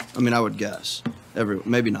done. I mean, I would guess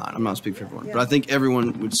maybe not. I'm not speaking for everyone, but I think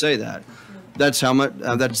everyone would say that. That's how much.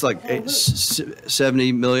 That's like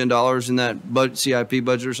 $70 million in that CIP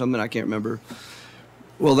budget or something. I can't remember.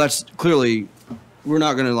 Well, that's clearly we're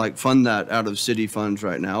not going to like fund that out of city funds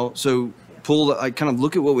right now. So kind of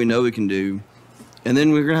look at what we know we can do. And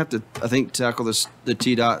then we're going to have to, I think, tackle the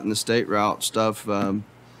TDOT and the state route stuff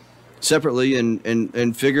separately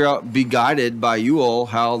and figure out, be guided by you all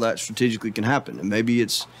how that strategically can happen. And maybe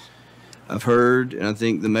it's, I've heard, and I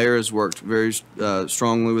think the mayor has worked very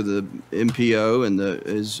strongly with the MPO and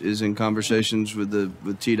is in conversations with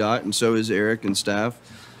TDOT, and so is Eric and staff.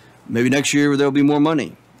 Maybe next year there'll be more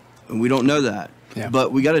money, and we don't know that. Yeah.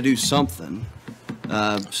 But we got to do something.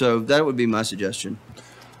 So that would be my suggestion.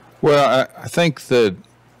 Well, I think that,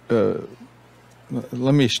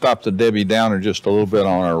 let me stop the Debbie Downer just a little bit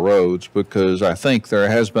on our roads, because I think there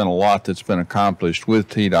has been a lot that's been accomplished with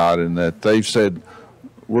TDOT, and that they've said,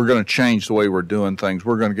 we're going to change the way we're doing things.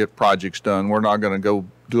 We're going to get projects done. We're not going to go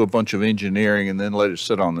do a bunch of engineering and then let it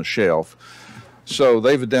sit on the shelf. So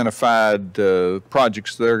they've identified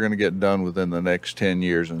projects they're going to get done within the next 10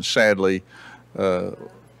 years, and sadly,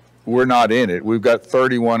 we're not in it. We've got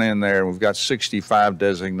 31 in there, and we've got 65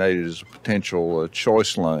 designated as a potential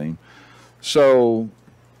choice lane. So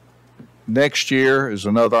next year is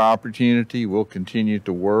another opportunity. We'll continue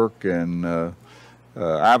to work, and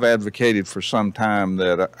I've advocated for some time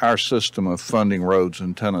that our system of funding roads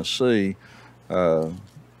in Tennessee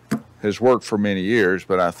has worked for many years,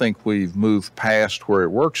 but I think we've moved past where it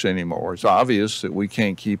works anymore. It's obvious that we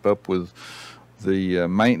can't keep up with the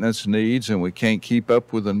maintenance needs, and we can't keep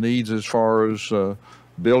up with the needs as far as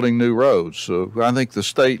building new roads. So I think the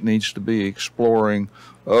state needs to be exploring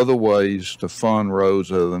other ways to fund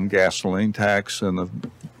roads other than gasoline tax and the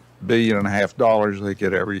 $1.5 billion they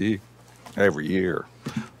get every year.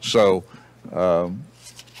 So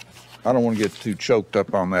I don't want to get too choked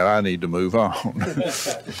up on that. I need to move on.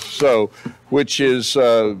 So, which is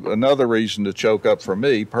another reason to choke up for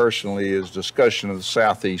me personally is discussion of the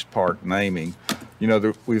Southeast Park naming. You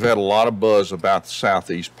know, we've had a lot of buzz about the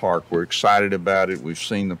Southeast Park. We're excited about it. We've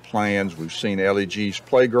seen the plans. We've seen LEG's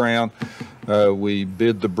playground. We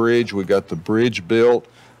bid the bridge. We got the bridge built.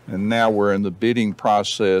 And now we're in the bidding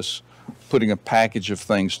process, putting a package of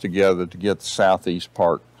things together to get the Southeast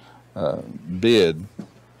Park bid.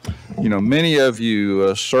 You know, many of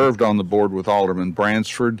you served on the board with Alderman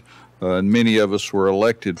Bransford, and many of us were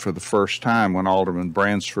elected for the first time when Alderman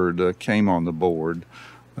Bransford came on the board.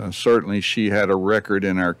 Certainly she had a record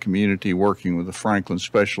in our community working with the Franklin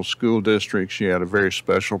Special School District. She had a very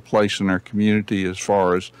special place in our community as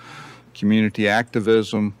far as community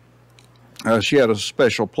activism. She had a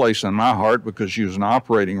special place in my heart because she was an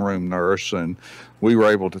operating room nurse, and we were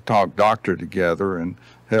able to talk doctor together and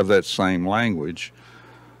have that same language.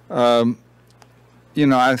 You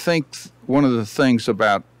know, I think one of the things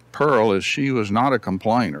about Pearl is she was not a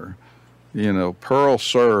complainer. You know, Pearl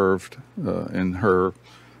served in her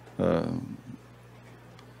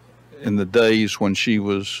in the days when she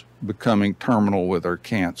was becoming terminal with her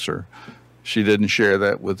cancer. She didn't share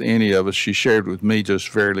that with any of us. She shared with me just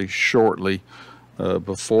fairly shortly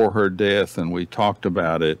before her death, and we talked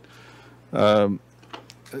about it. The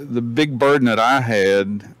big burden that I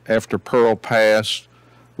had after Pearl passed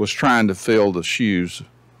was trying to fill the shoes.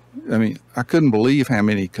 I mean, I couldn't believe how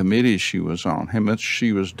many committees she was on, how much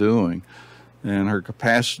she was doing, and her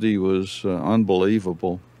capacity was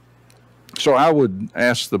unbelievable. So I would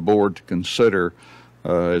ask the board to consider,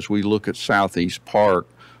 as we look at Southeast Park,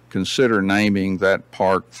 consider naming that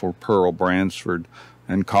park for Pearl Bransford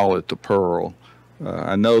and call it the Pearl.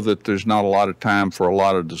 I know that there's not a lot of time for a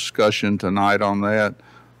lot of discussion tonight on that,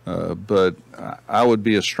 but I would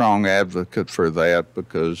be a strong advocate for that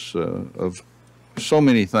because of so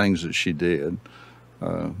many things that she did.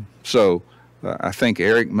 So I think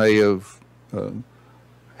Eric may have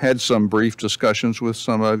had some brief discussions with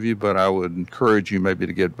some of you, but I would encourage you maybe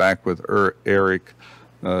to get back with Eric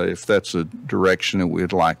if that's a direction that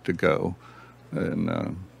we'd like to go.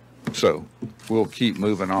 And so we'll keep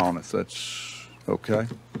moving on if that's okay.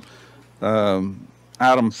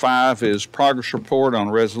 Item 5 is progress report on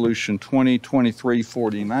resolution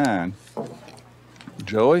 2023-49.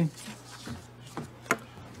 Joey?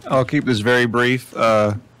 I'll keep this very brief.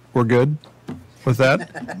 We're good with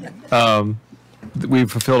that.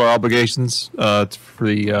 We've fulfilled our obligations for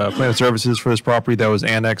the plan of services for this property that was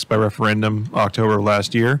annexed by referendum October of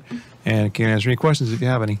last year, and can answer any questions if you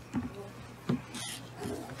have any.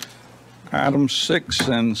 Items 6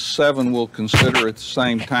 and 7 we'll consider at the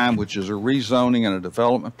same time, which is a rezoning and a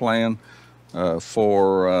development plan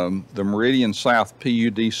for the Meridian South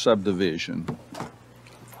PUD subdivision.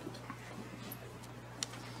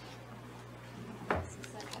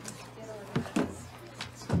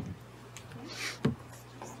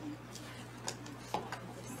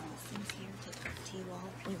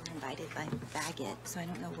 So I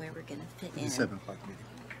don't know where we're going to fit in. The 7 o'clock meeting.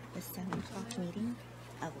 The 7 o'clock meeting?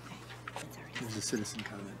 Oh, okay. That's already. There's a citizen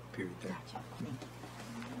comment period there. Gotcha. Thank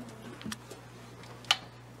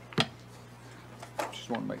you. Just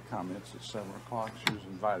want to make comments at 7 o'clock. She was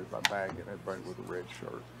invited by Baggett, everybody with a red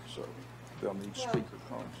shirt. So They'll need speaker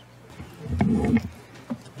cards.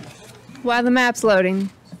 While the map's loading,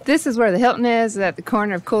 this is where the Hilton is, at the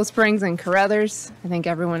corner of Cool Springs and Carruthers. I think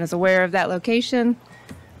everyone is aware of that location.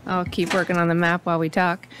 I'll keep working on the map while we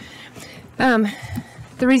talk. The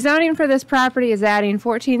rezoning for this property is adding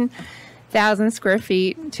 14,000 square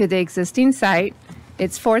feet to the existing site.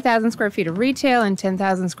 It's 4,000 square feet of retail and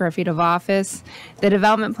 10,000 square feet of office. The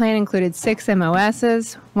development plan included 6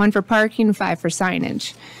 MOSs, 1 for parking, 5 for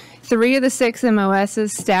signage. 3 of the 6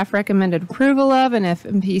 MOSs staff recommended approval of, and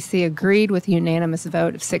FMPC agreed with a unanimous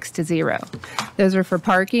vote of 6-0. Those are for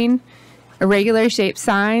parking, irregular shaped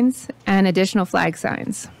signs, and additional flag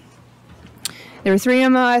signs. There were 3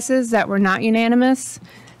 MOSs that were not unanimous.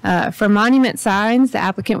 For monument signs, the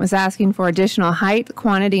applicant was asking for additional height,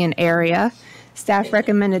 quantity, and area. Staff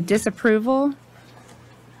recommended disapproval.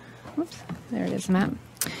 Oops, there it is, map.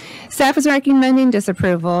 Staff is recommending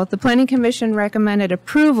disapproval. The Planning Commission recommended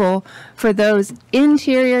approval for those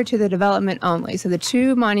interior to the development only. So the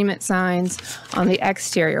 2 monument signs on the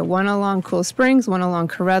exterior, one along Cool Springs, one along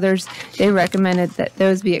Carruthers, they recommended that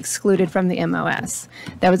those be excluded from the MOS.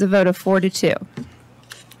 That was a vote of 4-2.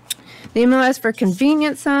 The MOS for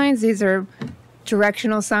convenience signs, these are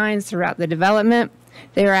directional signs throughout the development.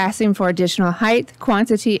 They are asking for additional height,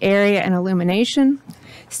 quantity, area, and illumination.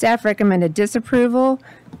 Staff recommended disapproval.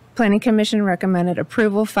 Planning Commission recommended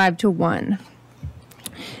approval 5-1.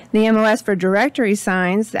 The MOS for directory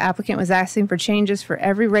signs, the applicant was asking for changes for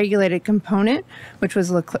every regulated component, which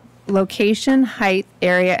was location, height,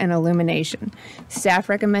 area, and illumination. Staff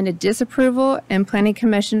recommended disapproval, and Planning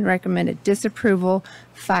Commission recommended disapproval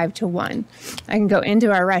 5-1. I can go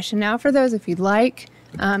into our rationale for those if you'd like,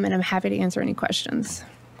 and I'm happy to answer any questions.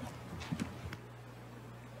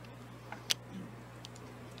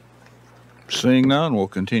 Seeing none, we'll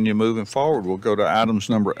continue moving forward. We'll go to items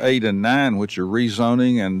number 8 and 9, which are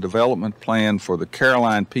rezoning and development plan for the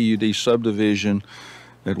Caroline PUD subdivision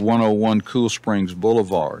at 101 Cool Springs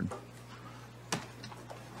Boulevard.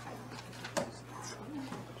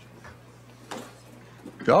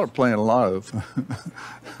 Y'all are playing a lot of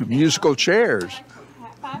musical chairs.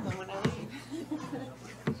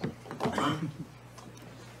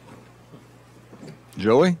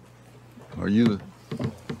 Joey, are you the...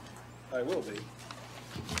 I will be.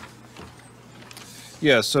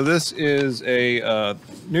 Yeah, so this is a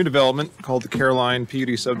new development called the Caroline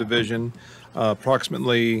PUD subdivision,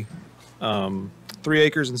 approximately 3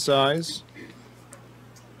 acres in size.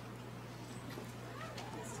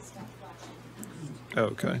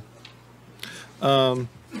 Okay. There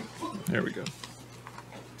we go.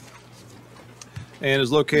 And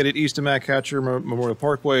is located east of Mac Hatcher Memorial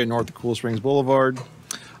Parkway and north of Cool Springs Boulevard.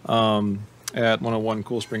 At 101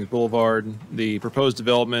 Cool Springs Boulevard. The proposed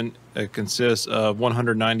development consists of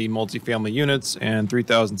 190 multifamily units and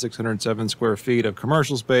 3,607 square feet of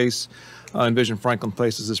commercial space. Envision Franklin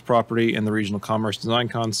places this property in the regional commerce design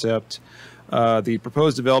concept. The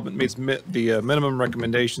proposed development meets the minimum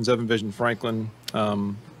recommendations of Envision Franklin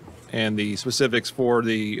and the specifics for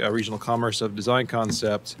the regional commerce of design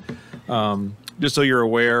concept. Just so you're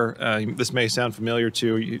aware, this may sound familiar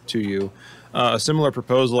to you. A similar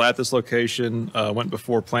proposal at this location went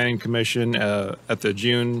before Planning Commission at the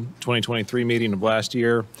June 2023 meeting of last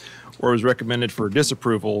year, where it was recommended for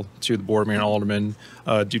disapproval to the Board of Mayor and Aldermen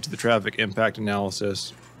due to the traffic impact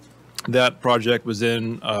analysis. That project was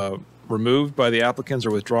then removed by the applicants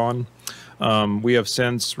or withdrawn. We have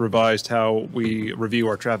since revised how we review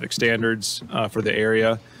our traffic standards for the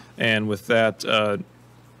area, and with that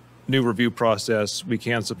new review process, we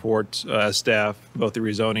can support as staff both the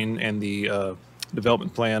rezoning and the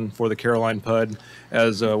development plan for the Caroline PUD,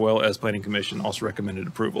 as well as Planning Commission also recommended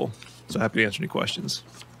approval. So happy to answer any questions.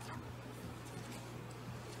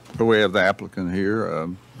 So we have the applicant here.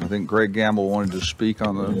 I think Greg Gamble wanted to speak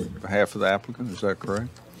on the behalf of the applicant. Is that correct?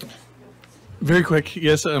 Very quick.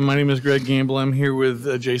 Yes, my name is Greg Gamble. I'm here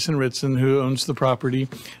with Jason Ritson, who owns the property,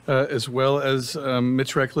 as well as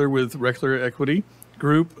Mitch Reckler with Reckler Equity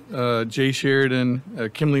Group, Jay Sheridan,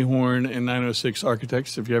 Kimley Horn, and 906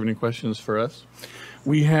 Architects, if you have any questions for us.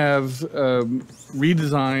 We have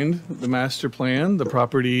redesigned the master plan. The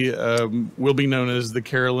property will be known as the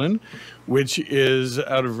Caroline, which is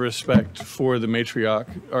out of respect for the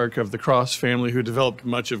matriarch of the Cross family, who developed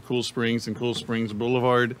much of Cool Springs and Cool Springs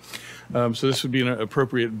Boulevard. So this would be an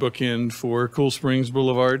appropriate bookend for Cool Springs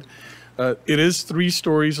Boulevard. It is 3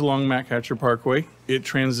 stories along Mac Hatcher Parkway. It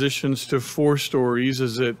transitions to 4 stories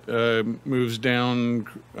as it moves down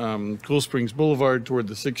Cool Springs Boulevard toward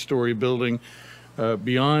the 6-story building.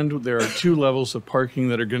 Beyond, there are 2 levels of parking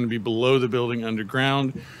that are going to be below the building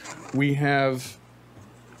underground. We have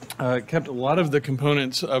kept a lot of the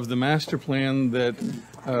components of the master plan that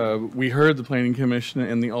we heard the Planning Commission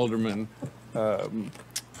and the aldermen that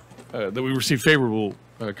we received favorable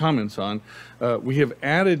comments on. We have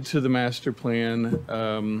added to the master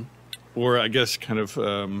plan, or I guess kind of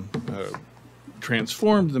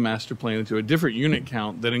transformed the master plan into a different unit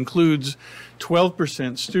count that includes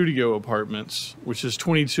 12% studio apartments, which is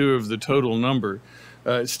 22 of the total number.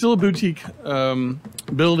 It's still a boutique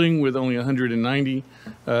building with only 190.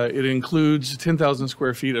 It includes 10,000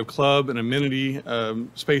 square feet of club and amenity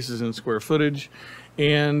spaces in square footage,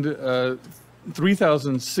 and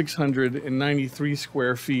 3,693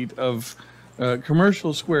 square feet of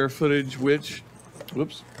commercial square footage, which,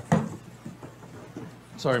 whoops,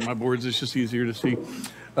 sorry, my boards, it's just easier to see,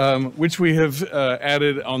 which we have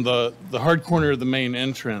added on the hard corner of the main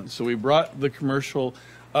entrance. So we brought the commercial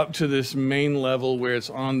up to this main level where it's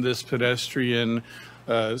on this pedestrian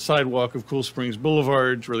sidewalk of Cool Springs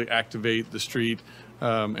Boulevard to really activate the street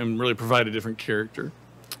and really provide a different character.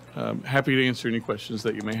 Happy to answer any questions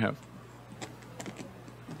that you may have.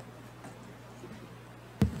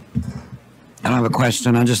 I don't have a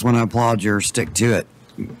question. I just want to applaud your stick to it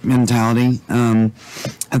mentality. I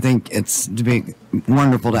think it's to be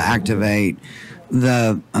wonderful to activate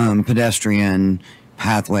the pedestrian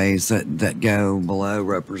pathways that go below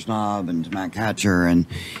Roper's Knob and to Matt Catcher and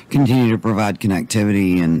continue to provide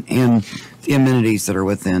connectivity and the amenities that are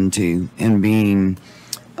within too, and being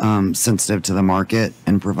sensitive to the market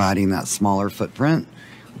and providing that smaller footprint,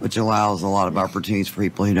 which allows a lot of opportunities for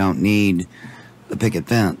people who don't need the picket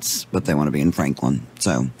fence, but they want to be in Franklin.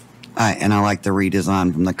 So, I like the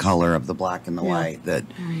redesign from the color of the black and the white that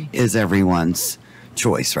is everyone's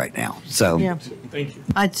choice right now. So, yeah. Thank you.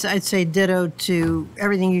 I'd say ditto to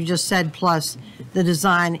everything you just said, plus the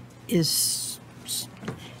design is,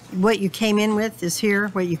 what you came in with is here,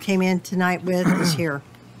 what you came in tonight with is here.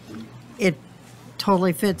 It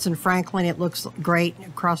totally fits in Franklin. It looks great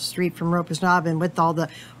across the street from Roper's Knob, and with all the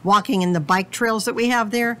walking and the bike trails that we have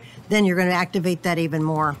there, then you're going to activate that even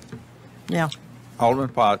more. Yeah. Alderman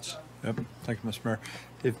Potts. Yep. Thank you, Mr. Mayor.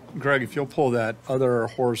 Greg, if you'll pull that other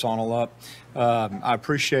horizontal up, I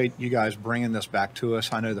appreciate you guys bringing this back to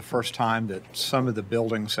us. I know the first time that some of the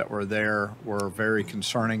buildings that were there were very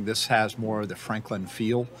concerning. This has more of the Franklin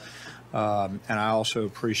feel. And I also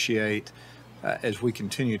appreciate, as we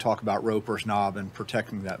continue to talk about Roper's Knob and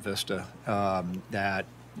protecting that vista, that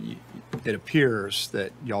it appears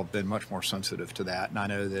that y'all have been much more sensitive to that. And I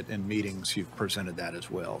know that in meetings you've presented that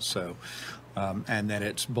as well. So, and that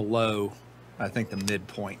it's below, I think, the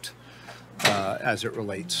midpoint as it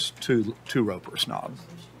relates to Roper's Knob.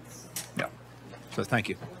 Yeah. So thank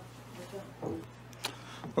you.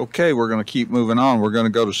 Okay, we're going to keep moving on. We're going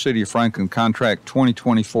to go to City of Franklin Contract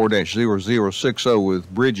 2024-0060 with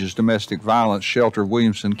Bridges Domestic Violence Shelter,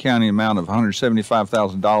 Williamson County, amount of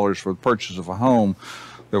 $175,000 for the purchase of a home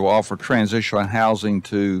that will offer transitional housing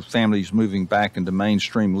to families moving back into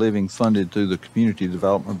mainstream living, funded through the Community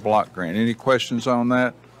Development Block Grant. Any questions on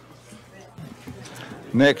that?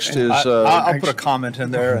 Next is... I'll put a comment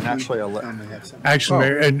in there, and actually I'll let... Actually,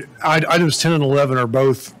 Mayor, and items 10 and 11 are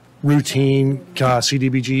both routine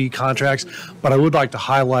CDBG contracts, but I would like to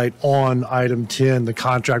highlight on item 10, the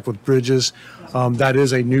contract with Bridges. That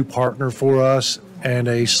is a new partner for us and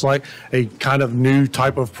a kind of new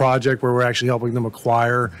type of project where we're actually helping them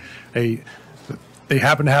acquire they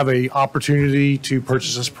happen to have a opportunity to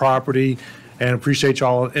purchase this property, and appreciate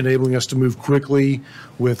y'all enabling us to move quickly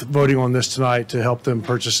with voting on this tonight to help them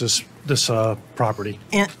purchase this property.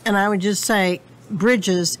 And I would just say,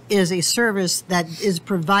 Bridges is a service that is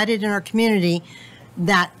provided in our community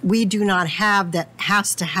that we do not have, that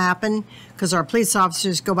has to happen because our police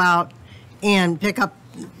officers go out and pick up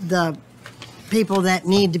the people that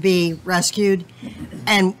need to be rescued,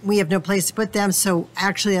 and we have no place to put them. So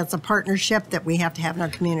actually that's a partnership that we have to have in our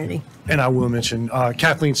community. And I will mention,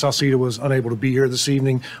 Kathleen Salcida was unable to be here this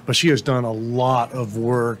evening, but she has done a lot of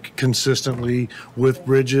work consistently with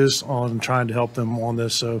Bridges on trying to help them on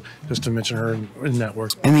this. So just to mention her in that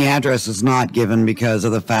work. And the address is not given because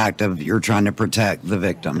of the fact of you're trying to protect the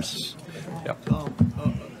victims. Yep.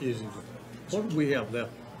 What do we have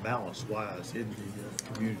left balance-wise in the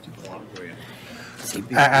community block grant?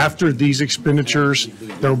 After these expenditures,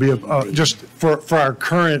 there will be just for our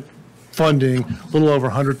current funding, a little over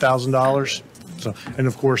 $100,000. So, and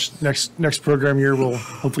of course, next program year, we'll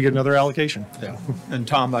hopefully get another allocation. Yeah. And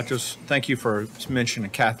Tom, I just thank you for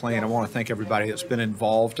mentioning Kathleen. I want to thank everybody that's been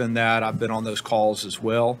involved in that. I've been on those calls as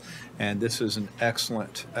well, and this is an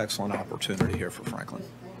excellent opportunity here for Franklin.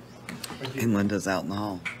 And Linda's out in the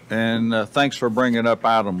hall. And thanks for bringing up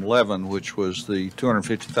item 11, which was the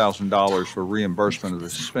 $250,000 for reimbursement of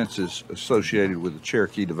expenses associated with the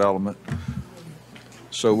Cherokee development.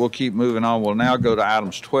 So we'll keep moving on. We'll now go to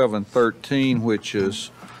items 12 and 13, which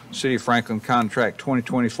is City of Franklin Contract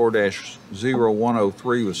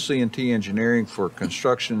 2024-0103 with C&T Engineering for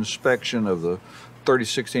construction inspection of the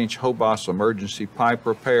 36-inch Hobos emergency pipe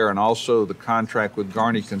repair, and also the contract with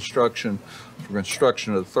Garney Construction for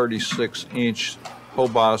construction of the 36-inch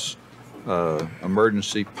Hobos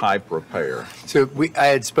emergency pipe repair. So I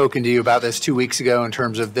had spoken to you about this 2 weeks ago in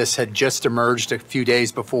terms of this had just emerged a few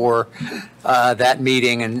days before that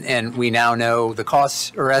meeting, and we now know the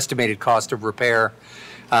costs or estimated cost of repair.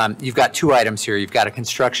 You've got two items here. You've got a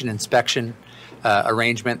construction inspection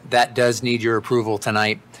arrangement. That does need your approval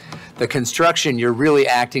tonight. The construction, you're really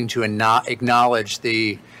acting to acknowledge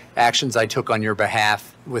the actions I took on your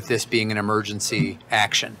behalf with this being an emergency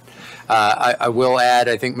action. I will add,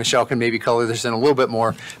 I think Michelle can maybe color this in a little bit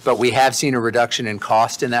more, but we have seen a reduction in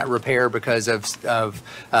cost in that repair because of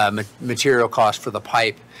material cost for the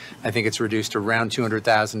pipe. I think it's reduced to around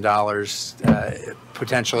 $200,000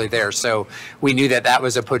 potentially there. So we knew that that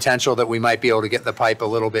was a potential that we might be able to get the pipe a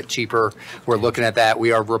little bit cheaper. We're looking at that.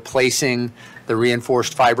 We are replacing the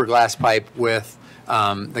reinforced fiberglass pipe with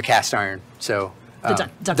the cast iron. So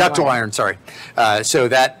ductile iron, sorry. So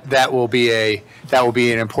that will be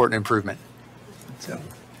an important improvement. So.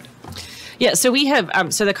 Yeah, so we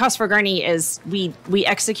have, so the cost for Garney is,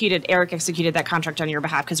 Eric executed that contract on your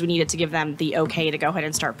behalf because we needed to give them the okay to go ahead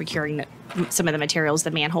and start procuring some of the materials. The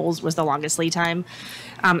manholes was the longest lead time.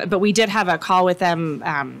 But we did have a call with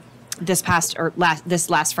them this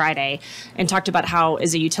last Friday and talked about how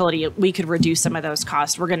as a utility we could reduce some of those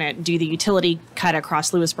costs. We're going to do the utility cut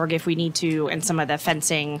across Lewisburg if we need to, and some of the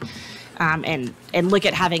fencing, and look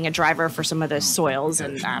at having a driver for some of the soils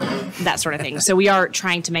and that sort of thing. So we are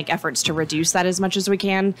trying to make efforts to reduce that as much as we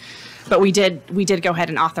can, but we did go ahead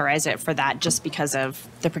and authorize it for that just because of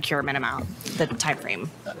the procurement amount, the time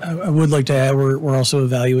frame. I would like to add, we're also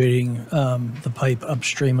evaluating the pipe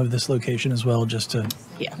upstream of this location as well, just to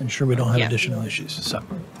ensure we don't have additional issues. So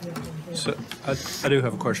I do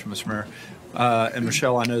have a question, Mr. Mayor. And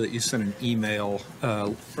Michelle, I know that you sent an email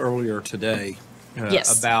earlier today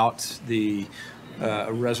about the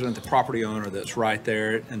resident, the property owner that's right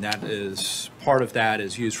there, and that is, part of that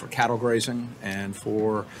is used for cattle grazing, and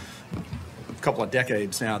for a couple of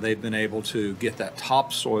decades now they've been able to get that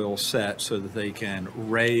topsoil set so that they can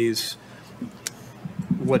raise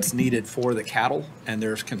what's needed for the cattle, and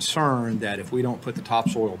there's concern that if we don't put the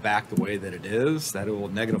topsoil back the way that it is, that it will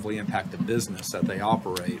negatively impact the business that they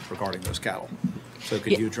operate regarding those cattle. So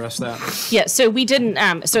could you address that? Yeah, so we didn't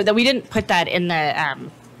put that in the,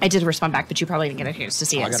 I did respond back, but you probably didn't get a chance to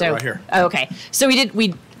see it. I got it right here. Oh, okay. So we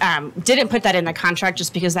didn't put that in the contract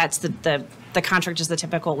just because that's the contract is the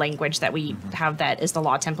typical language that we have, that is the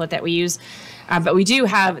law template that we use. But we do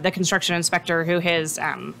have the construction inspector who has,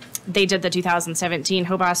 they did the 2017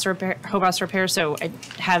 Hobos repair, so I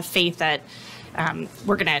have faith that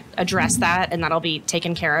we're going to address that and that'll be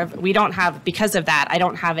taken care of. We don't have, because of that, I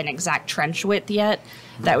don't have an exact trench width yet.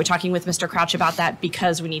 That we're talking with Mr. Crouch about that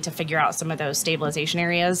because we need to figure out some of those stabilization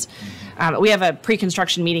areas. We have a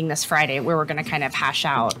pre-construction meeting this Friday where we're going to kind of hash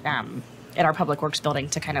out at our Public Works building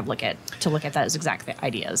to kind of look at those exact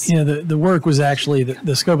ideas. Yeah, the work was actually,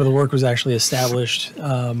 the scope of the work was actually established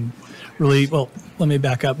really, well, let me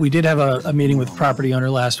back up. We did have a meeting with the property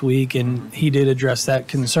owner last week, and he did address that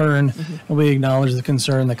concern, and we acknowledged the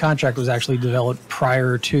concern. The contract was actually developed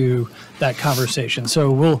prior to that conversation.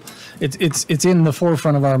 So it's in the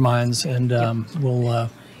forefront of our minds, and we'll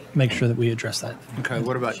make sure that we address that. Okay,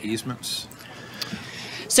 what about easements?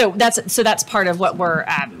 So that's part of what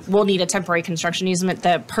we'll need a temporary construction easement.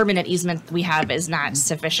 The permanent easement we have is not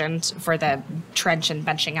sufficient for the trench and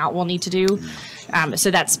benching out we'll need to do.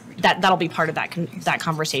 So that'll be part of that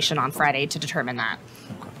conversation on Friday to determine that.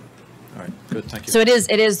 Okay. All right. Good. Thank you. So it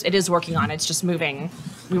is working on. It's just moving.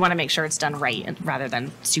 We want to make sure it's done right rather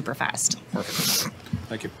than super fast. Perfect.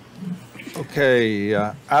 Thank you. Okay,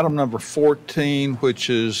 item number 14, which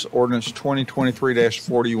is ordinance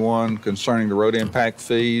 2023-41 concerning the road impact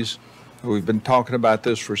fees. We've been talking about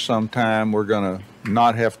this for some time. We're going to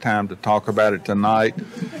not have time to talk about it tonight.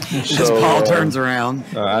 As Paul turns around.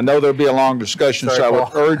 I know there'll be a long discussion, so I would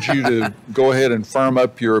urge you to go ahead and firm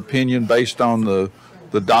up your opinion based on the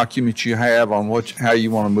documents you have on how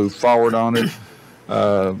you want to move forward on it.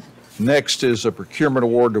 Next is a procurement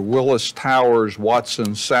award to Willis Towers,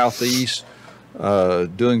 Watson Southeast,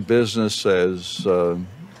 doing business as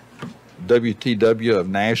WTW of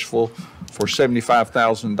Nashville, for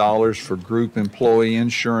 $75,000 for group employee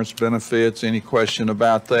insurance benefits. Any question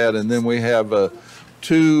about that? And then we have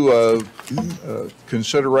two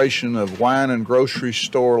consideration of wine and grocery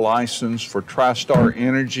store license for TriStar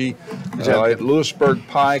Energy at Lewisburg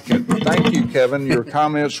Pike. And thank you, Kevin. Your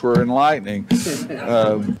comments were enlightening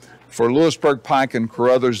for Lewisburg Pike and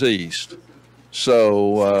Carruthers East.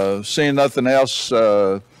 So seeing nothing else,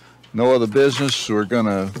 no other business, we're going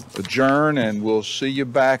to adjourn, and we'll see you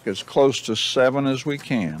back as close to 7 as we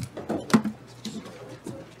can.